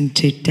listening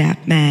to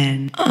that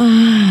man.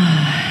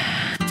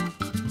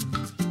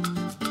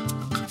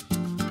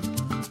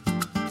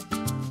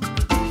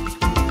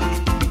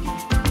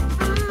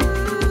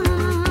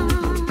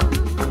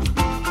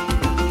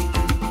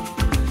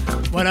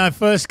 When I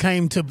first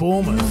came to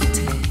Bournemouth,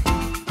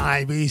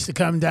 we used to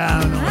come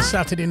down on a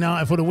Saturday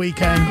night for the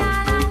weekend.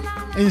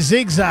 In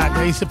Zigzag,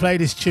 they used to play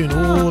this tune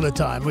all the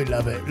time. We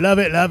love it. Love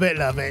it, love it,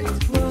 love it.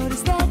 What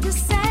is there to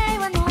say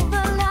when all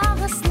the love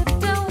has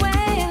slipped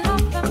away and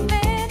half a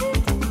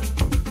minute?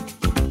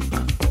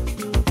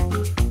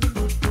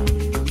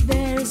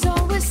 There is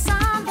always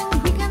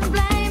something we can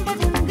blame,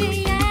 but in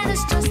the end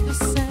it's just the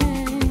same.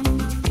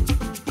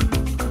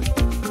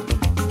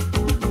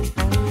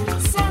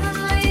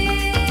 Suddenly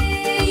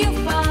you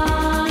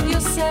find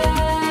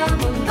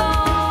yourself alone.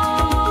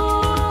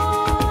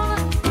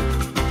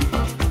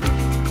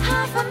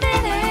 Half a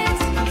minute.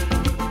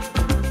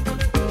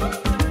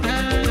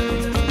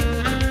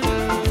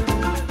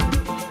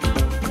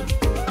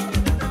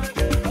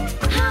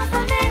 Half a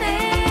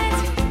minute.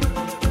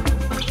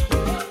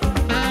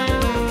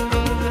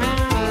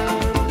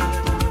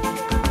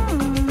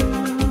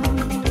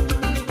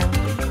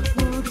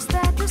 What is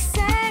that to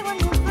say when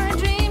your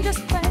dream just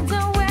fades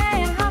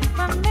away in half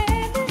a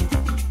minute?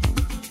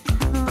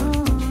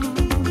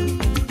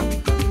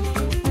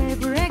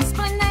 Every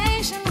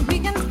explanation we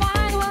can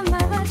find will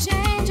never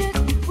change it.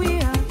 We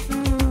are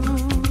through.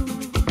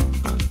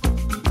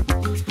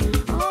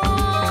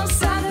 Oh,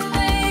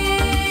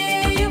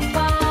 suddenly you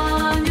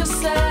find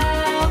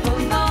yourself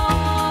alone.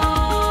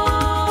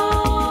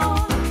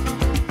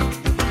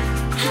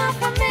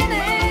 Half a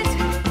minute.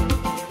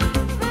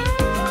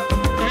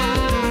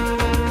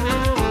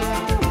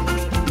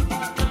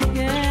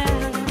 Yeah.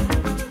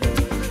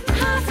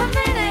 Half a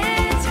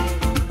minute.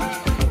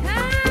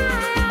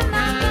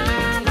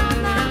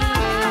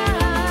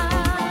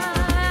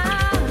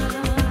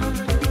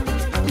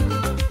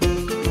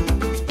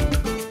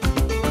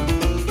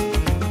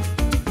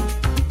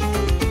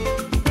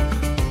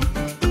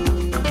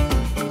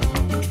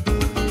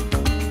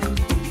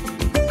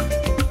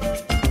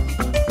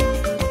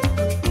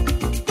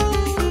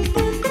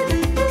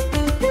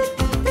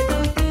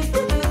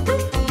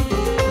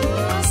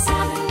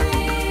 Suddenly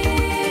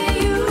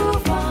you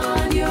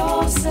find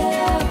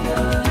yourself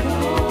alone.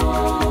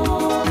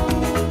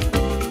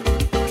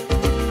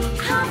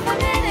 Half a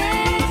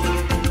minute,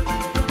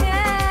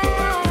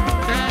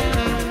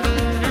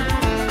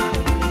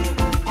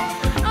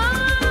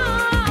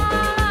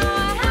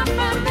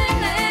 half a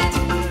minute.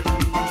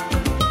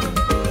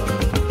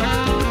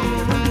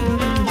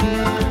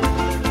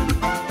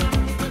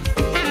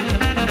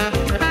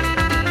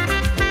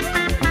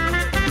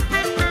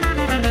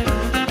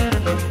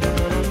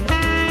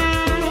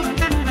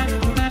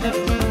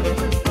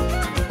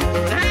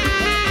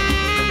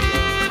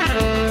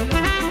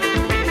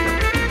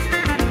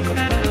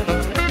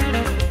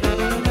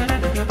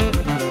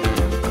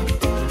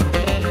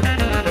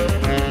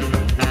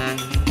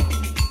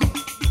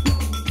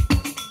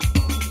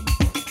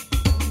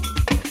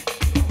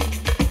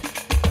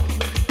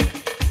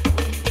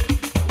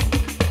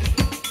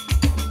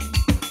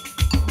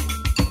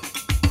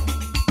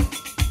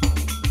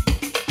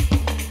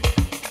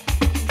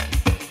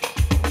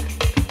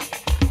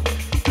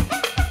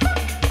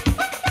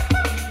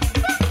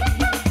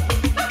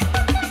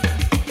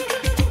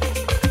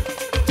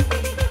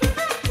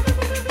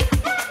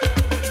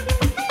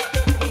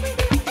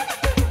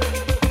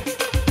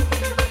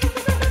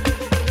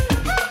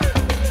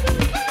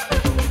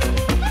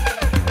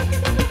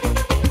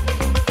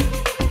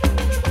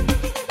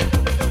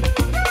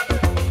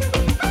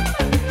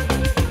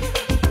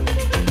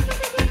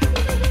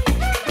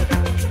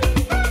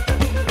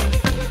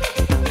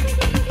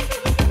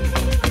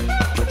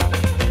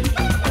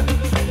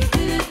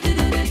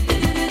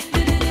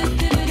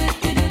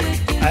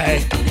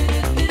 Hey,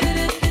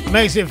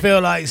 makes it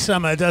feel like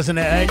summer, doesn't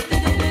it, eh?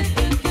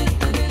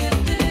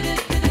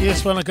 You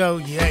just want to go,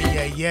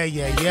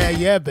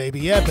 yeah,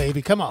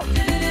 baby, come on.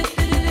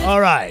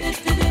 All right.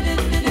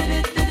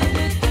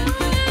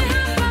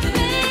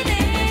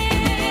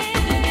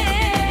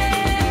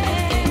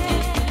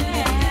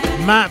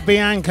 Matt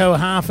Bianco,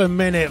 Half a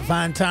Minute,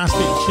 fantastic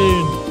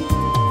tune.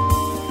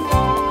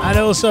 And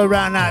also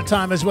around that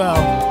time as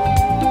well,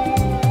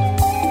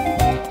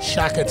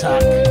 Shack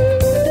Attack.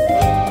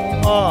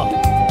 Oh,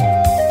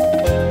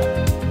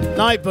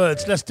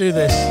 Nightbirds, let's do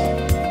this.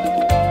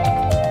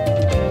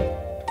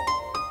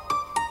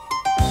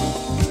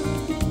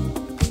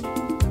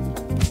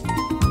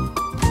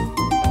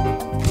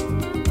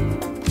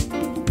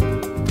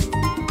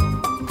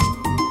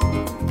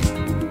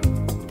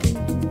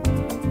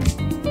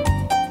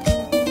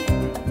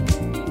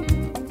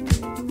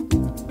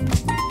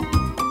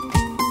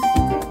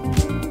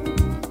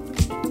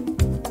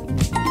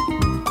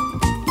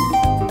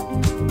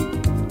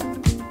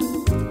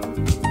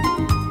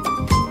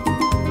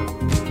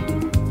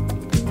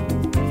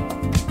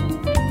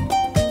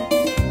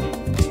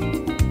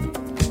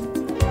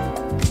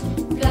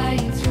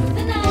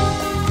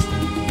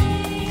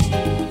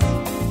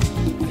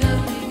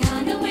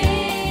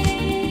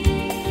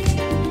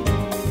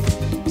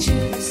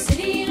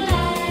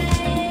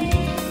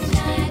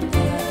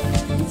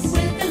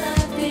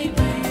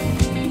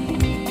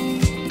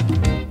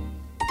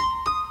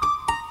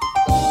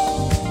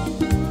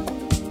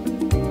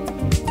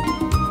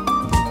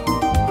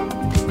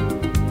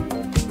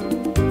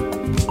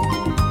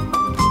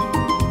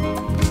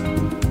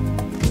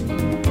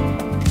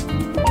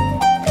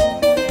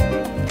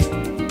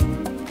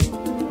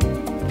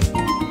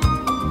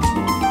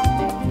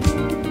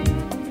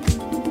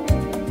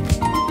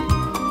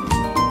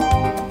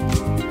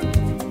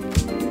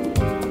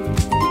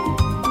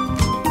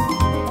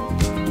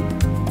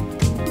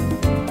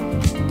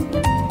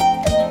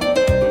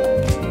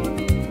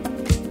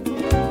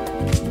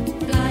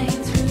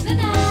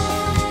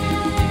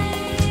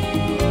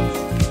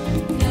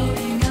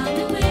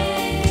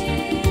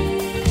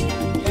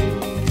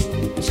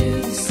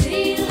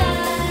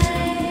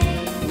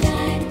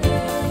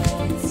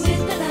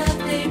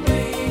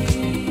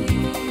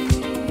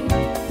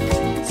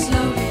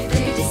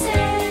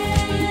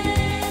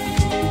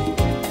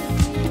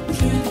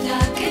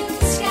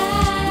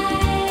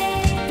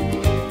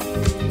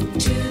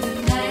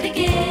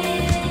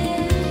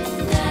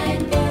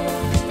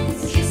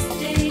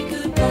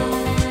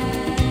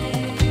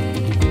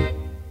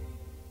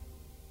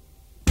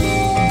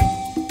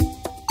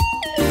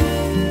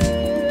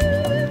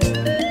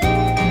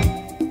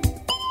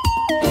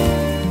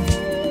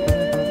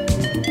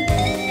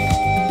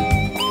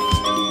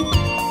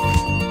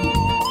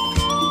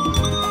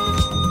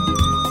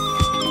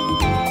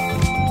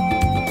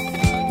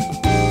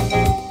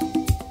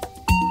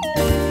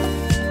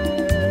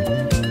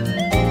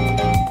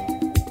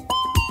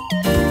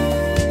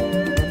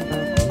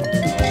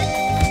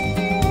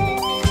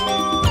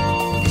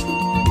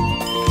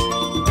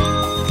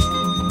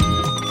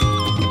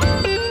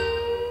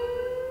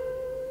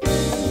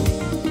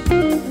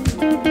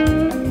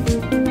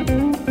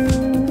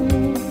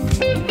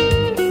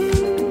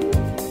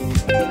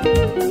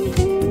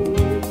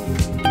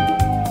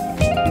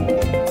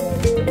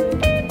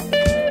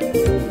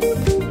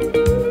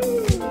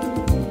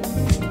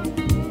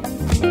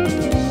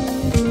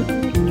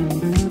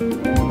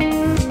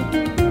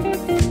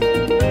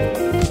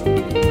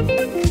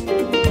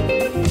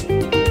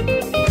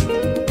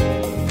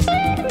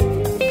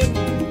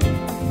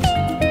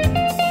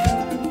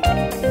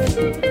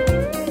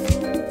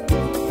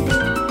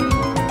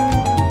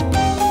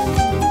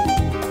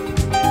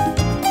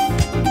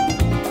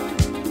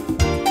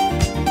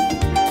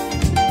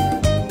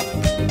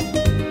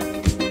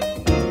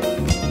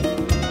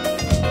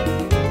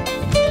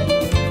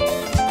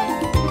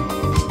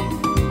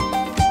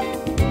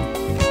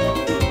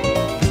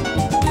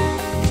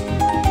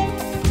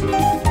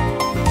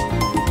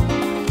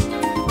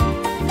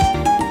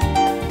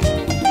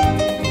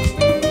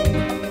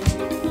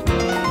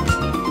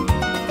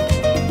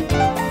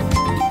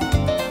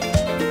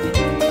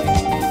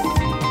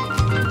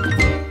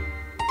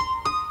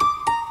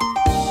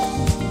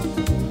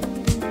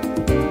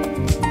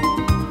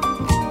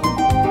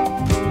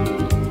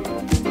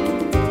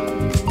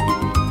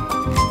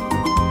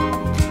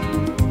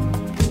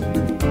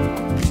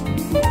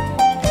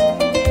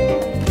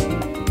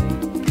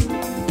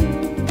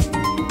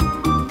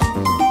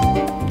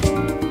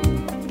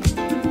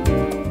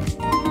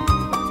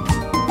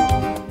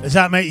 Does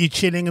that make you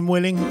chilling and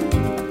willing?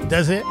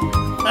 Does it?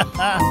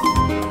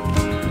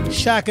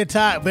 Shack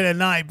Attack, bit of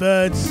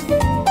Nightbirds.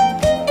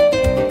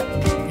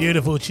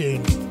 Beautiful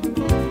tune.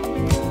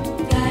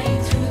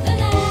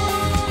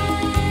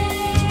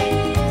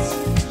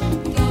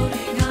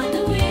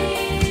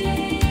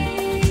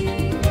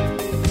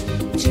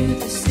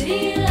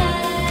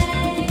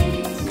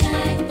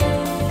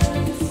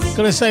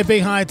 Gotta say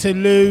big hi to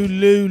Lou.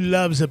 Lou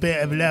loves a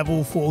bit of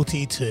Level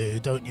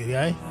 42, don't you,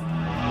 eh?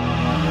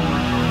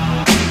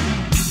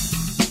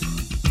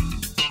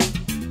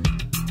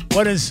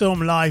 Why don't you saw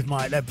them live,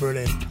 Mike? They're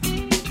brilliant.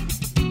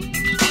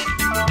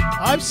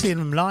 I've seen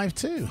them live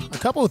too, a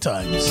couple of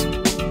times.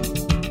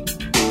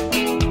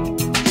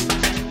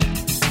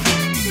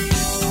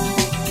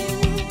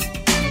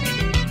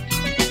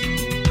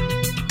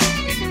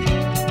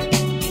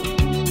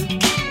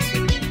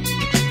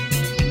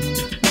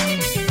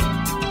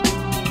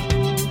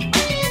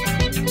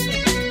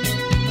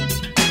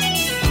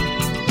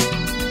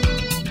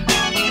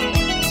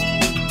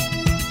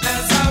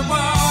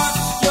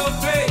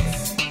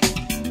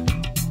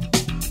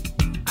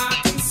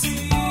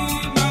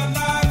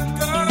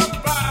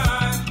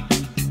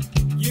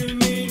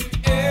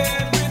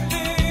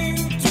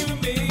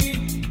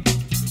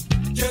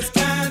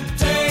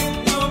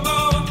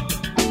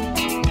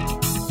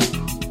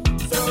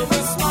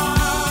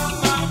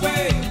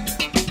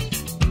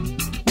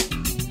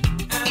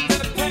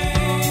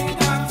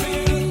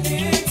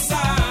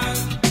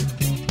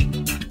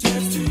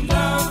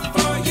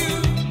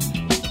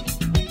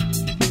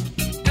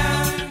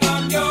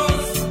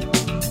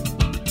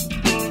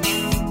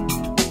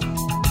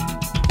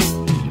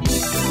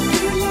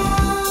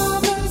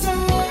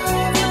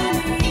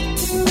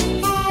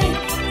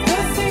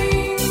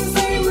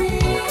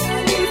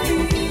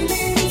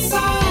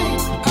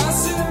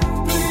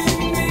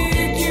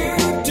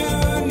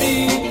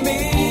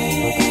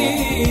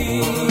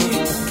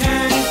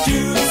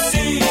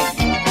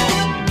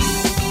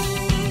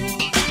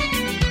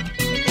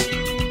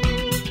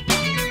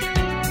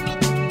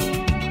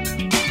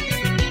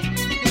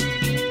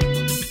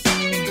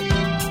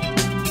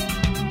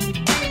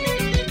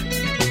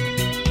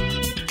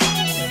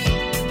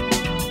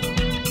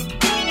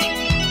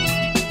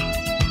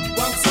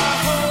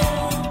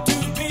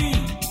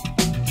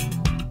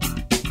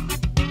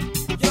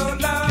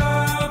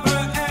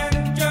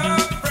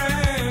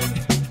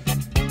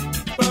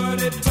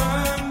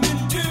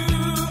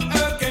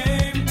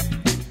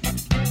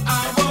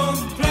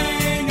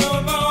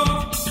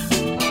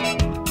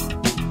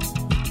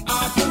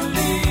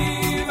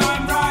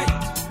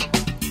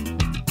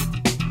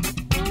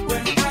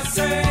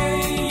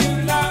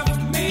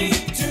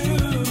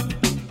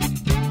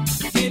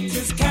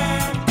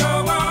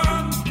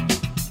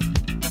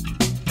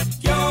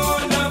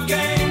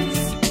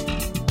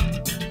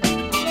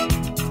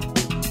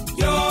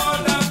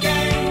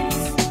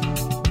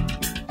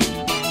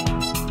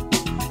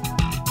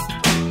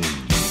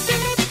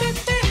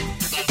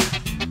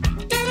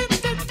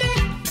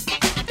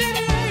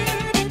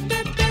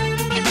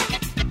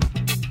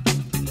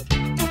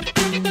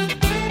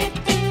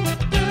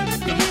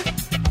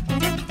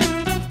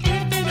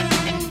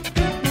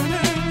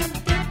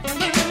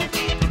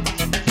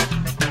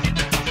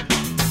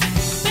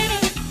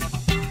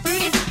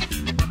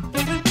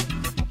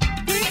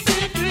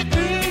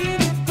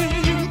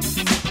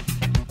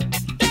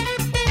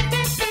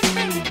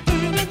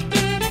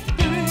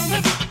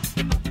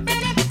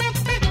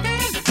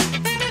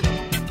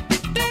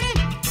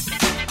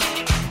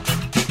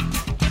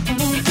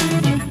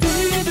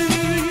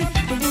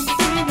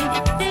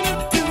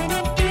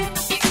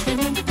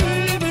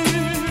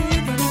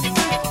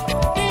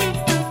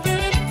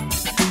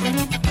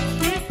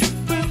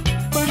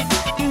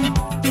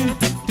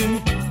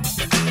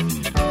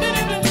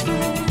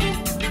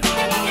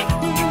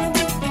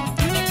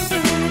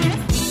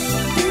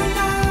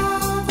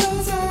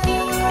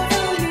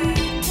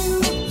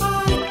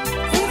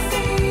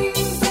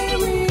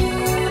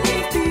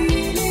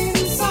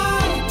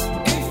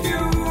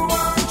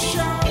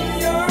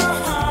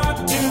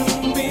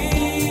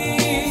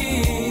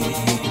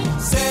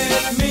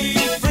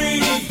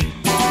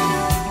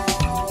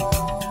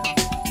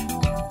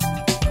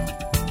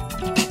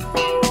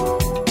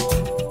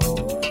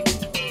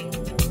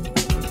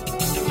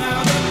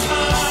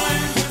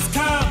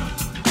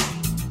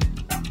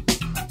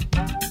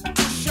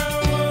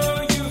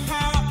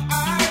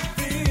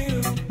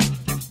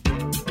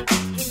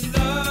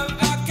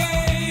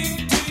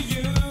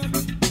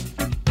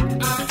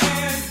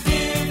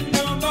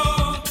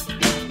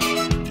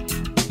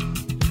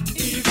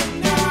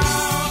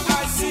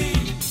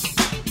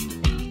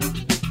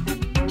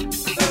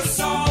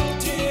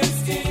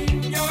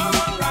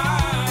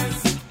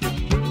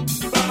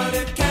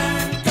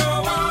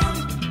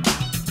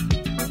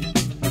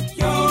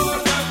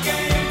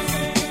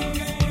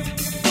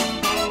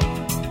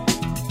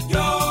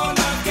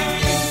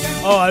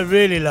 Oh, I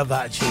really love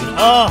that tune.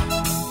 Oh,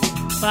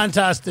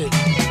 fantastic.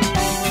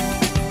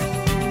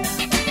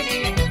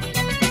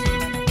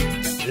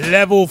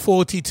 Level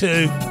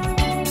 42.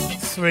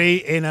 3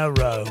 in a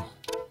row.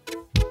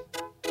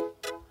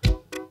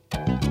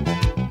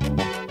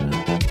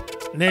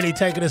 Nearly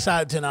taking us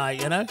out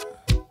tonight, you know?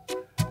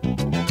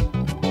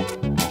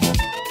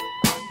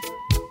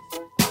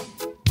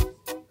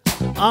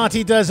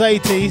 Artie does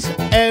 80s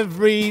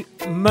every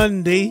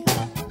Monday.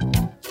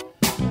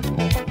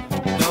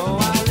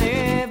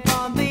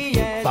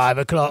 5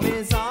 o'clock.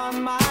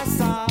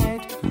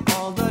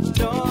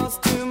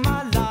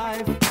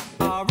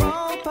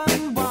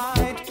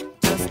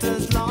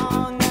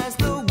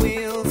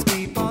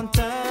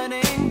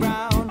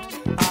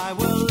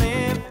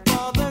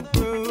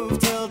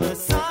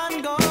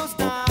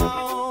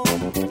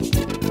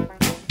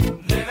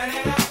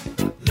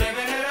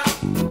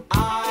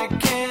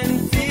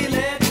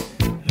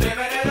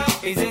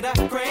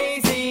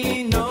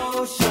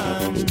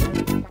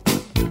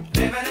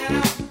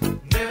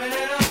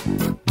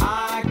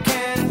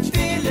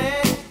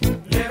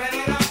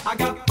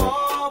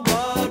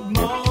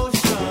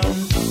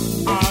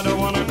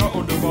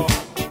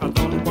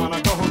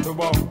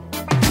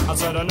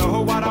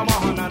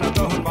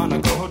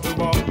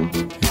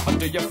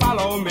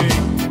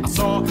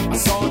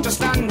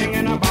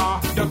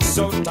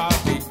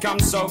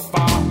 So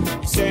far,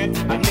 he said,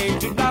 I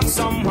need to love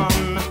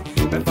someone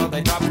before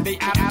they drop the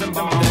atom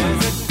bomb.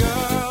 There's a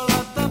girl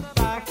at the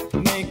back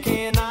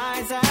making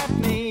eyes at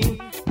me,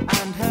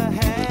 and her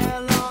hair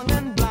long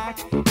and black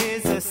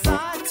is a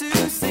sight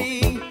to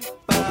see.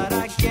 But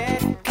I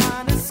get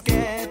kinda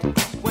scared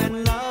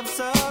when love's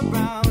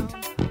around.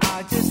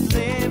 I just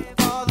live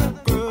for the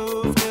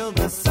groove till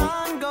the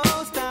sun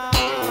goes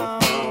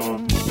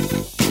down.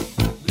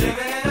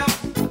 Living it up,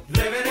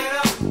 living it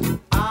up.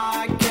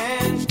 I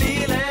can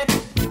feel it.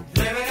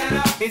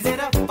 Is it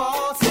a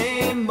false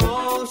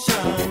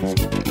emotion?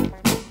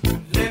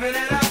 Living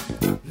it up,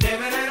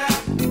 living it up.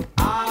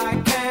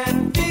 I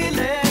can feel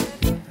it.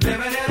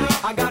 Living it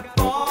up. I got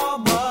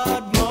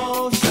forward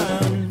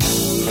motion.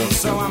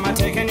 So am I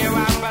taking you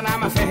out, but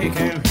I'm a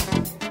faking.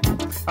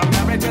 I'm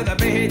married to the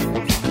beat,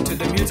 to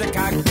the music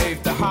I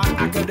gave, the heart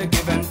I could have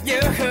given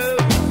you.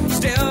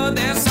 Still,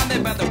 there's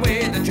something about the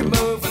way that you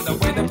move and the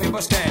way that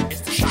people stare.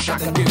 It's the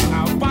shock of you.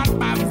 I want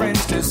my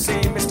friends to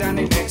see me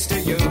standing next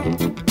to you.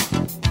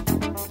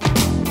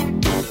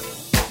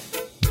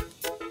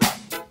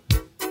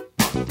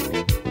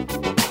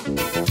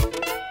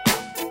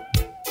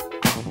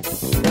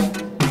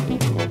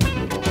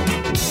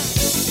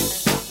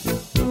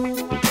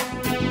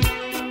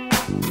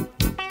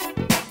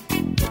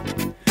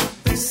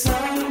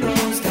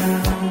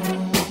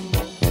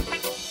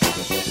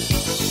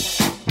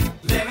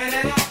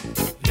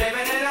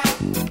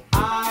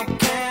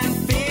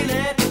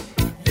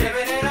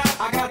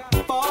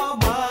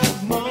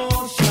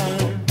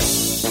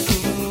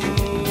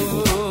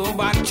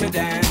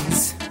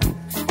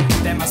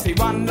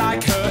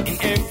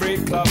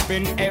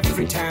 In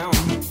every town,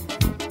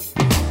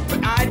 but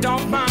I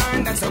don't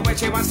mind. That's the way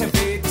she wants to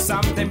be. There's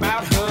something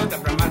about her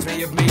that reminds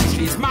me of me.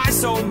 She's my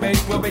soulmate.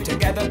 We'll be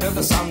together till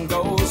the sun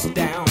goes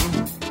down.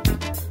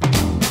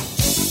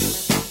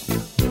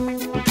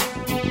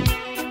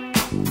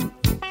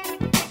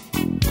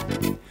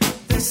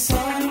 The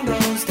sun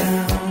goes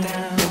down.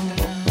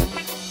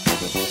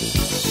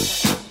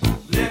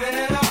 Living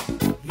it up,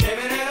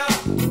 living it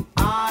up.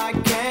 I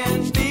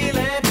can feel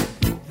it.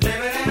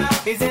 Living it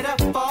up. Is it a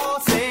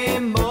false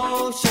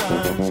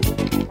emotion?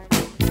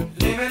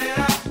 Living it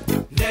up,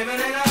 living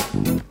it up.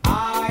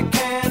 I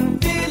can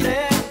feel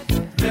it.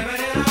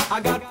 Living it up. I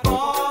got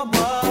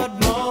forward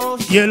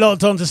motion. You're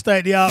locked on to State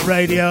of the Art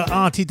Radio.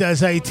 Artie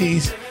does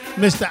 80s.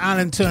 Mr.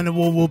 Alan Turner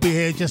will be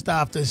here just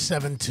after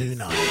 7 to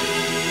 9.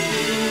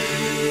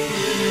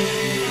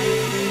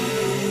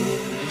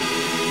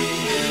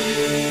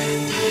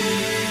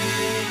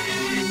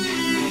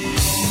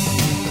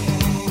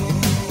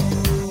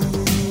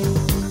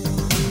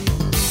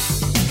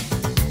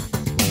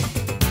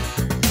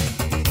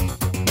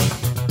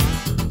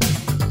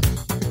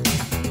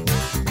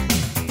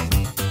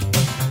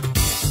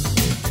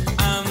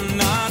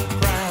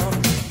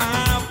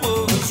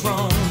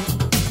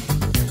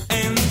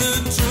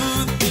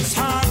 Truth is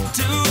hard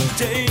to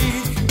take.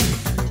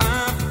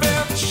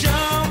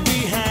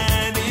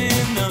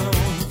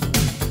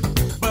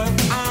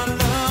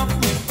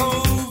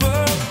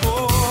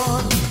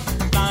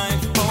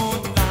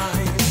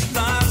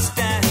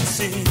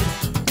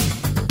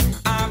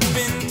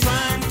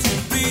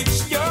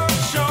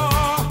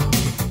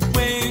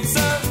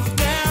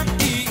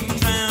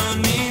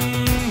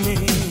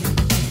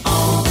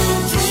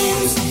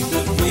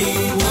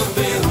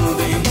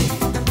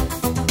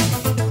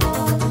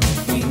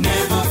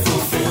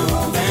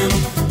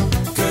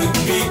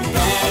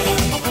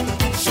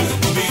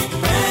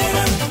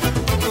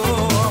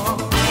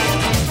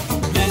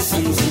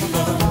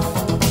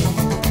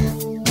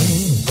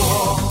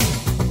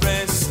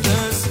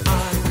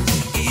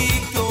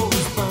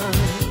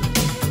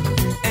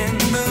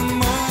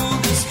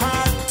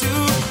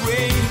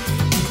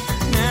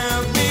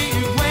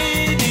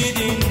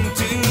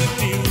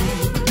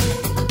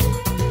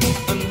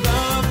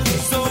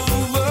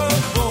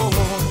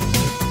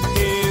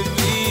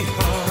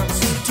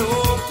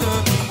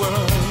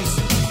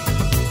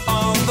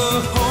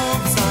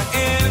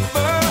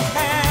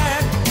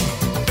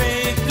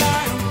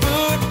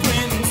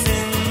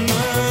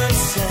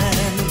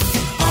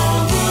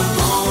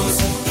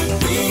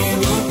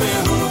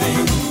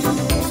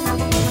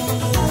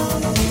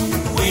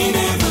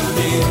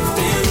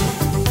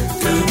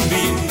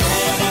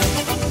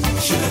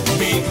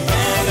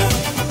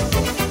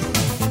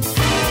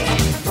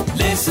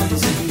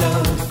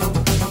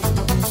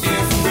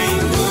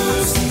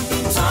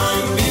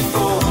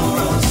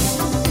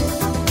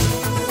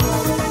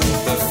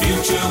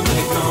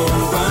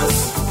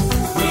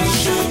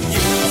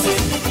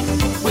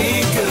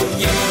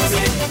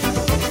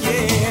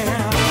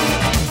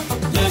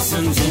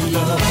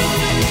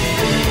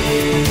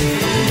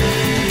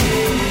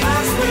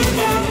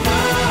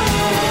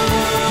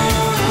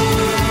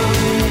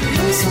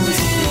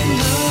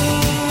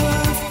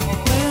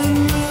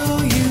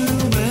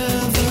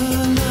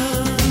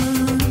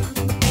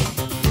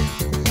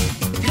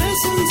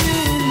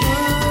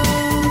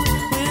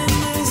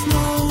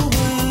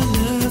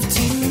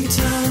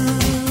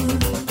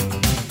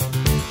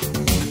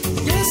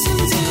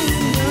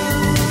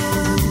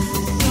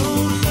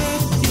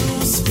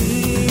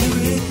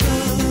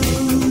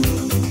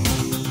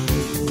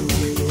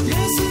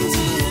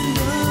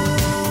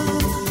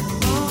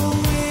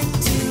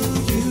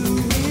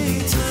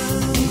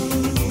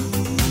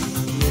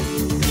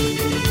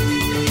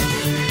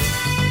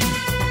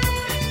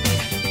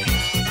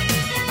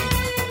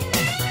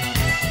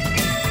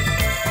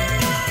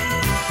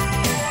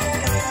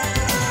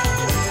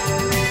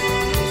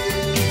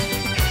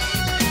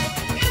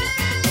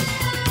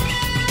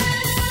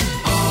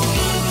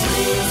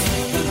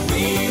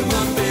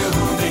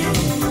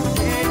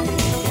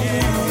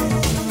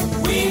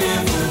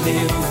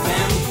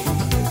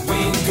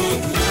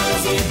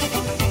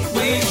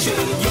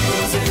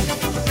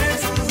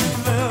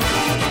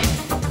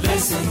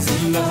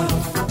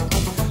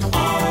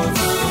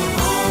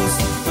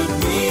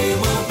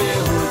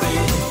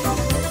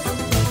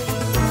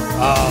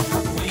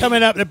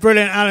 Coming up, the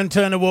brilliant Alan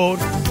Turner Award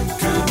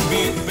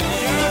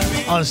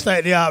on State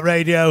of the Art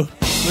Radio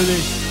with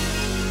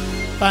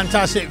his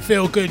fantastic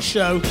feel-good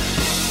show.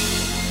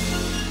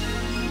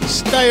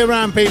 Stay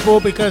around, people,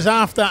 because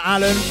after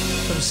Alan,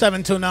 from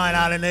 7 till 9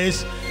 Alan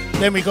is,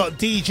 then we got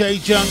DJ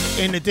Junk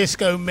in the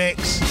disco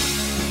mix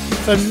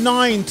from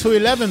 9 to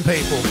 11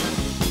 people.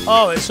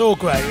 Oh, it's all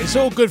great. It's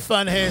all good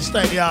fun here,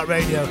 State of the Art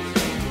Radio.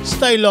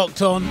 Stay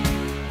locked on,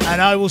 and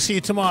I will see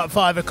you tomorrow at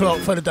 5 o'clock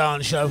for the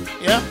dance show.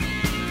 Yeah?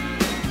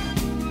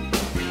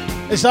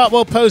 It's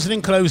Artworld posing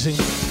and closing.